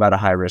just talk about a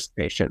high risk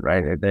patient,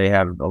 right? They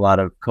have a lot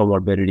of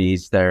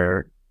comorbidities.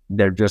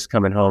 They're just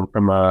coming home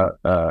from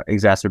a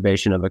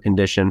exacerbation of a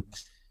condition.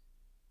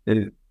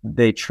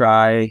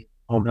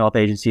 Home health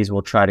agencies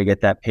will try to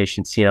get that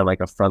patient seen on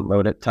like a front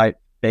loaded type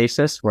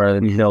basis,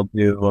 where they'll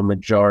do a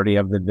majority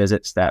of the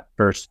visits that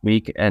first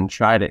week and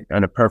try to,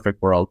 in a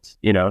perfect world,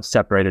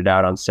 separate it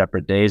out on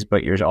separate days.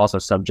 But you're also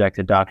subject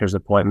to doctor's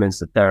appointments,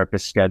 the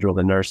therapist schedule,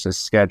 the nurse's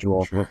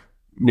schedule, sure,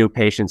 new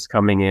patients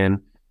coming in,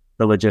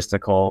 the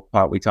logistical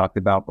part we talked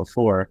about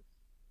before.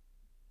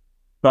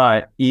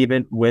 But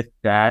even with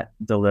that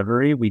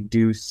delivery, we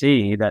do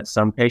see that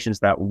some patients,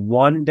 that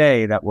one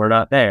day that we're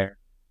not there,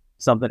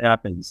 something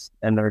happens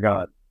and they're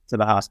gone to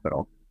the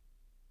hospital.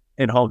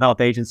 And home health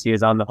agency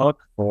is on the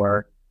hook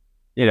for,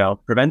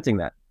 preventing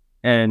that.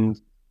 And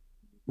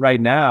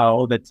right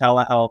now, the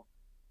telehealth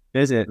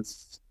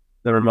visits,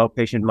 the remote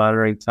patient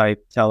monitoring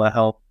type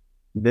telehealth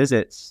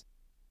visits,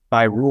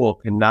 by rule,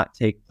 cannot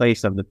take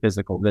place of the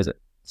physical visit.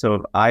 So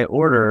if I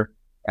order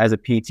as a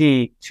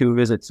PT 2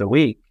 visits a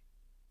week,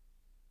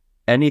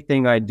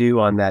 anything I do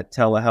on that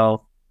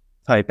telehealth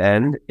type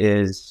end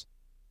is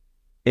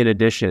in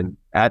addition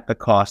at the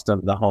cost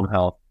of the home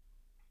health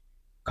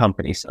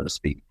company, so to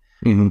speak.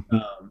 Mm-hmm.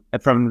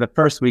 And from the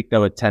first week,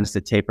 though, it tends to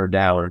taper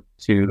down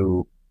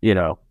to,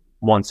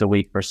 once a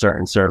week for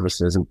certain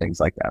services and things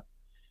like that.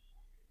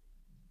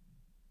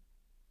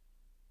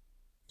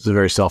 It's a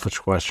very selfish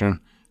question.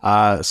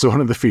 So one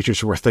of the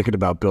features we're thinking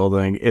about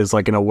building is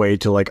like in a way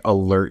to like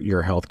alert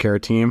your healthcare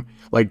team.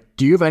 Like,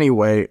 do you have any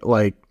way,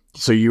 like,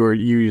 so you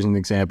used an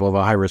example of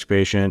a high risk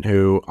patient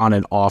who on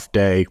an off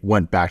day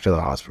went back to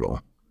the hospital.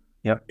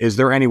 Yep. Is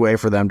there any way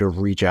for them to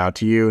reach out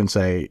to you and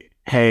say,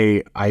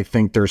 hey, I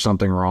think there's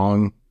something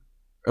wrong,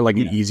 or like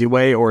an easy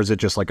way, or is it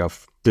just like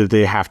did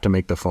they have to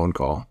make the phone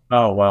call?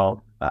 Oh,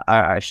 well,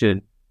 I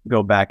should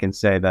go back and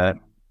say that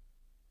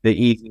the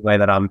easy way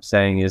that I'm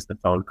saying is the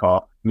phone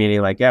call,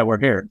 meaning like, yeah, we're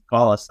here,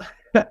 call us.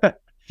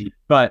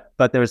 but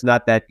there's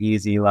not that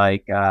easy,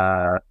 like,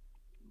 I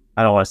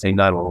don't want to say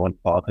 911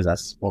 call because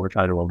that's what we're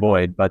trying to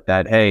avoid, but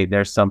that, hey,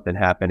 there's something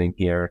happening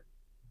here.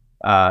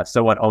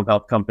 So what home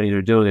health companies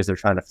are doing is they're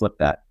trying to flip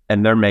that,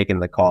 and they're making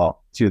the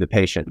call to the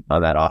patient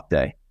on that off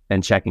day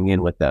and checking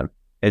in with them.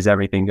 Is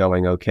everything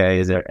going okay?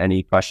 Is there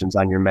any questions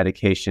on your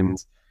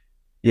medications?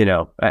 And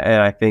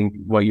I think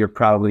what you're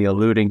probably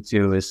alluding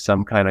to is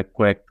some kind of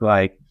quick,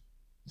 like,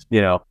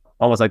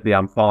 almost like the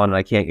I'm falling and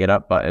I can't get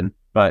up button,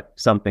 but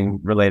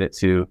something related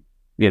to,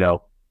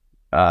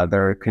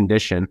 their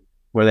condition.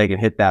 where they can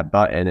hit that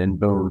button and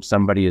boom,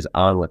 somebody is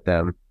on with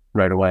them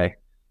right away.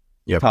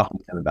 Yep. Talking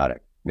to them about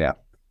it. Yeah.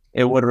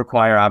 It would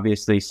require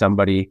obviously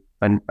somebody,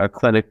 a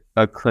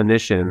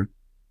clinician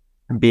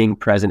being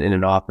present in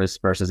an office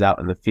versus out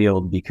in the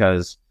field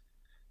because,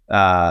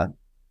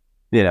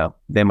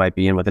 they might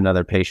be in with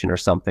another patient or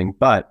something.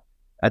 But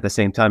at the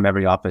same time,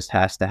 every office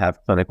has to have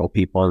clinical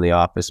people in the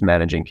office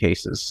managing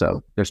cases.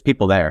 So there's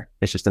people there.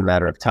 It's just a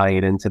matter of tying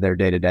it into their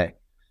day-to-day.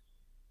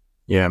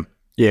 Yeah.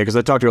 Yeah. Because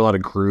I talk to a lot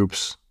of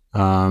groups,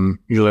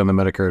 usually on the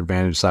Medicare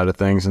Advantage side of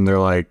things, and they're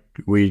like,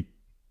 we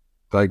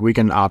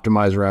can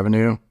optimize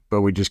revenue,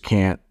 but we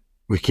can't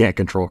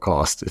control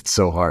cost. It's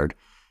so hard.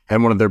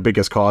 And one of their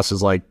biggest costs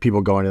is like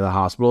people going to the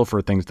hospital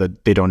for things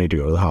that they don't need to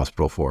go to the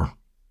hospital for.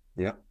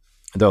 Yeah.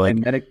 They're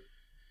like,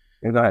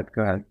 Go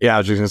ahead. Yeah, I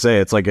was just gonna say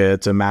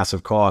it's a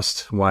massive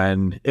cost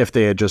when if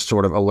they had just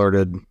sort of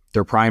alerted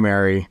their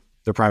primary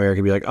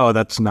could be like, oh,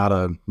 that's not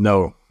a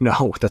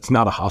that's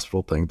not a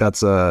hospital thing.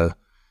 That's a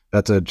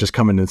just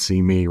come in and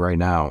see me right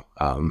now,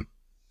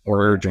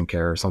 or urgent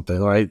care or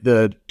something, right?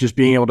 Just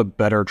being able to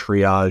better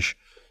triage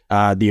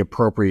the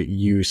appropriate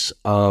use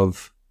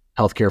of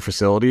healthcare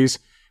facilities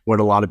when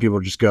a lot of people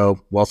just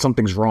go, well,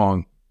 something's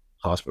wrong,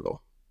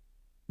 hospital.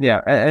 Yeah,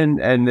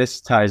 and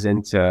this ties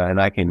into, and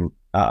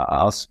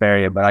I'll spare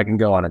you, but I can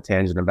go on a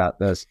tangent about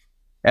this.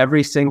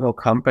 Every single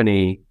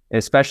company,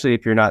 especially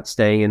if you're not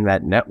staying in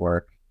that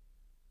network,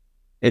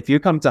 if you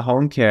come to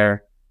home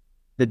care,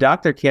 the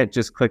doctor can't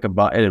just click a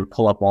button and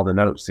pull up all the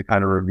notes to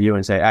kind of review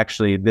and say,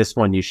 actually, this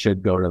one you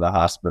should go to the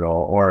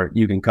hospital, or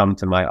you can come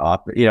to my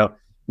office,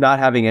 not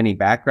having any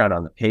background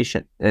on the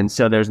patient. And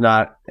so there's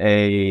not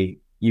a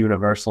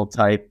universal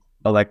type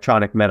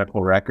electronic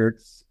medical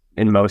records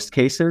in most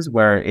cases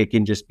where it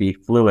can just be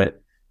fluid,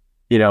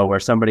 where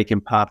somebody can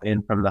pop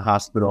in from the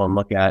hospital and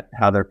look at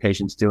how their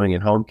patient's doing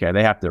in home care.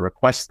 They have to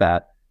request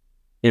that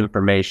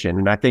information.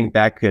 And I think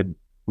that could,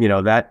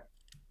 that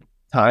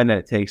time that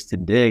it takes to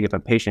dig, if a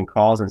patient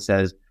calls and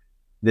says,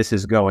 this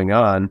is going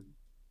on,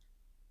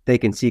 they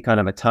can see kind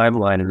of a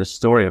timeline and a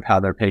story of how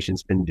their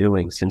patient's been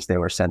doing since they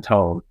were sent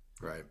home.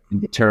 Right.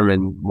 And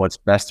determine what's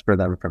best for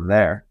them from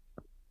there.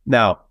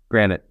 Now,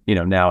 granted,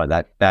 now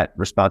that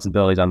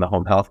responsibility is on the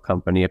home health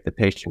company if the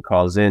patient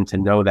calls in to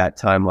know that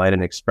timeline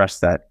and express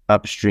that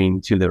upstream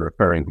to the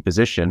referring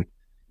physician.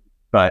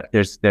 But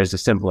there's a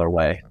simpler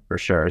way for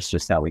sure. It's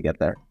just how we get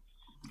there.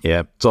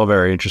 Yeah, it's all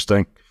very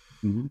interesting.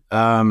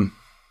 Mm-hmm.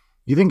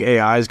 You think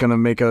AI is going to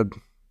make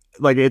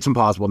it's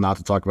impossible not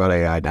to talk about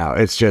AI now.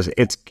 I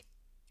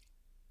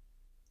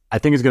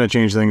think it's going to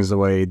change things the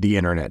way the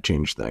internet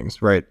changed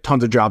things, right?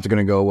 Tons of jobs are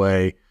going to go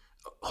away.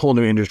 Whole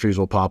new industries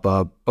will pop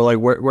up. But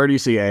where do you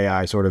see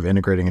AI sort of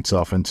integrating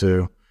itself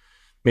into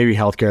maybe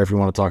healthcare, if you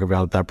want to talk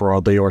about it that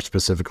broadly or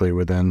specifically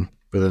within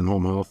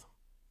home health?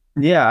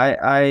 Yeah,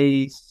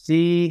 I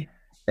see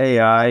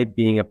AI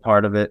being a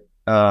part of it.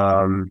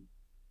 And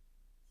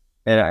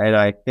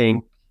I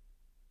think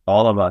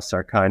all of us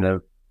are kind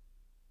of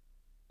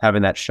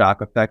having that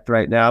shock effect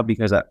right now,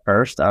 because at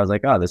first I was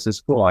like, oh, this is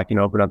cool. I can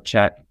open up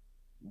chat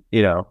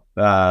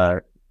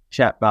bot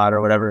or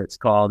whatever it's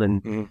called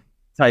and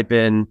type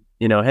in,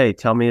 hey,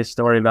 tell me a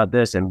story about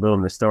this, and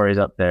boom, the story's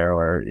up there,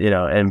 or,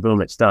 and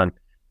boom, it's done.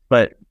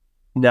 But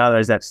now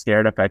there's that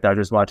scared effect. I was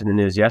just watching the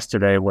news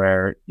yesterday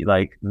where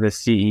the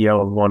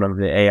CEO of one of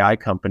the AI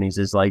companies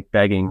is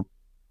begging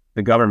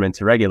the government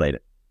to regulate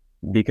it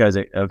because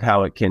of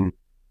how it can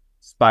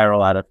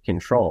spiral out of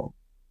control.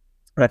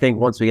 But I think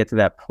once we get to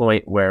that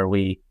point where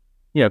we,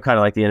 kind of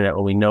like the internet,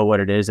 when we know what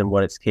it is and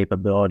what its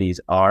capabilities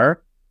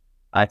are,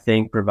 I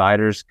think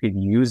providers could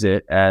use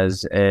it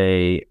as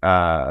a,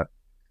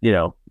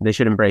 they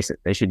should embrace it.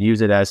 They should use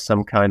it as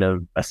some kind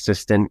of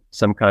assistant,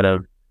 some kind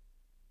of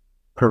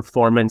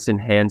performance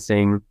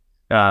enhancing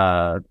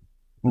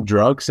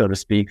drug, so to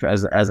speak,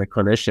 as a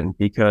clinician.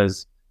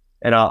 Because,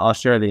 and I'll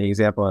share the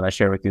example that I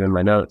share with you in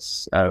my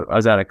notes. I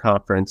was at a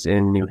conference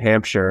in New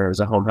Hampshire. It was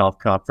a home health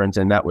conference,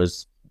 and that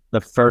was the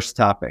first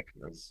topic.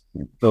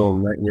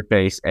 Boom, right in your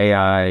face,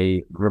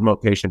 AI,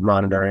 remote patient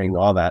monitoring,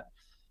 all that.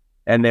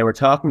 And they were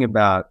talking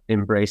about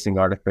embracing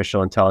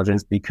artificial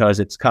intelligence because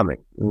it's coming.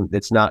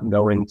 It's not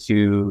going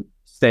to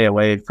stay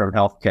away from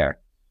healthcare.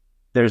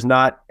 There's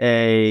not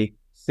a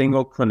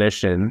single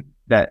clinician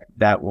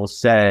that will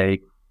say,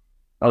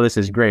 oh, this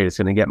is great, it's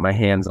going to get my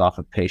hands off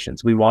of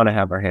patients. We want to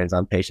have our hands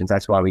on patients.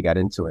 That's why we got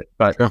into it.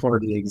 But for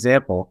the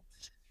example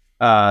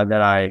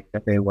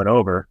that they went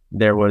over,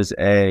 there was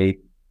a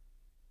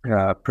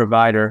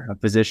provider, a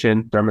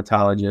physician,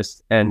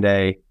 dermatologist, and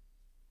the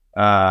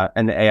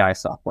AI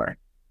software.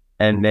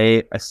 And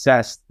they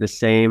assessed the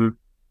same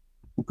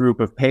group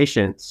of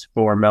patients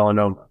for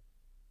melanoma.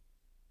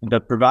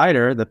 The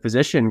provider, the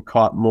physician,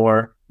 caught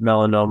more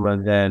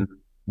melanoma than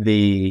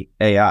the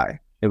AI.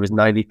 It was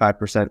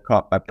 95%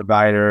 caught by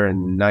provider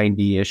and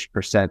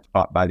 90-ish%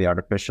 caught by the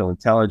artificial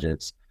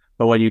intelligence.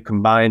 But when you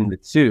combine the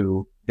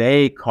two,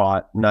 they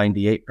caught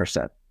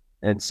 98%.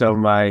 And so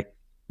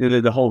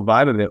the whole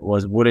vibe of it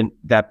was, wouldn't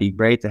that be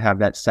great to have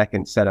that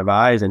second set of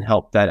eyes and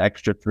help that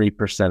extra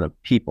 3%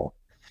 of people?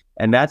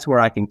 And that's where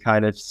I can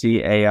kind of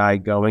see AI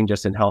going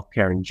just in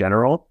healthcare in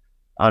general,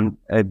 on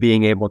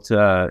being able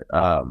to,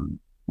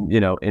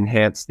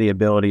 enhance the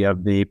ability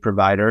of the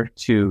provider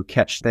to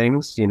catch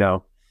things.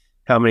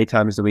 How many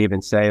times do we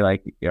even say,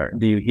 like,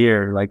 do you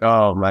hear like,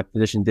 oh, my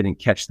physician didn't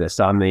catch this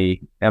on the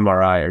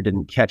MRI or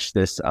didn't catch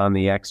this on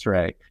the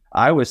X-ray?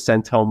 I was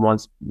sent home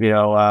once,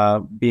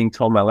 being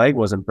told my leg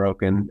wasn't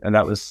broken, and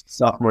that was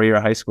sophomore year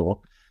of high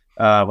school,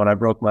 when I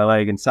broke my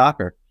leg in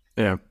soccer.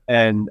 Yeah.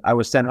 And I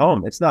was sent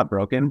home. It's not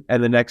broken.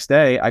 And the next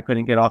day I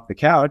couldn't get off the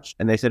couch,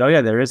 and they said, oh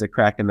yeah, there is a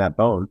crack in that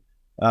bone.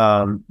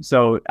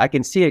 So I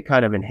can see it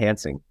kind of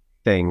enhancing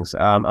things.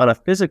 On a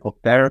physical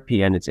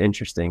therapy end, it's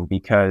interesting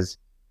because,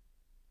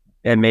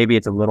 and maybe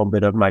it's a little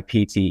bit of my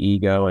PT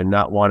ego and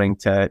not wanting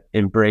to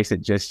embrace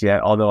it just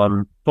yet, although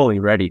I'm fully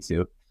ready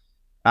to.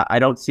 I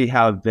don't see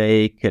how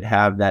they could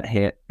have that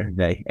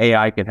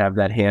AI could have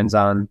that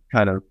hands-on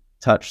kind of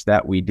touch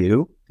that we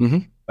do. Mm-hmm.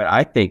 But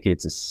I think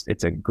it's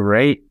a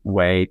great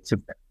way to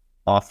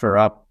offer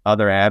up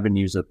other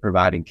avenues of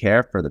providing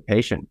care for the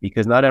patient,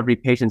 because not every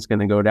patient's going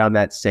to go down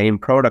that same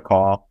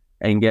protocol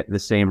and get the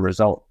same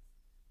result.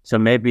 So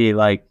maybe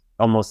like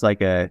almost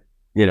like a,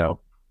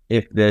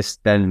 if this,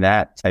 then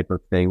that type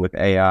of thing with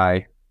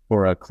AI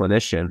for a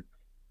clinician.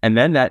 And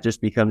then that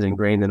just becomes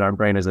ingrained in our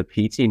brain as a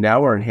PT.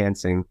 Now we're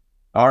enhancing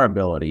our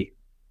ability,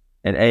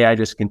 and AI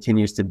just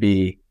continues to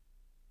be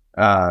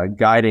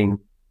guiding,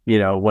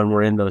 when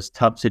we're in those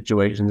tough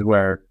situations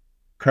where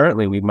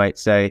currently we might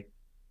say,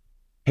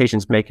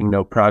 patient's making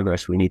no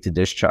progress, we need to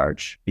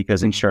discharge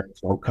because insurance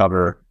won't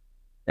cover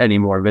any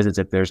more visits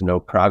if there's no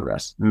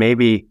progress.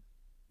 Maybe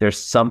there's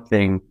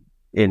something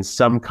in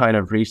some kind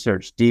of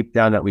research deep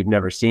down that we've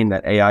never seen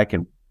that AI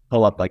can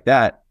pull up like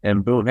that,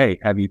 and boom, hey,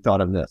 have you thought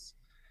of this?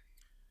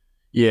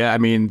 Yeah, I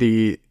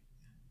mean,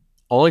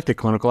 all like the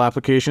clinical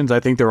applications, I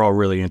think they're all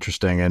really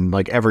interesting, and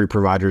like every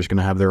provider is going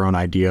to have their own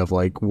idea of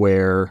like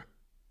where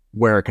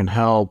it can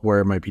help, where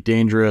it might be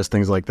dangerous,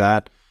 things like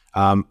that.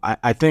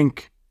 I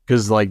think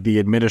because like the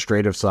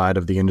administrative side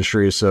of the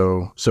industry is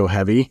so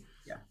heavy,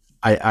 yeah.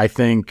 I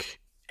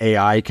think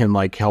AI can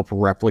like help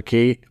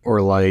replicate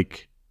or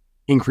like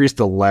increase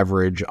the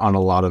leverage on a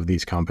lot of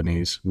these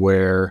companies,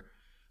 where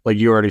like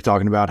you're already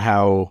talking about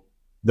how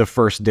the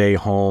first day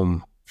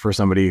home for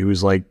somebody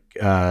who's like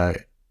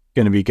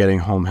going to be getting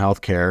home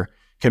health care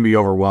can be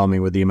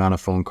overwhelming with the amount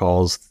of phone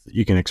calls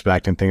you can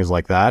expect and things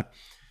like that.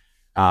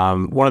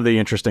 One of the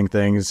interesting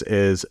things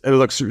is, it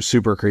looks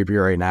super creepy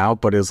right now,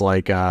 but is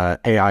like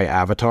AI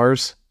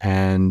avatars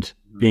and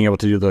being able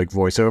to do like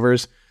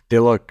voiceovers. They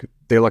look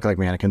like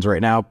mannequins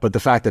right now, but the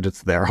fact that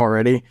it's there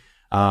already,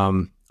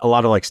 a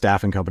lot of like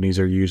staffing companies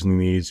are using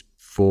these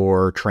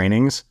for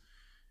trainings,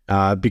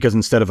 because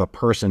instead of a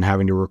person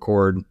having to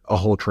record a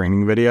whole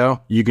training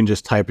video, you can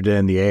just type it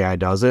in, the AI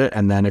does it.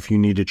 And then if you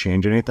need to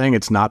change anything,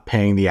 it's not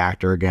paying the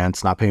actor again,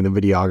 it's not paying the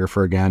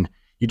videographer again.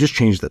 You just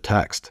change the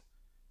text.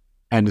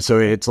 And so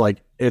it's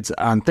like, it's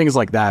on things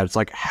like that. It's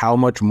like, how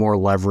much more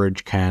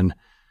leverage can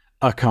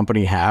a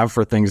company have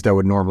for things that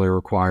would normally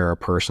require a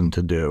person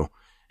to do?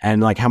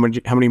 And like, how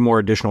many more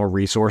additional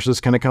resources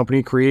can a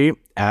company create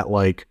at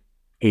like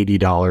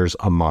 $80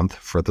 a month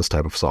for this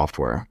type of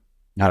software?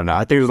 I don't know. I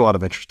think there's a lot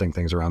of interesting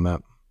things around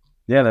that.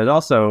 Yeah, there's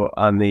also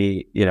on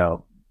the,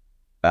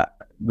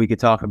 we could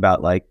talk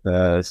about like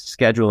the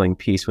scheduling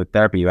piece with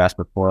therapy. You asked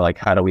before, like,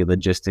 how do we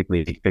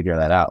logistically figure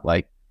that out?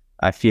 Like,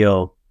 I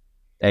feel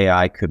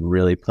AI could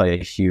really play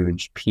a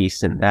huge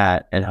piece in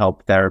that and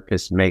help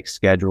therapists make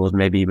schedules,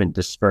 maybe even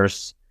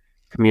disperse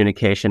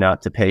communication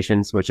out to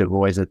patients, which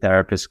avoids a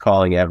therapist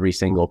calling every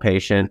single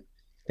patient.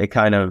 It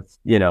kind of,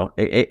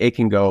 it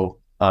can go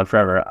on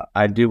forever.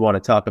 I do want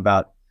to talk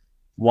about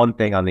one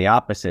thing on the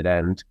opposite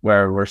end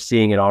where we're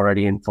seeing it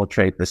already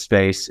infiltrate the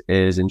space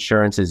is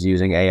insurance is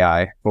using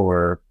AI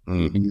for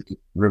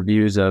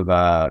reviews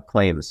of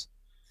claims.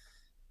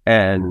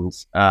 And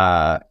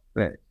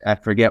I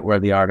forget where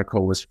the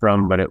article was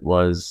from, but it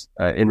was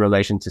in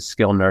relation to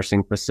skilled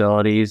nursing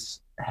facilities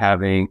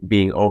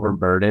being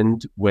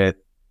overburdened with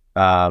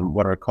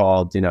what are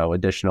called,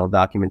 additional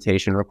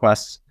documentation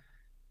requests,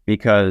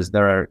 because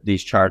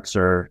these charts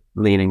are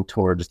leaning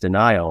towards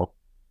denial,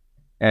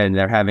 and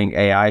they're having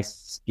AI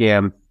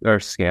skim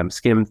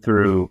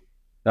through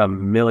a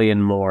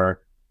million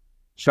more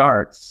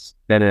charts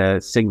than a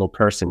single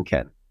person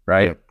can,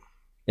 right? Yep.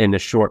 In a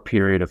short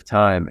period of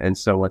time. And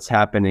so what's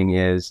happening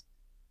is,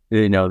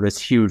 this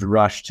huge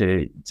rush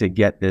to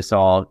get this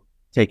all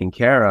taken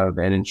care of,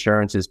 and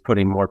insurance is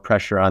putting more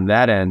pressure on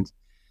that end.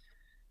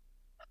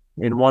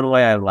 In one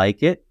way, I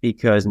like it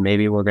because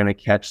maybe we're going to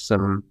catch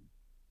some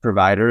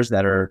providers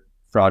that are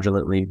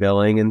fraudulently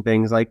billing and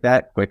things like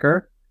that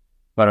quicker.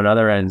 But on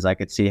other ends, I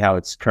could see how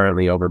it's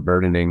currently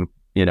overburdening,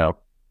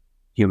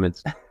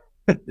 humans.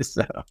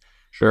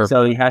 Sure.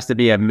 So there has to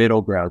be a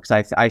middle ground,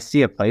 because I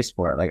see a place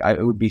for it. Like,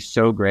 it would be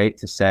so great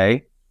to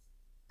say,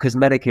 because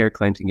Medicare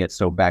claims can get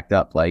so backed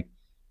up. Like,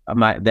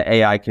 the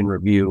AI can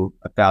review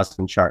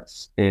 1,000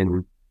 charts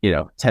in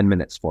 10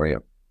 minutes for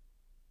you,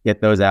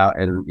 get those out,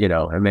 and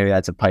and maybe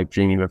that's a pipe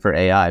dream even for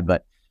AI.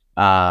 But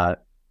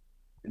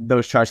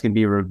those charts can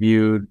be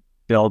reviewed,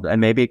 build,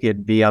 and maybe it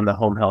could be on the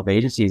home health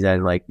agencies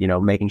and like,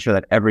 making sure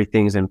that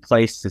everything's in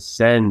place to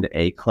send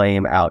a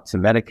claim out to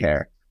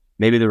Medicare.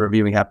 Maybe the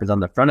reviewing happens on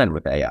the front end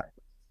with AI.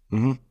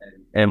 Mm-hmm.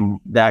 And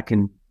that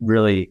can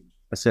really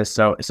assist.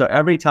 So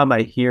every time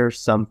I hear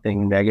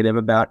something negative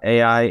about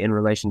AI in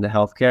relation to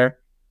healthcare,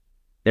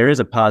 there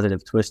is a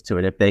positive twist to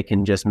it if they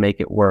can just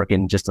make it work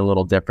in just a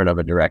little different of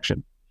a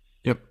direction.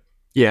 Yep.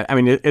 Yeah, I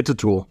mean, it's a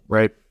tool,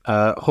 right?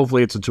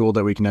 Hopefully it's a tool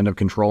that we can end up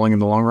controlling in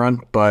the long run,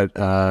 but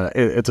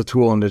it's a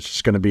tool, and it's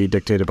just going to be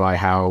dictated by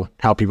how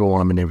people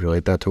want to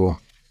manipulate that tool.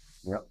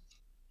 Yep.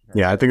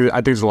 Yeah, I think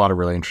there's a lot of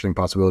really interesting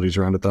possibilities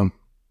around it, though.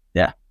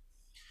 Yeah.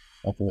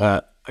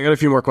 I got a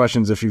few more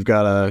questions if you've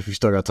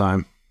still got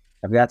time.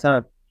 I've got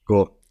time.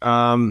 Cool.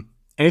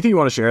 Anything you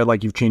want to share,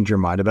 like you've changed your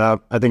mind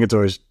about? I think it's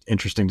always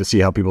interesting to see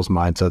how people's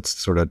mindsets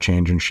sort of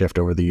change and shift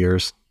over the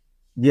years.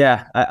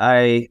 Yeah,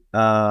 I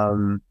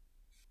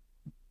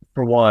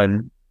for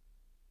one,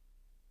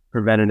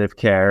 preventative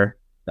care.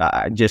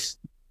 I just,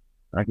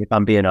 like, if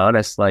I'm being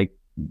honest, like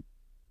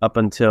up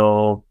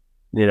until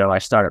I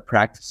started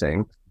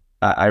practicing,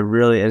 I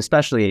really,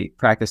 especially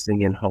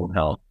practicing in home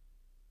health,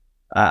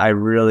 I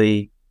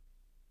really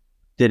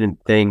didn't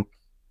think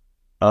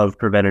of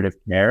preventative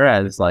care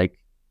as like,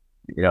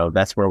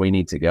 that's where we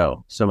need to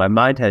go. So my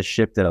mind has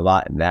shifted a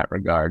lot in that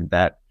regard,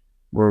 that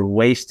we're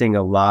wasting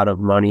a lot of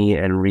money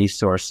and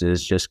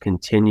resources just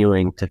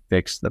continuing to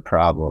fix the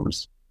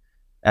problems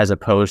as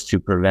opposed to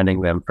preventing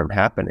them from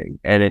happening.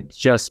 And it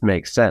just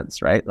makes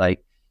sense, right?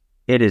 Like,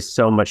 it is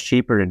so much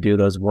cheaper to do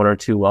those 1 or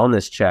 2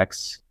 wellness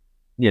checks,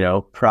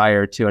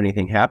 prior to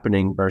anything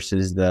happening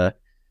versus the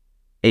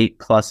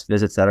 8+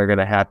 visits that are going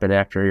to happen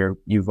after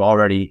you've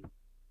already,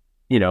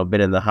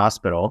 been in the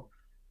hospital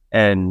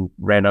and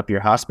ran up your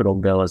hospital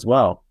bill as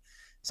well.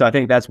 So I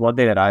think that's one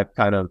thing that I've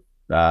kind of,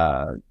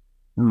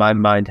 my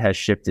mind has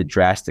shifted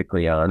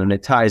drastically on, and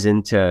it ties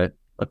into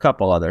a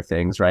couple other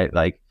things, right?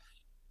 Like,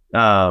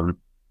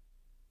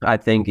 I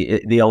think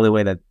the only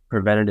way that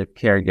preventative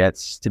care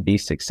gets to be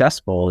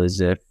successful is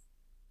if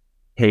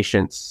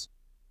patients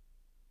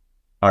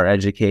are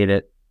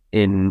educated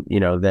in,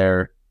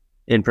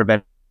 in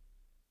prevention,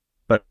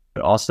 but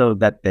also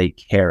that they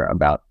care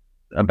about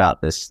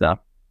this stuff.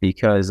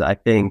 Because I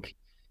think,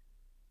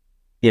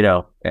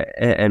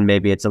 and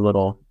maybe it's a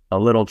little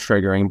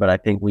triggering, but I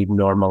think we've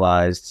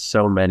normalized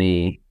so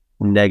many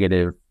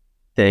negative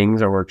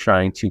things, or we're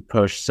trying to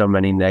push so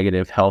many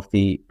negative health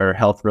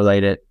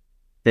related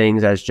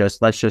things as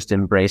just, let's just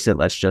embrace it.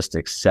 Let's just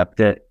accept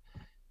it.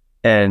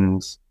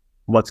 And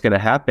what's going to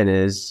happen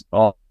is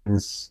all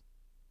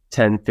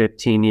 10,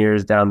 15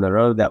 years down the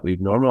road that we've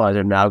normalized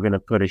are now going to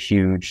put a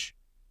huge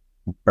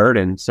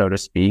burden, so to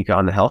speak,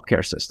 on the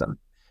healthcare system.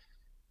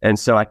 And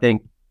so I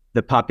think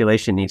the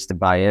population needs to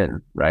buy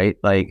in, right?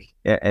 Like,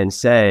 and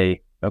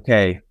say,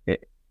 okay,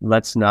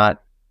 let's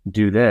not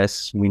do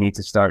this. We need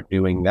to start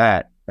doing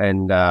that.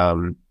 And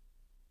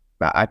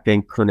I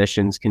think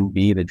clinicians can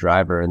be the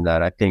driver in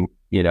that. I think,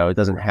 it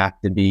doesn't have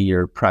to be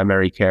your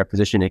primary care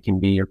physician. It can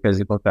be your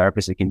physical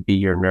therapist. It can be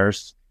your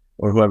nurse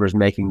or whoever's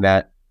making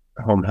that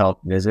home health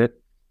visit.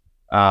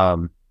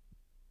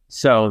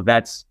 So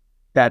that's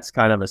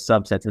kind of a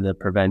subset to the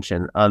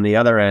prevention. On the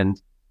other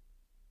end,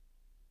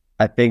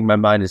 I think my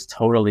mind is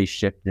totally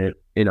shifted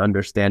in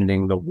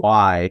understanding the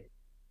why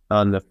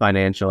on the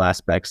financial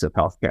aspects of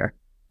healthcare,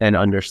 and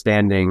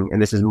understanding, and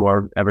this is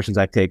more ever since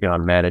I've taken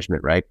on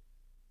management, right?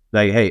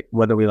 Like, hey,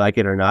 whether we like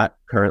it or not,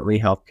 currently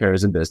healthcare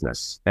is a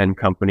business, and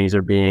companies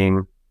are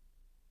being,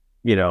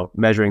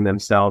 measuring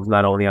themselves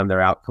not only on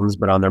their outcomes,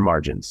 but on their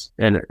margins,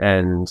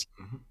 and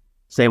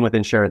same with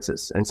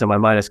insurances. And so my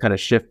mind has kind of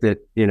shifted,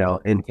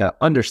 into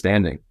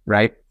understanding,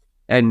 right?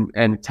 And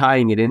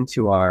tying it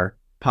into our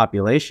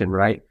population,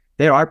 right?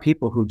 There are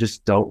people who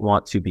just don't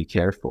want to be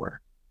cared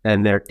for,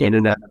 and they're in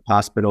and out of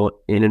hospital,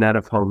 in and out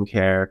of home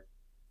care.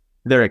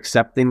 They're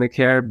accepting the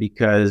care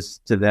because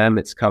to them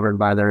it's covered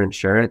by their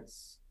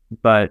insurance.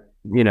 But,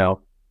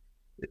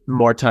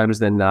 more times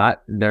than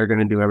not, they're going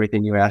to do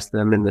everything you ask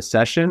them in the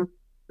session,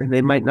 and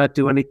they might not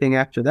do anything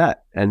after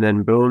that. And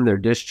then boom, they're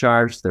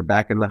discharged, they're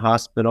back in the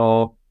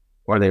hospital,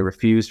 or they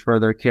refuse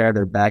further care,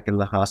 they're back in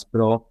the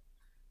hospital.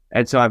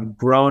 And so I've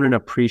grown an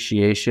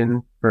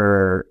appreciation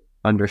for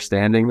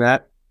understanding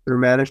that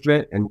through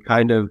management, and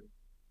kind of,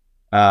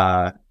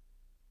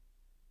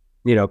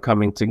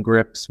 coming to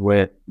grips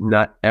with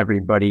not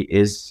everybody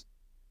is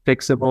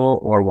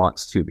fixable or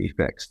wants to be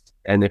fixed.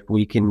 And if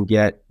we can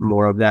get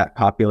more of that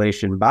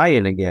population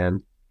buy-in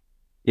again,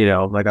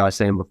 like I was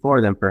saying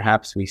before, then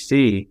perhaps we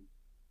see,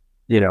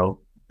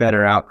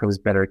 better outcomes,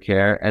 better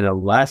care, and a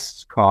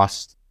less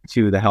cost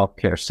to the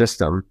healthcare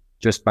system,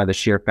 just by the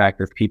sheer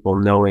fact of people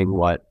knowing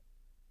what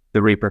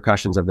the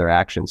repercussions of their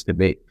actions could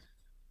be.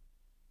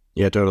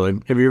 Yeah,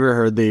 totally. Have you ever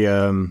heard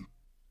the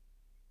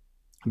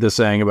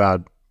saying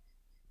about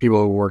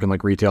people who work in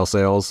like retail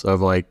sales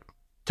of like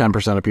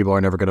 10% of people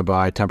are never going to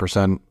buy,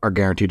 10% are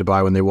guaranteed to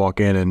buy when they walk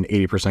in, and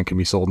 80% can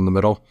be sold in the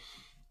middle?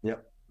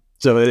 Yep.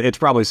 So it's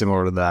probably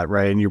similar to that,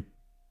 right? And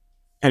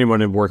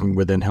anyone working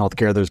within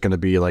healthcare, there's going to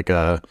be like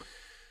a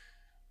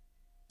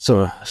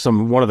So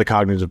one of the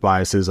cognitive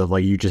biases of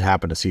like you just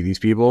happen to see these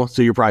people.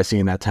 So you're probably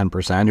seeing that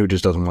 10% who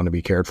just doesn't want to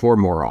be cared for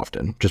more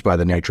often, just by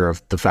the nature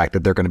of the fact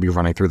that they're going to be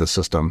running through the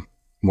system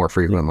more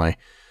frequently. Yeah.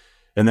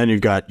 And then you've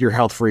got your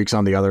health freaks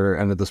on the other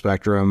end of the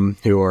spectrum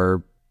who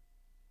are,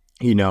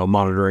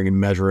 monitoring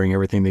and measuring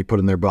everything they put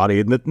in their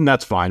body. And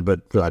that's fine,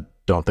 but I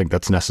don't think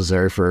that's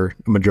necessary for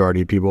a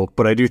majority of people.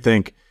 But I do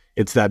think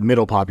it's that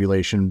middle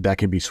population that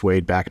can be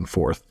swayed back and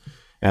forth.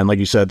 And like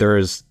you said,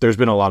 there's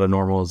been a lot of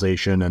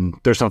normalization, and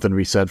there's something to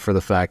be said for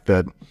the fact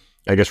that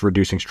I guess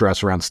reducing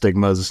stress around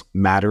stigmas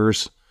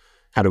matters.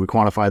 How do we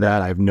quantify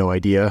that? I have no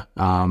idea.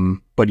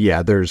 But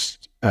yeah,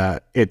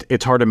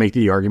 it's hard to make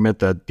the argument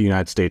that the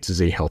United States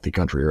is a healthy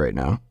country right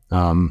now.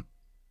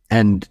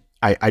 And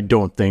I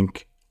don't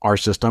think our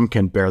system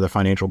can bear the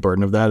financial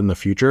burden of that in the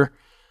future.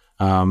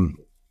 Like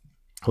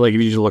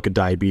if you just look at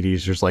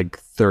diabetes, there's like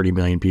 30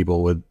 million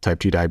people with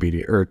type 2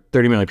 diabetes, or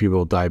 30 million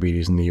people with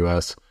diabetes in the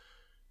US.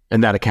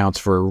 And that accounts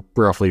for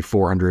roughly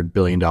 $400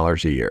 billion a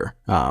year.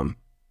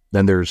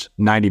 Then there's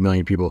 90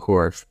 million people who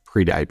are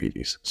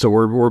pre-diabetes. So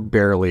we're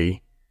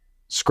barely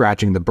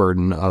scratching the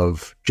burden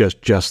of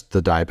just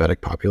the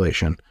diabetic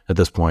population at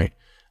this point.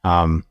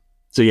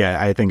 So yeah,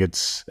 I think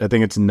it's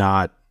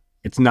not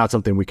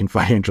something we can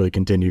financially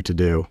continue to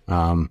do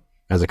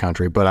as a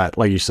country. But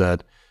like you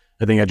said,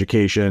 I think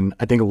education,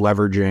 I think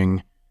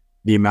leveraging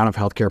the amount of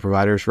healthcare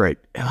providers, right?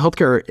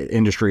 Healthcare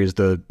industry is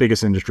the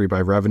biggest industry by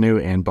revenue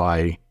and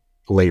by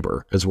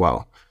labor as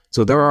well.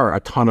 So there are a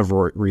ton of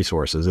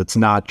resources. It's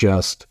not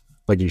just,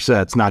 like you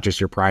said, it's not just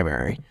your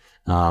primary.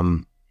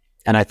 And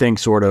I think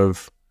sort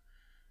of,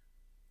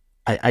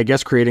 I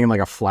guess creating like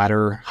a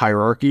flatter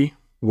hierarchy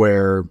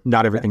where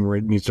not everything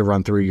needs to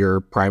run through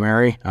your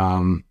primary.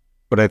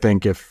 But I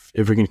think if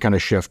we can kind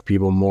of shift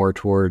people more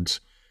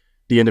towards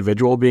the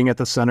individual being at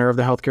the center of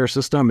the healthcare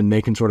system, and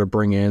they can sort of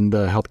bring in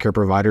the healthcare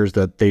providers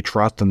that they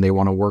trust and they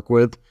want to work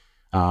with,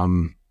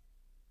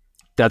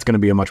 that's going to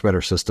be a much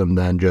better system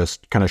than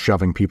just kind of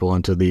shoving people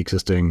into the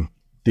existing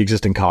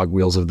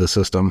cogwheels of the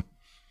system.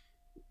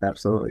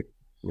 Absolutely.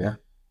 Yeah.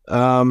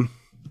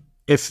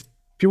 If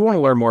people want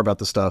to learn more about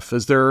this stuff,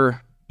 do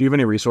you have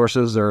any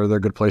resources, or are there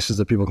good places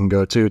that people can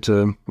go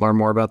to learn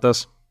more about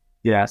this?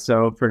 Yeah.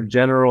 So for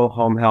general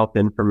home health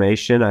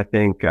information, I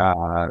think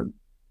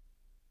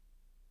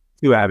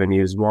two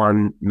avenues.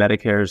 One,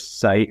 Medicare's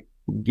site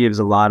gives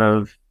a lot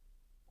of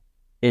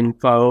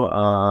info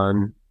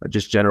on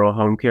just general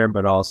home care,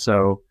 but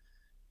also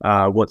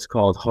what's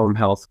called Home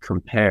Health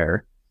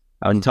Compare.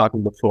 I was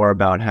talking before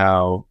about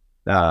how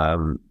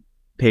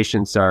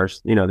patients are,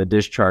 the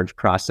discharge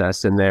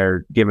process, and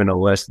they're given a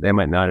list. They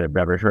might not have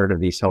ever heard of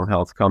these home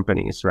health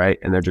companies, right?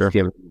 And they're just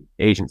given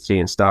agency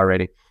and star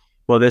rating.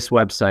 Well, this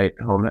website,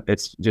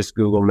 it's just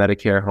Google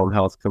Medicare Home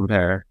Health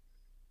Compare,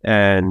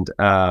 and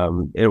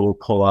it will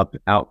pull up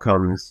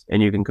outcomes,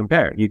 and you can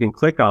compare. You can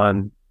click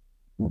on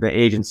the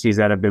agencies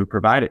that have been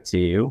provided to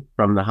you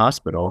from the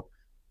hospital,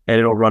 and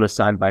it'll run a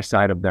side by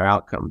side of their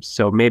outcomes.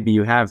 So maybe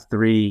you have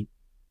 3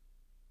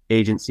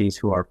 agencies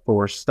who are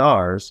 4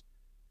 stars,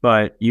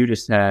 but you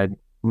just had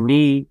a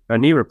knee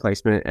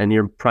replacement, and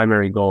your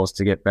primary goal is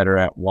to get better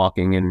at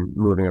walking and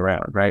moving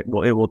around, right?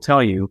 Well, it will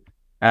tell you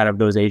out of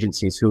those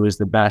agencies who is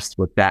the best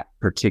with that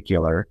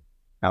particular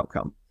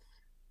outcome.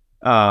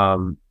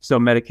 So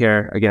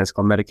Medicare, again, it's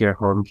called Medicare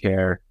Home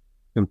Care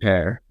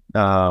Compare.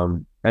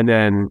 And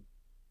then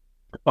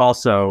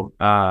also,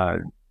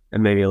 and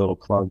maybe a little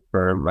plug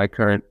for my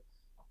current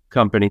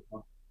company,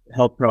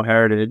 Health Pro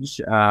Heritage.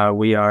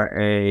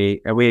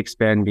 We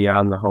expand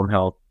beyond the home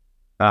health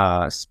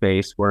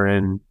space. We're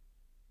in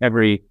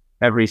every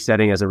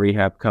setting as a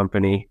rehab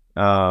company,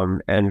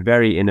 and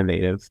very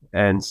innovative.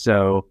 And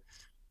so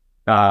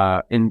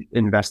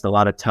invest a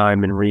lot of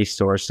time and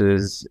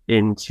resources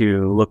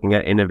into looking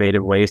at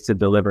innovative ways to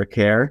deliver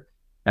care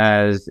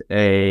as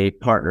a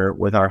partner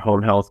with our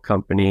home health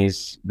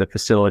companies, the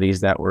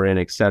facilities that we're in,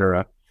 et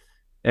cetera.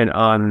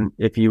 And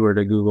if you were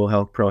to Google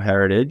Health Pro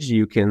Heritage,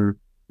 you can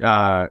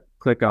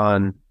click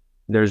on,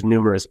 there's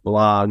numerous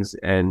blogs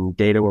and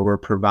data where we're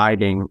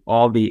providing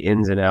all the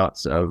ins and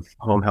outs of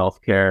home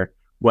health care,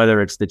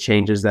 whether it's the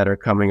changes that are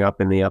coming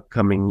up in the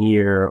upcoming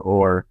year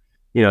or,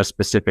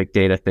 specific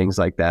data, things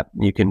like that.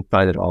 You can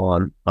find it all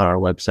on our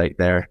website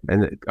there.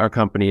 And our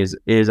company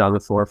is on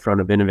the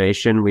forefront of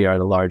innovation. We are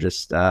the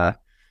largest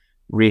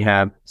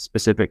rehab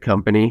specific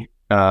company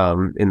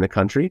in the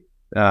country,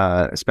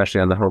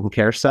 especially on the home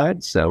care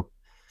side. So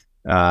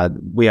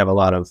we have a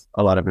lot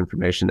of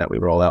information that we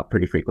roll out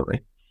pretty frequently.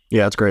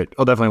 Yeah, that's great.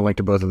 I'll definitely link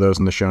to both of those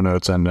in the show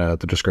notes and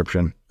the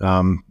description.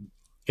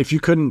 If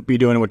you couldn't be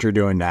doing what you're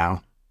doing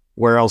now,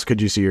 where else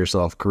could you see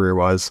yourself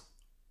career-wise?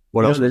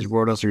 What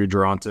else are you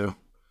drawn to?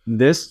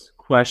 This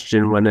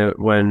question, when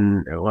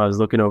I was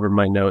looking over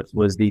my notes,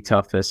 was the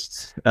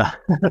toughest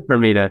for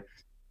me to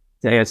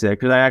answer,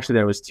 because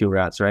there was 2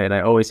 routes, right? And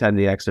I always had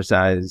the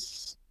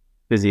exercise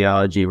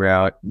physiology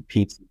route,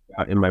 PT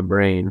route in my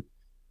brain.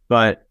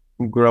 But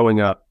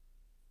growing up,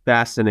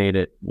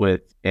 fascinated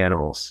with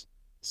animals.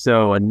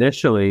 So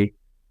initially,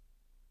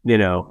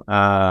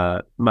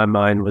 my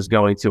mind was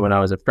going to when I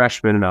was a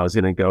freshman, and I was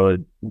going to go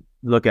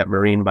look at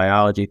marine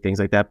biology, things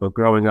like that. But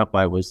growing up,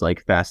 I was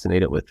like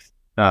fascinated with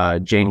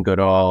Jane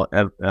Goodall,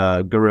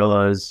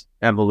 gorillas,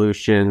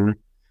 evolution,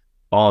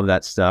 all of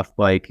that stuff.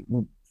 Like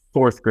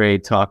fourth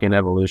grade, talking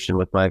evolution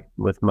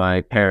with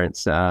my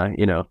parents. Um,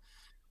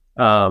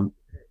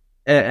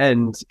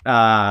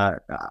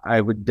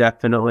 I could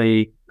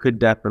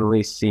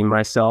definitely see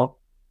myself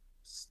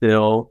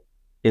still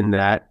in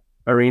that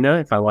arena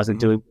if I wasn't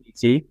doing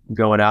PT,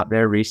 going out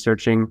there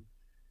researching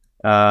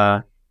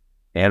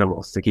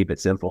animals, to keep it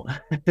simple.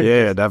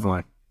 Yeah,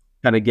 definitely.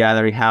 Kind of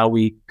gathering how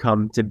we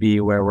come to be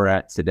where we're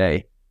at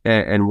today,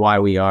 and why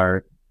we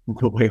are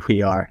the way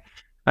we are,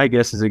 I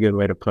guess, is a good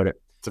way to put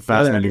it. It's a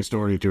fascinating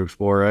story to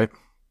explore, right?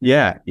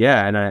 Yeah.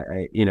 And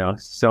I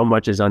so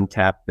much is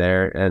untapped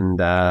there, and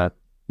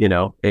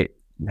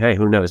hey,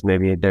 who knows?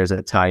 Maybe there's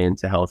a tie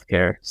into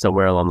healthcare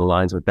somewhere along the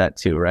lines with that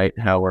too, right?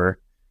 How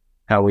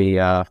we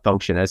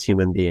function as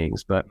human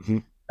beings. But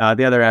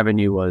the other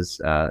avenue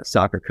was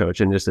soccer coach.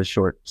 And just a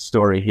short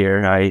story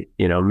here, I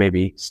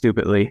maybe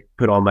stupidly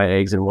put all my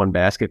eggs in one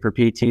basket for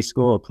PT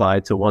school,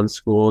 applied to one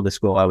school, the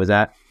school I was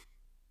at,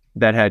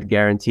 that had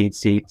guaranteed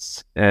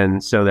seats.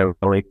 And so there were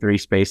only 3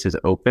 spaces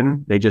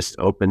open. They just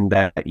opened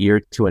that year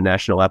to a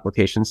national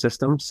application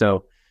system.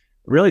 So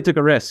really took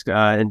a risk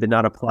and did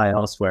not apply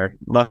elsewhere.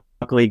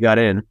 Luckily got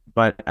in.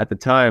 But at the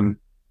time,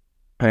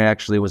 I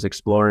actually was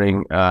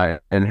exploring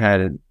and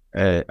had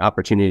an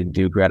opportunity to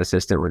do grad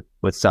assistant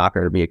with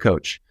soccer, to be a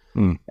coach.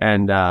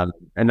 And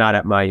not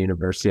at my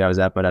university I was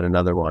at, but at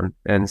another one.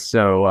 And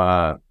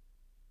so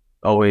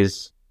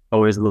always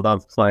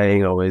loved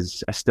playing,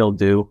 I still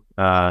do.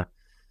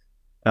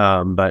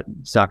 But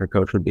soccer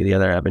coach would be the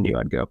other avenue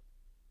I'd go.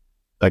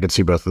 I could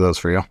see both of those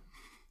for you.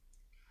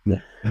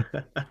 Yeah.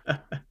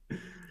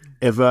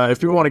 If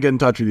people want to get in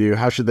touch with you,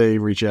 how should they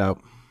reach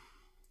out?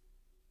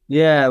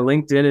 Yeah,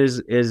 LinkedIn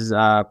is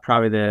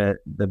probably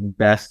the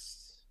best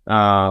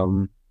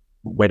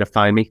way to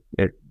find me.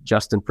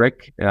 Justin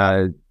Frick.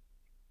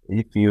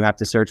 If you have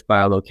to search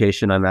by a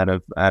location, I'm out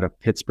of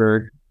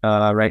Pittsburgh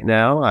right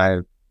now.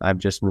 I've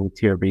just moved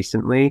here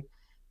recently.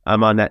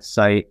 I'm on that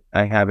site.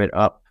 I have it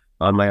up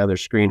on my other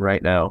screen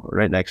right now,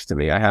 right next to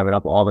me. I have it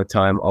up all the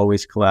time.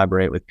 Always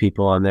collaborate with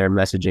people on there,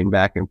 messaging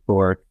back and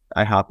forth.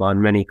 I hop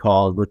on many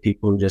calls with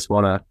people who just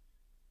want to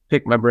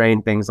pick my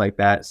brain, things like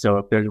that. So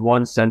if there's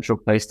one central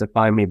place to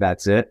find me,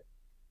 that's it.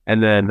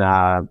 And then,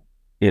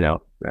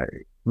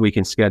 we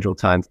can schedule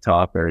time to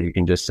talk, or you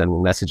can just send me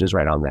messages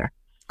right on there.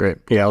 Great.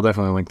 Yeah, I'll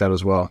definitely link that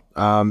as well.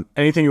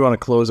 Anything you want to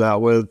close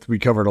out with? We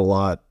covered a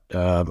lot.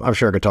 I'm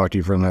sure I could talk to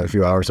you for another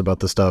few hours about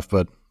this stuff,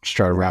 but just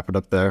try to wrap it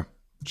up there.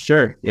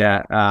 Sure.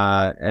 Yeah.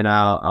 And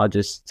I'll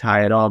just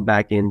tie it all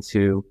back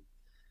into,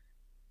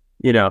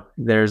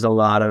 there's a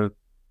lot of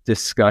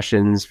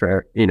discussions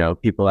for,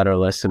 people that are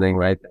listening,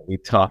 right? That we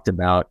talked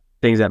about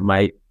things that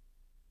might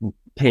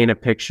paint a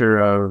picture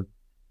of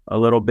a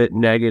little bit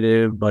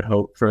negative, but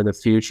hope for the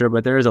future.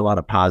 But there is a lot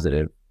of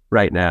positive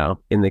right now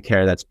in the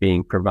care that's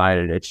being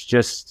provided. It's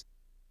just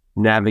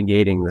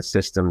navigating the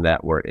system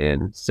that we're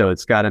in. So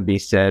it's got to be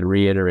said,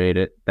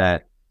 reiterated,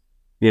 that,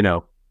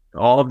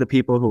 all of the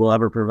people who will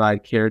ever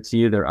provide care to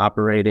you, they're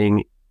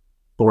operating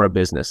for a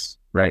business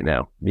right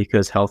now,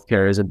 because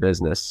healthcare is a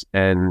business,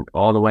 and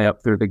all the way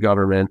up through the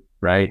government,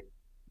 right?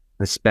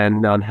 The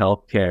spend on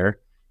healthcare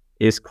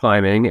is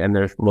climbing, and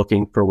they're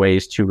looking for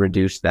ways to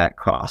reduce that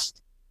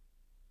cost.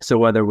 So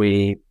whether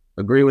we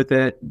agree with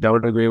it,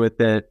 don't agree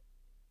with it,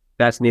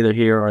 that's neither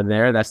here or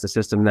there. That's the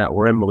system that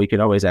we're in, but we can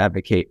always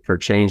advocate for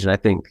change. And I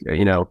think,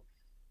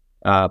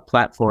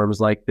 platforms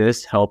like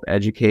this help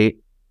educate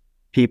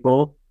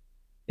people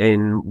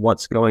in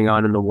what's going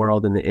on in the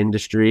world, in the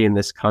industry, in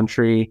this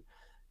country.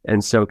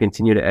 And so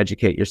continue to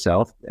educate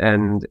yourself.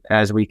 And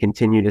as we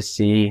continue to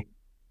see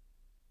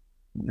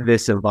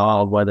this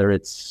evolve, whether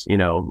it's,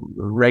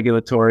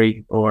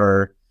 regulatory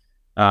or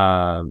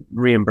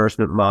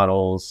reimbursement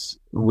models,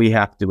 we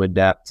have to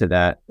adapt to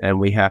that, and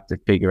we have to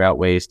figure out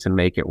ways to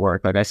make it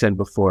work. Like I said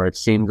before, it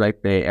seems like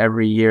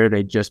every year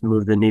they just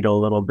move the needle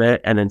a little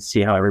bit and then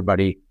see how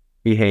everybody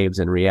behaves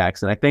and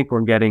reacts. And I think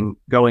we're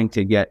going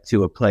to get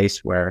to a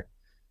place where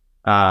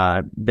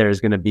there's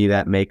going to be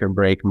that make or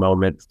break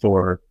moment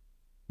for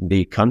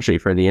the country,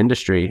 for the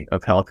industry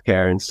of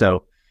healthcare. And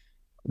so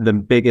the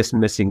biggest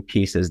missing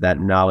piece is that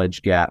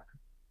knowledge gap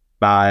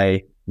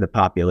by the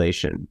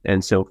population.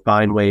 And so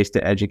find ways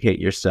to educate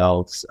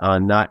yourselves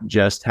on not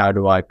just how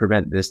do I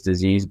prevent this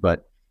disease,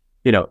 but,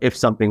 if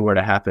something were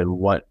to happen,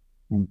 what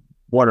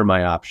are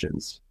my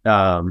options?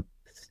 And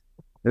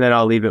then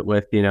I'll leave it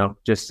with,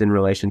 just in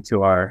relation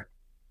to our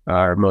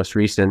most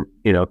recent,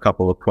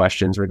 couple of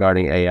questions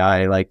regarding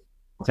AI, like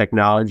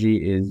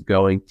technology is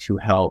going to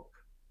help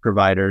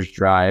providers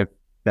drive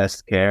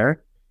best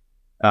care.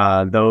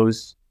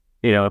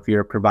 If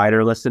you're a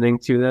provider listening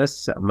to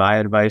this, my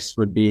advice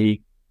would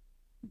be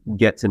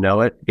get to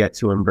know it, get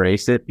to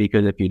embrace it,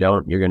 because if you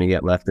don't, you're going to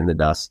get left in the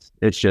dust.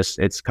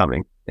 It's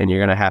coming, and you're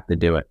going to have to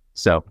do it.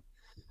 So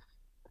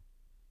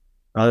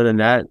other than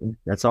that,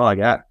 that's all I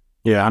got.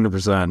 Yeah,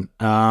 100%.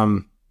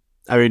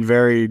 I mean,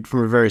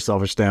 from a very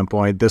selfish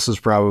standpoint, this has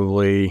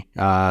probably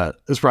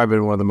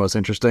been one of the most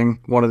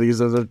interesting one of these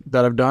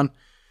that I've done,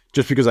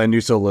 just because I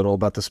knew so little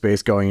about the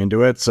space going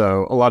into it.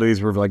 So a lot of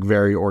these were like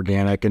very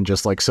organic and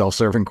just like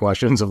self-serving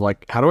questions of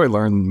like, how do I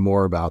learn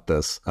more about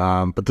this?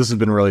 But this has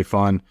been really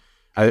fun.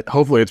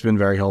 Hopefully it's been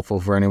very helpful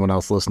for anyone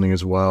else listening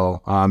as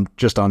well.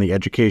 Just on the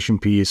education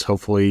piece,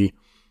 hopefully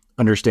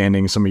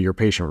understanding some of your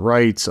patient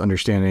rights,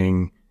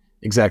 understanding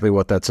exactly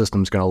what that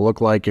system's going to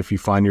look like if you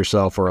find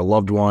yourself or a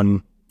loved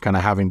one kind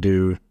of having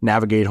to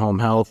navigate home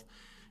health,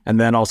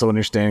 and then also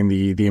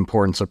understanding the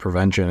importance of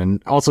prevention,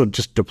 and also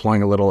just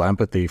deploying a little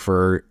empathy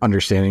for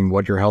understanding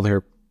what your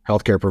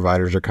healthcare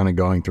providers are kind of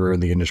going through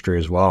in the industry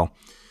as well.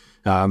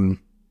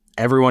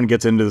 Everyone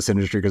gets into this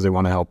industry because they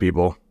want to help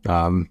people.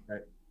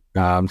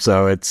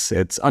 So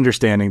it's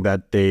understanding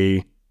that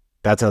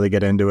that's how they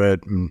get into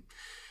it. And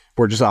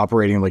we're just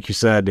operating, like you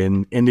said,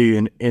 in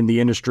the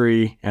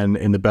industry and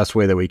in the best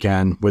way that we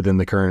can within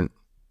the current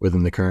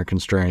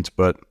constraints.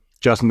 But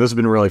Justin, this has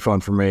been really fun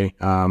for me.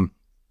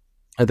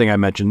 I think I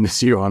mentioned this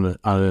to you on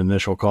an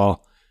initial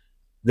call.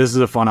 This is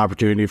a fun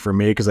opportunity for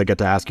me because I get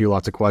to ask you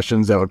lots of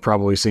questions that would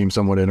probably seem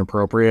somewhat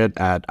inappropriate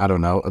at, I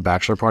don't know, a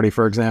bachelor party,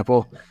 for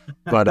example.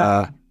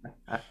 But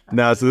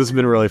no, so this has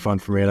been really fun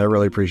for me, and I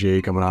really appreciate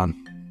you coming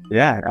on.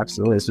 Yeah,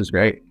 absolutely. This was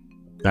great.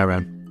 All right,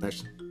 man.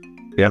 Thanks.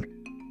 Yep.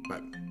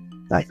 Bye.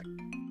 Bye.